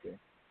money maker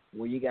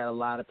where you got a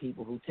lot of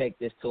people who take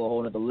this to a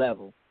whole other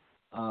level.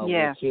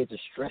 Where kids are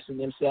stressing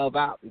themselves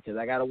out because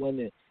I got to win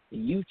the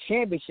youth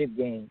championship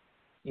game,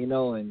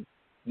 and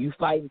you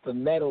fighting for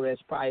medal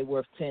that's probably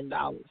worth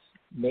 $10,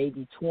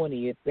 maybe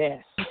 $20 at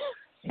best,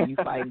 and you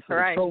fighting for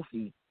the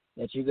trophy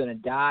that you're going to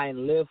die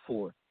and live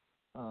for.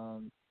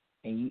 And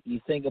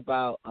you think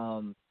about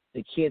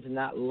the kids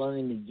not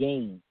learning the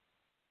game.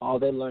 All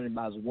they're learning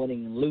about is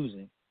winning and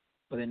losing,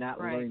 but they're not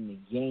learning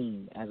the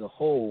game as a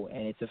whole,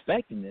 and it's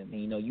affecting them.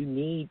 And, you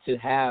need to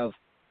have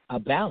a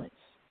balance.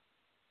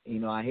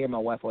 I hear my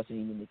wife always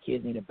saying the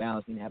kids need a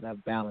balance, need to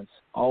have balance.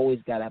 Always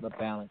got to have a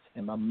balance.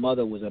 And my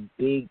mother was a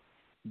big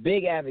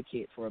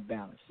advocate for a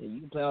balance. So you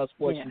can play all the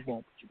sports you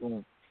want, but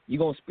you're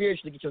going to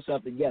spiritually get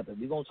yourself together.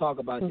 We're going to talk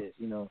about this,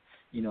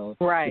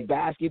 The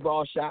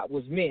basketball shot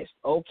was missed.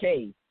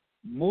 Okay,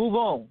 move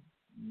on.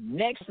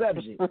 Next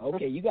subject.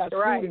 Okay, you got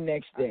school the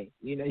next day.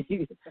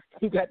 You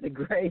got the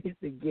grades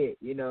to get.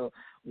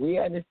 We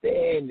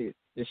understand it.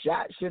 The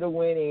shot should have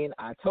went in.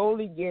 I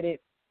totally get it.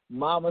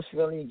 Mama's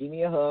feeling you. Give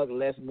me a hug.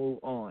 Let's move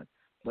on.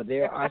 But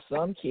there are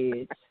some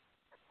kids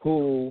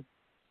who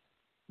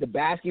the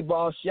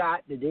basketball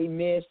shot that they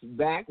missed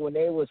back when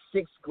they were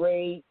sixth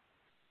grade,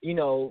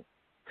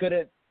 could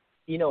have,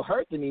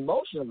 hurt them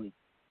emotionally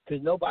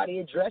because nobody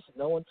addressed it.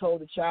 No one told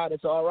the child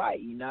it's all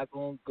right. You're not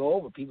going to go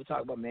over. People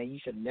talk about, man, you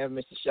should have never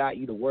missed a shot.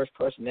 You're the worst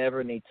person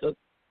ever. And they took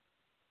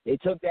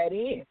that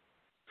in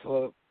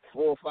for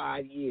 4 or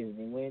 5 years.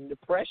 They went in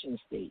depression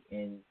state.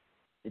 And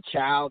the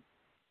child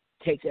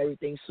takes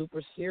everything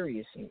super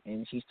serious.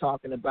 And she's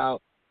talking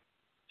about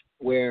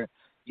where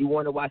you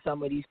wonder why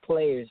some of these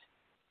players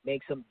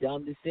make some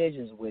dumb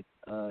decisions with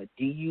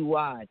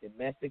DUI,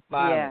 domestic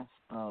violence,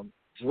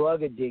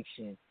 drug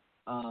addiction,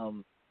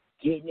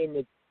 getting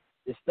into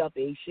the stuff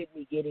they shouldn't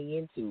be getting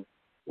into.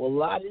 Well, a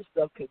lot of this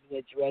stuff could be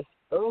addressed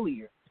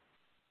earlier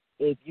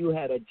if you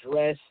had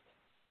addressed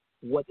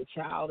what the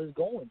child is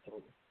going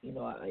through.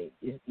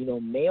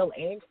 Male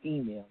and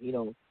female.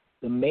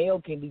 The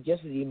male can be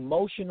just as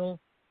emotional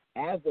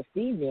as the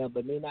female,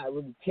 but may not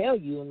really tell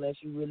you unless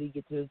you really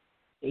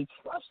they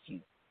trust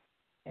you.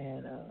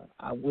 And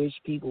I wish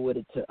people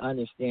would to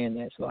understand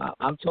that. So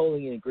I'm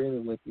totally in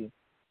agreement with you.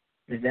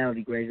 It's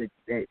definitely great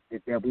that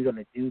we're going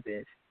to do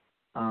this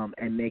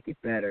and make it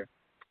better.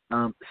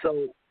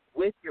 So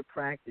with your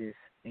practice,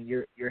 and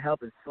you're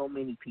helping so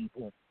many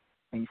people,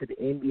 and you said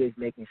the NBA is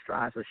making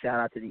strides, so shout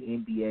out to the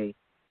NBA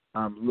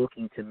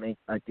looking to make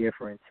a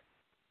difference.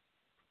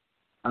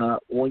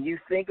 When you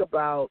think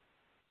about,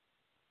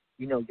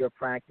 your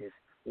practice,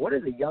 what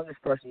is the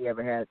youngest person you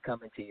ever had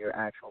come into your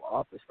actual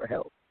office for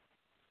help?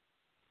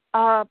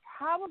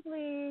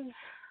 Probably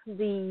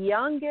the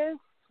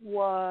youngest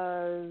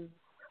was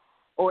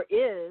or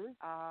is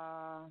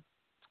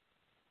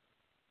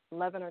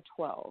 11 or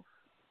 12.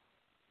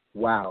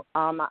 Wow.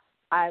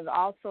 I've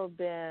also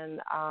been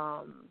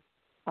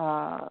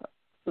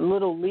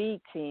little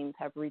league teams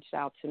have reached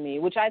out to me,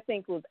 which I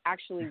think was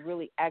actually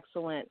really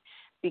excellent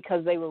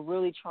because they were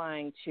really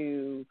trying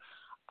to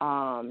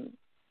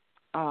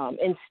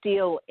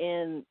instill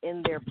in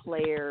their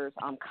players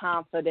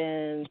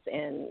confidence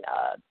and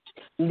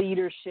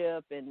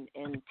leadership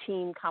and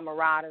team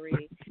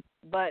camaraderie.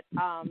 But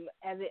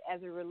as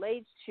it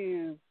relates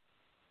to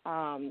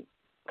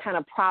kind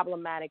of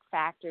problematic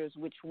factors,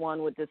 which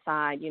one would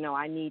decide,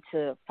 I need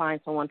to find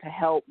someone to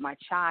help my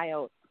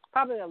child,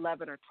 probably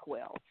 11 or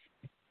 12.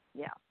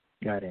 Yeah.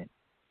 Got it.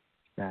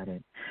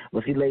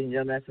 Well, see, ladies and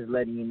gentlemen, that's just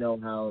letting you know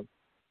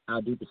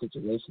how deep the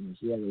situation is.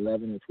 She has an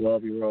 11 or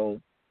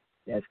 12-year-old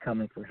that's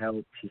coming for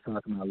help. She's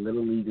talking about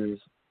little leaguers.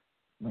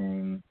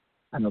 And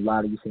I know a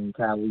lot of you saying,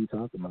 Kyle, what are you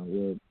talking about?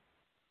 Well,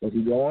 if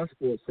you go on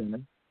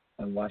SportsCenter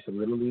and watch the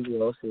Little League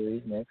World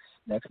Series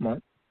next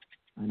month,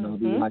 I know I'll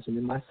be watching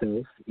it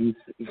myself.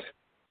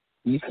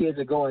 These kids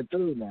are going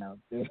through now.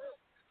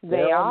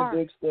 They're on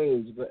the big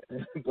stage,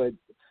 but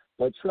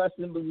trust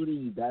and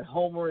believe that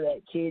homer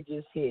that kid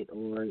just hit,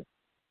 or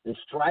the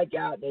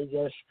strikeout they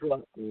just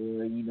struck,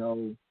 or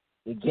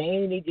the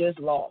game they just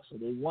lost, or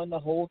they won the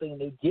whole thing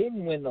and they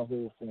didn't win the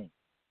whole thing.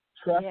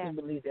 Trust and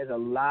believe there's a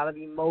lot of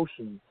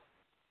emotions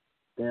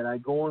that are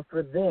going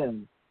for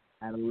them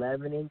at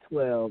 11 and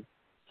 12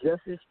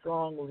 just as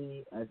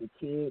strongly as a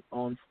kid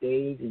on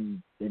stage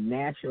in the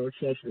national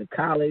championship of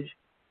college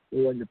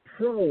or in the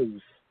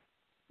pros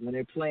when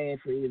they're playing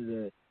for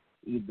either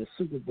the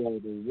Super Bowl,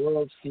 the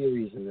World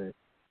Series, or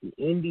the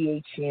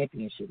NBA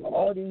championship.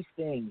 All these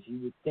things, you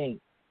would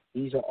think,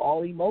 these are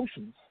all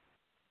emotions.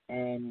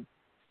 And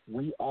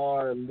we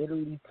are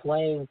literally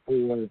playing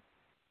for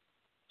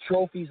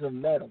trophies of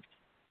metal.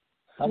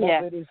 Some of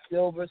it is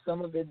silver,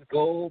 some of it's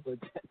gold, but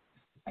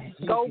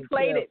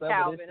gold-plated,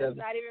 Calvin. It's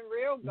not even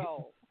real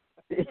gold.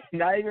 It's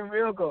not even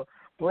real gold.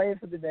 Playing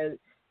for the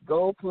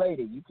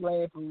gold-plated. You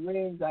playing for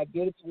rings, I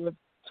get it's worth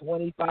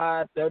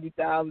 $25,000,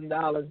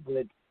 $30,000,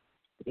 but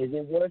is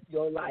it worth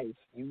your life?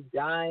 You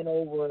dying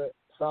over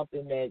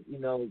something that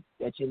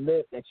that you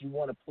live, that you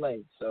want to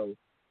play. So,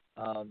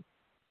 all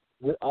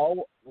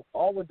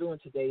we're doing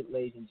today,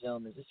 ladies and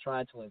gentlemen, is just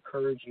trying to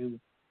encourage you.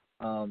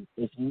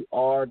 If you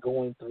are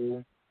going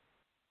through,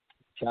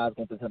 child's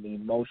going through something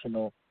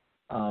emotional,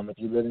 if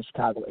you live in the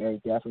Chicago area,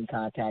 definitely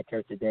contact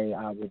her today.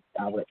 I would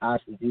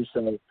honestly do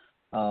so.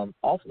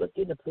 Also, let's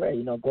get into prayer.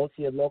 Go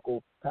to your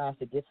local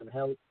pastor, get some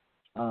help.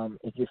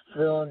 If you're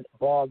feeling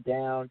bogged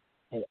down,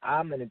 hey,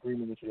 I'm in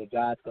agreement with you that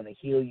God's going to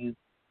heal you.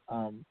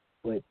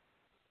 But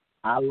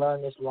I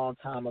learned this a long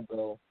time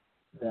ago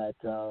that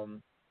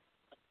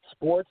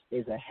sports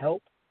is a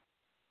help,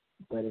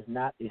 but it's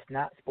not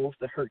supposed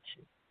to hurt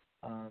you.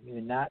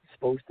 You're not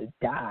supposed to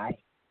die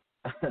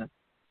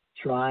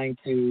trying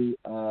to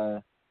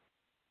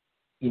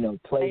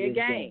play a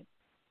game.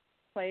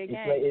 Play a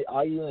game.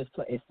 All you're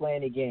doing is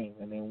playing a game.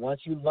 I mean,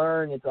 once you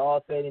learn, it's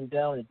all said and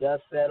done. The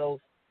dust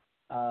settles.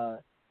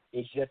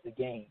 It's just a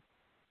game.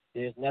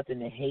 There's nothing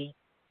to hate,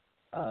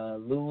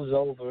 lose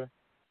over,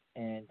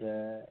 and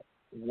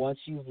once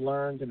you've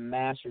learned to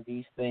master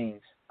these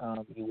things,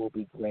 you will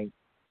be great.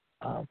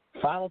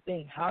 Final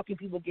thing, how can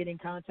people get in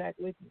contact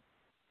with you?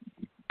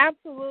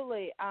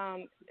 Absolutely.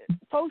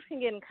 Folks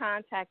can get in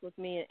contact with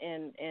me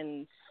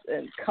in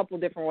a couple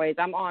of different ways.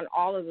 I'm on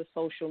all of the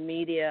social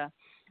media.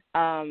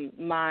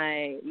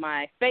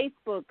 My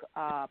Facebook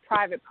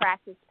private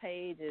practice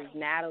page is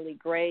Natalie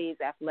Graves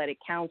Athletic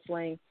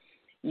Counseling.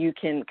 You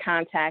can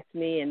contact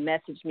me and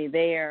message me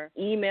there.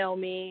 Email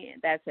me.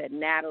 That's at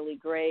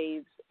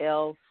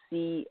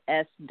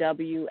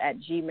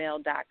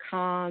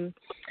nataliegraves.lcsw@gmail.com.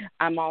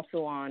 I'm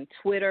also on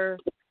Twitter,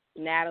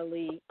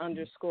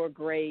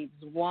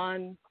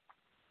 Natalie_Graves1.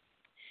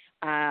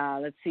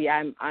 Let's see,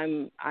 I'm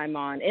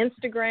on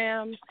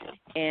Instagram,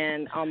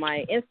 and on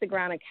my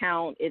Instagram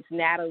account, it's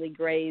Natalie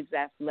Graves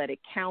Athletic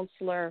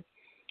Counselor.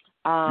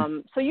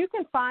 So you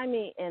can find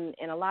me in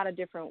a lot of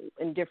different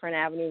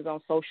avenues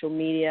on social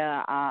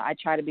media. I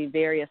try to be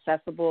very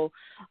accessible.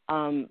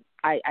 I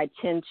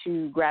tend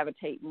to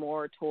gravitate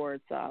more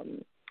towards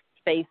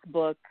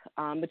Facebook,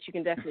 but you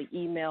can definitely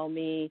email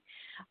me.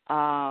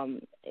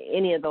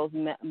 Any of those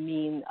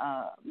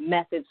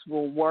methods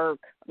will work.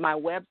 My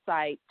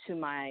website to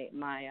my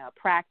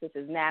practice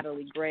is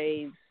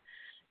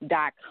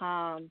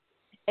nataliegraves.com.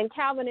 And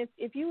Calvin,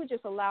 if you would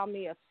just allow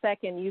me a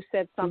second, you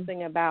said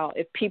something about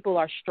if people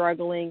are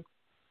struggling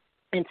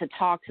and to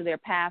talk to their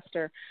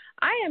pastor.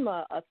 I am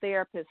a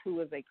therapist who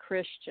is a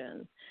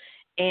Christian,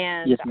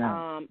 and yes,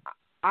 ma'am.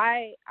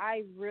 I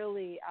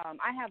really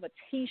I have a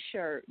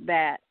T-shirt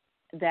that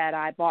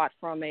I bought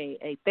from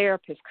a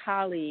therapist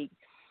colleague,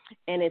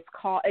 and it's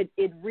called.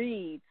 It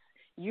reads,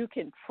 "You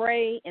can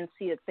pray and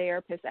see a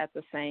therapist at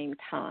the same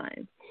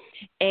time,"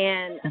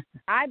 and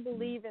I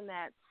believe in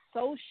that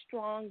so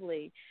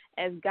strongly,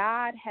 as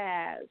God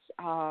has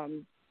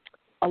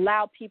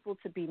allowed people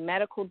to be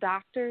medical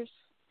doctors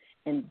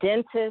and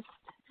dentists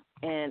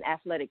and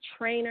athletic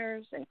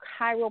trainers and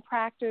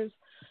chiropractors.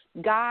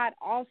 God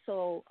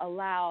also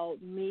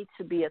allowed me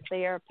to be a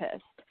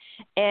therapist.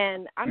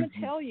 And I'm going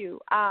to tell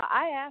you,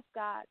 I ask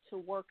God to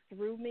work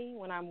through me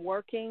when I'm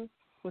working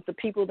with the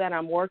people that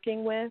I'm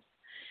working with.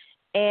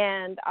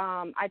 And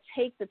I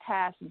take the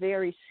task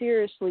very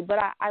seriously. But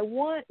I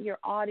want your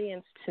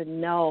audience to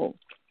know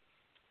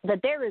that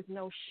there is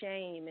no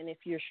shame in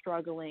if you're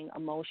struggling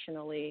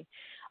emotionally,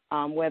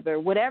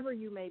 whatever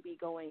you may be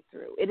going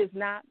through. It is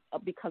not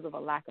because of a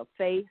lack of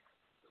faith,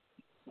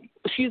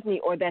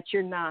 or that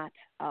you're not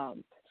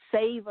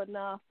saved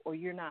enough or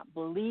you're not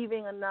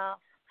believing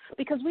enough.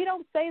 Because we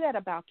don't say that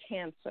about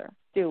cancer,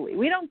 do we?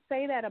 We don't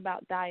say that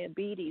about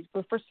diabetes.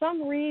 But for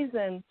some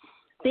reason,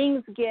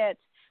 things get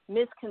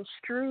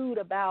misconstrued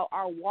about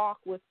our walk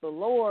with the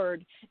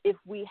Lord if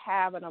we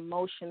have an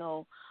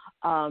emotional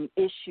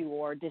issue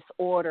or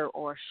disorder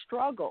or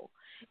struggle.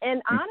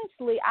 And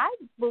honestly, I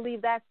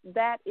believe that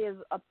is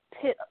a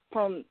pit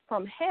from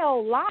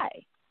hell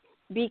lie,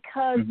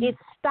 because it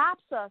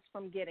stops us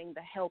from getting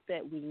the help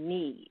that we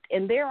need.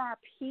 And there are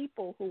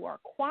people who are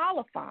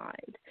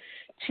qualified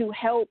to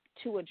help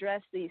to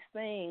address these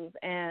things.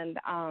 And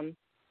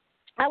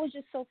I was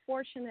just so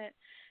fortunate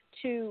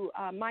to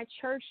my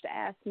church to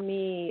ask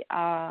me,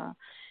 I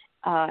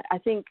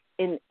think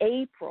in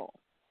April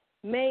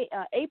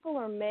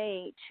or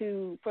May,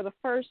 to, for the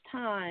first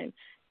time,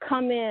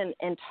 come in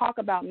and talk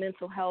about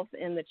mental health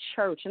in the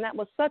church. And that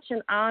was such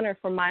an honor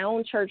for my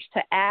own church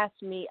to ask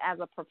me as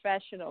a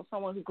professional,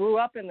 someone who grew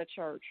up in the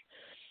church,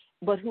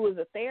 but who is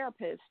a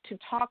therapist, to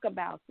talk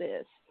about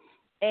this.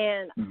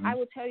 And I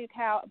will tell you,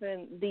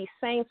 Calvin, the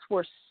saints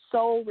were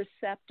so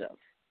receptive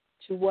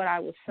to what I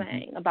was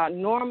saying about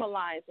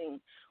normalizing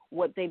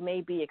what they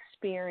may be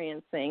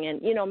experiencing.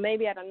 And, you know,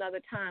 maybe at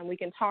another time we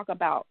can talk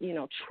about, you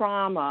know,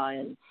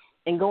 trauma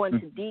and go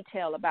into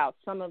detail about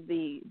some of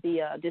the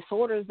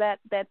disorders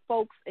that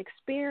folks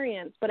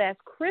experience. But as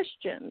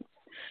Christians,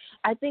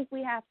 I think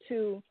we have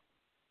to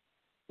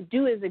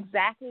do is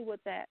exactly what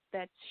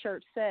that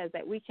church says,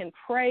 that we can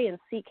pray and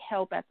seek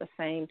help at the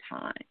same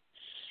time.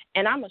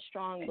 And I'm a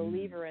strong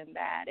believer in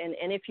that.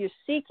 And if you're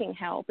seeking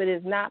help, it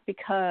is not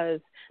because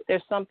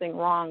there's something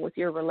wrong with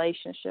your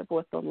relationship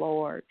with the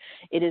Lord.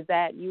 It is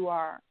that you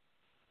are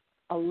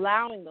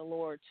allowing the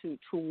Lord to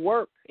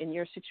work in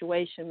your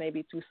situation,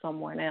 maybe through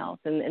someone else.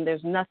 And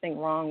there's nothing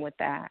wrong with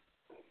that.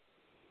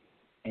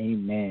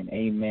 Amen.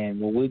 Amen.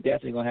 Well, we're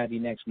definitely going to have you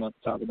next month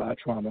to talk about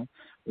trauma.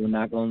 We're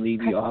not going to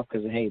leave you off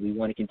because, hey, we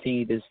want to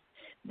continue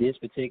this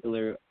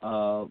particular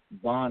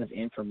bond of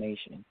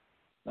information.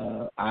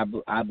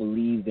 I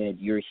believe that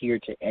you're here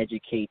to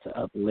educate, to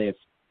uplift,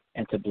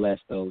 and to bless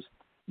those.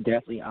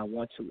 Definitely, I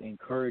want to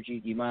encourage you.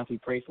 Do you mind if we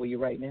pray for you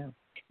right now?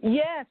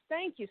 Yes,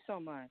 thank you so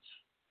much.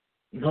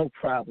 No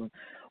problem.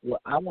 Well,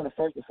 I want to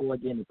first, before I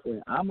get into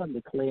prayer, I'm going to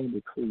declare and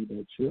decree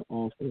that your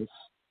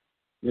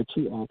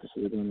two offices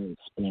are going to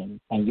expand,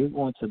 and you're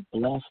going to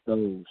bless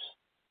those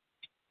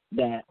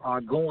that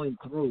are going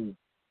through,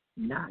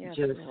 not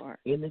just Lord.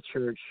 In the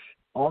church,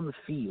 on the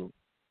field,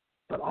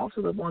 but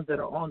also the ones that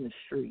are on the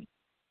street.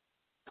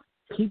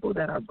 People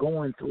that are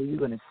going through, you're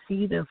going to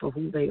see them for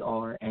who they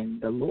are, and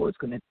the Lord's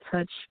going to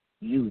touch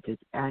you to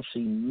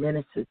actually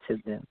minister to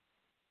them.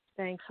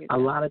 Thank you. A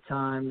lot of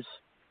times,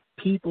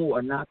 people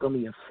are not going to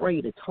be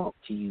afraid to talk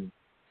to you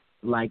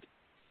like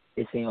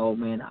they're saying, oh,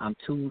 man, I'm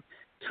too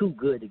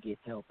good to get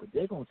help. But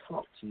they're going to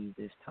talk to you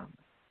this time.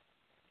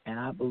 And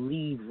I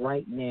believe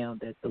right now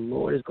that the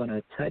Lord is going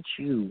to touch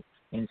you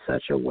in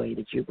such a way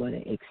that you're going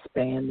to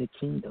expand the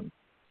kingdom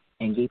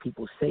and get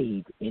people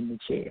saved in the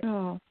chair.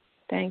 Oh,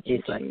 thank you,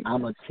 It's like Jesus.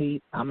 I'm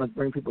going to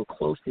bring people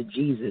close to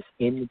Jesus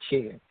in the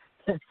chair.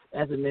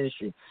 That's a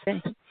ministry.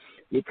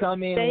 You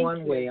come in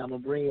one way, I'm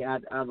going to bring you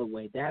out the other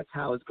way. That's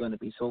how it's going to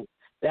be. So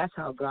that's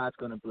how God's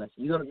going to bless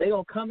you. They're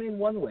going to come in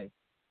one way,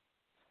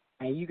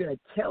 and you're going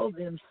to tell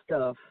them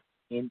stuff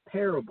in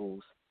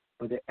parables,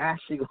 but they're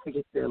actually going to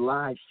get their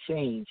lives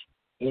changed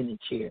in the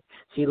chair.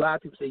 See, a lot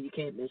of people say you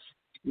can't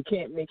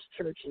mix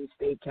church and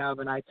state,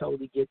 Calvin. I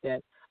totally get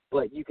that,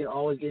 but you can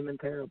always get them in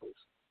parables.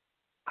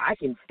 I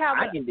can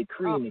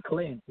decree and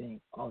declare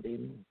things all day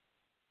long.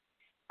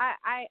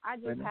 I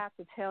just have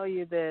to tell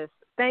you this.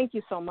 Thank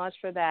you so much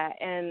for that.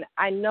 And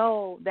I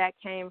know that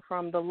came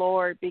from the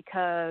Lord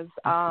because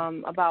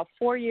about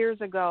 4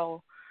 years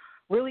ago,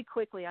 really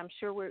quickly, I'm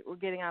sure we're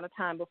getting out of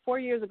time, but 4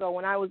 years ago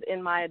when I was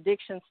in my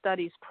addiction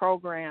studies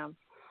program,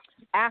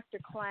 after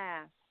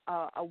class,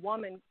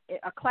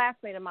 a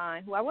classmate of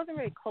mine who I wasn't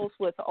very close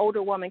with, an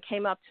older woman,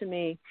 came up to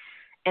me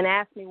and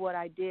asked me what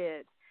I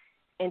did.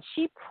 And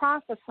she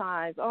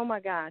prophesied, oh, my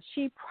gosh,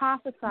 she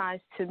prophesied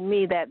to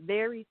me that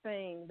very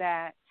thing,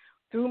 that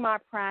through my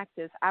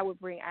practice, I would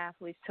bring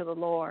athletes to the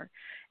Lord.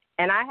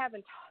 And I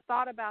haven't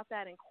thought about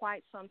that in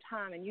quite some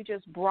time, and you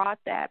just brought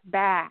that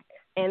back.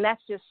 And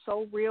that's just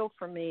so real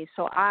for me.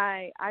 So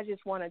I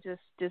just want to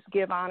just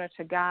give honor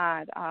to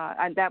God.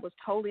 That was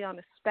totally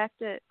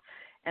unexpected.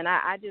 And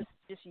I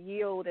just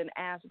yield and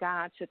ask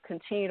God to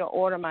continue to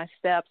order my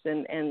steps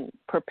and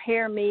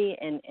prepare me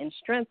and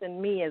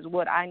strengthen me as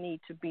what I need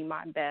to be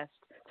my best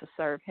to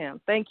serve him.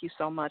 Thank you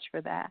so much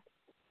for that.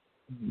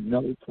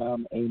 No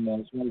problem.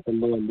 Amen. It's one the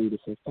Lord lead us.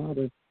 So,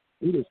 Father,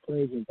 we just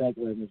praise and thank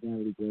you, Ms.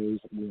 Natalie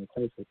Graves. We will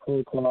pray for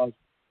Cole Claus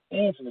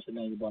and for Mr.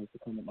 Manuel Barnes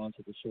for coming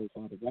onto the show,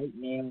 Father. Right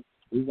now,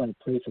 we want to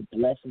pray for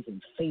blessings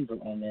and favor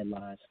on their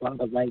lives.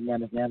 Father, right now,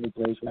 Ms. Natalie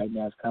Graves right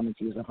now is coming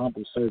to you as a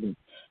humble servant.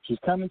 She's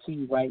coming to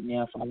you right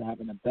now, Father,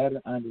 having a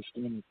better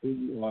understanding of who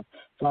you are.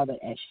 Father,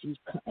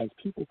 as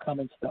people come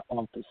into the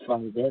office,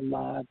 Father, their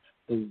lives,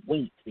 the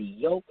weight, the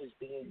yoke is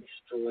being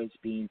destroyed,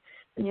 the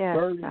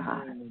burden is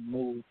being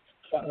removed.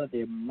 Father,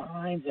 their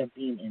minds are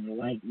being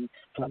enlightened.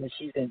 Father,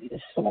 she's going to be the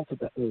salt of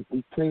the earth.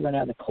 We pray right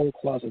now the cold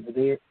claws of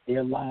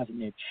their lives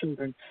and their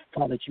children.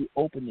 Father, that you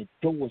open the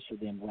doors for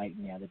them right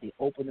now, that they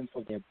open them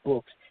for their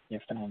books,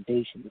 their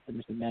foundation. With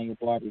Mr. Manuel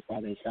Barbie,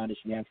 Father, his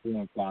foundation you have for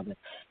him, Father.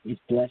 He's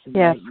blessing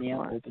right now.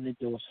 Lord. Open the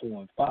doors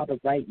for him. Father,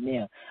 right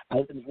now, I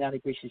look at Ms. Natalie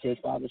Grace, she says,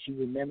 Father, she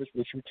remembers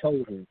what you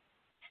told her.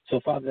 So,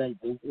 Father,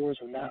 that the words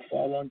will not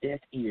fall on deaf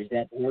ears.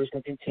 That words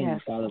will continue,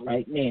 Father,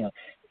 right now.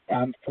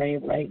 I'm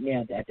praying right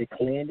now that I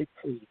declare and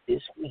decree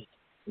this week,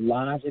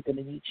 lives are going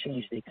to be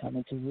changed. They come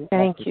into your office.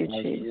 Thank you,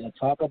 Jesus. We're going to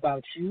talk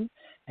about you,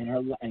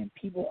 and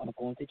people are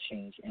going to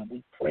change. And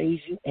we praise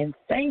you and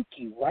thank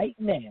you right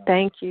now.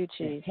 Thank you,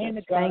 Jesus.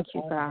 Thank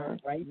you,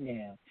 God. Right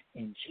now.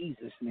 In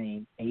Jesus'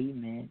 name,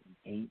 amen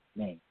and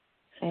amen.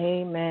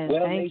 Amen.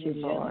 Well, thank you, ladies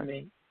and Lord.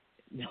 gentlemen,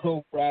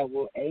 no problem.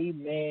 Well,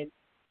 amen.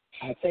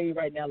 I tell you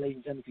right now, ladies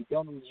and gentlemen, if you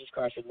don't know Jesus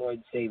Christ, your Lord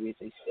and Savior,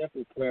 it's a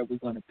simple prayer we're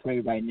going to pray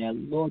right now.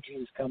 Lord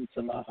Jesus, come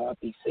into my heart,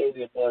 be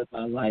Savior, Lord of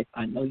my life.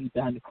 I know you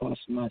died on the cross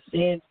for my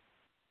sins,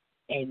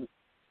 and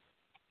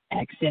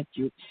accept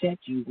you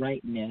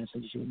right now, so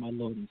that you're my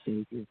Lord and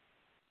Savior.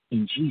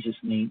 In Jesus'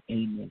 name,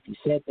 amen. If you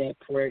said that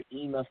prayer,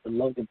 email us to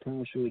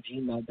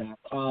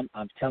loganpowershow@gmail.com.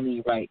 I'm telling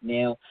you right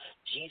now,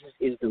 Jesus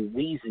is the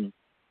reason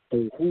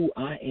for who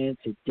I am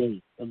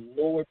today. The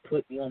Lord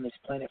put me on this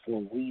planet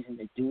for a reason,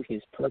 to do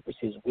his purpose,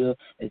 his will.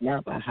 It's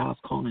not by house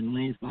calling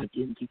lands, by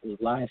getting people's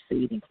lives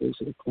saved and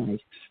closer to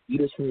Christ. You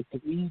just heard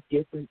 3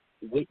 different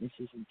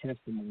witnesses and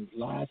testimonies.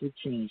 Lives have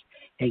changed.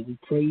 Hey, we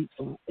pray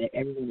for that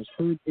everyone has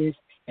heard this,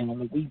 and on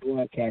the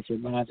rebroadcast, your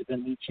lives are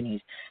going to be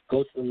changed.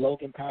 Go to the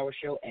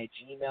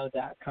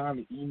LoganPowerShow@gmail.com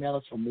and email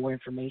us for more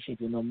information.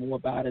 If you know more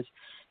about us,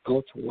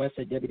 go to our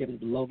website,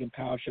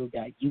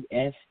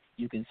 www.loganpowershow.us.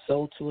 You can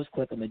sow to us,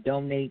 click on the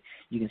donate.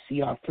 You can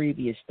see our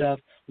previous stuff.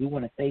 We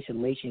want to thank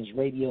Elations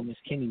Radio, Miss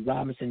Kimmy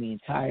Robinson, the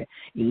entire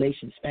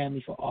Elations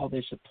family for all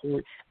their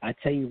support. I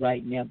tell you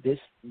right now, this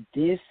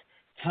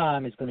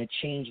time is going to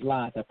change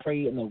lives. I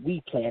pray in the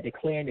replay. I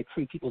declare and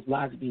decree people's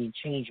lives are being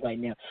changed right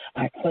now.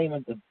 I claim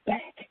on the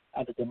back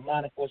of the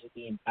demonic forces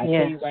being. I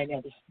tell you right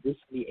now, this will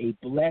be a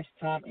blessed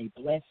time, a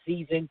blessed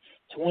season.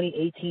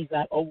 2018 is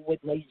not over with,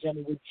 ladies and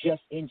gentlemen. We're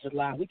just in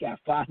July. We got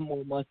 5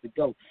 more months to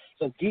go.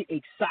 So get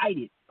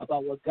excited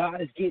about what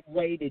God is getting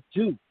ready to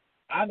do.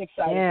 I'm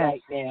excited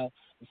right now.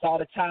 It's all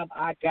the time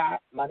I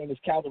got. My name is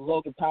Calvin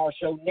Logan, Power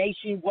Show,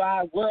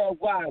 nationwide,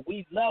 worldwide.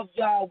 We love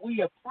y'all.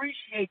 We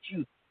appreciate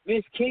you.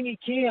 Miss Kimmy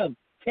Kim,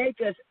 take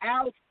us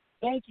out.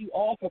 Thank you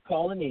all for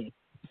calling in.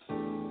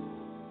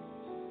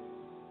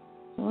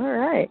 All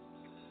right.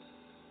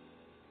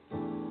 You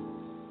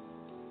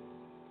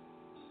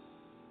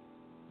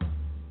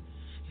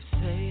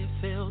say you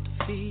feel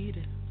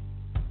defeated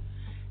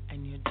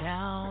and you're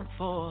down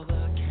for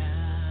the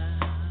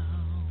count.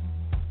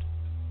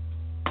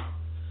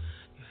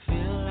 You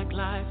feel like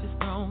life has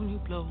thrown you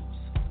blows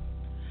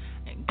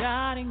and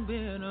God ain't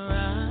been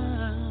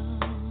around.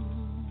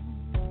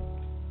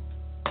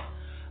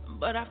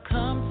 But I've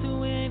come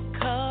to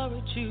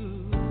encourage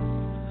you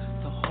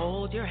to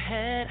hold your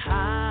head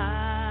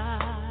high.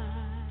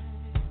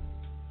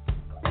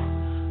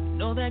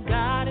 Know that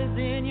God is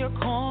in your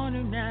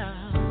corner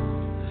now.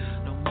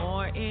 No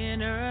more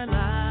inner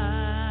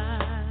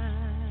lies.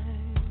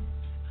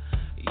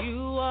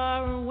 You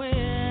are a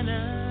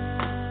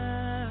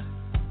winner.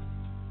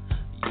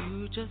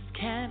 You just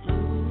can't lose.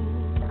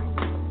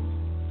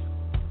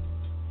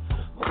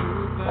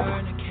 We'll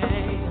burn a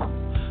cave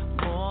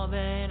more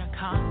than a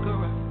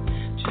conqueror.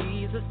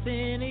 Jesus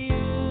in you.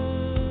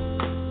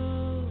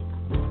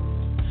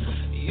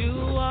 You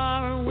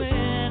are a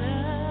winner.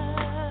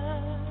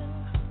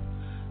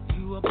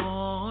 You were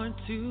born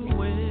to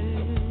win.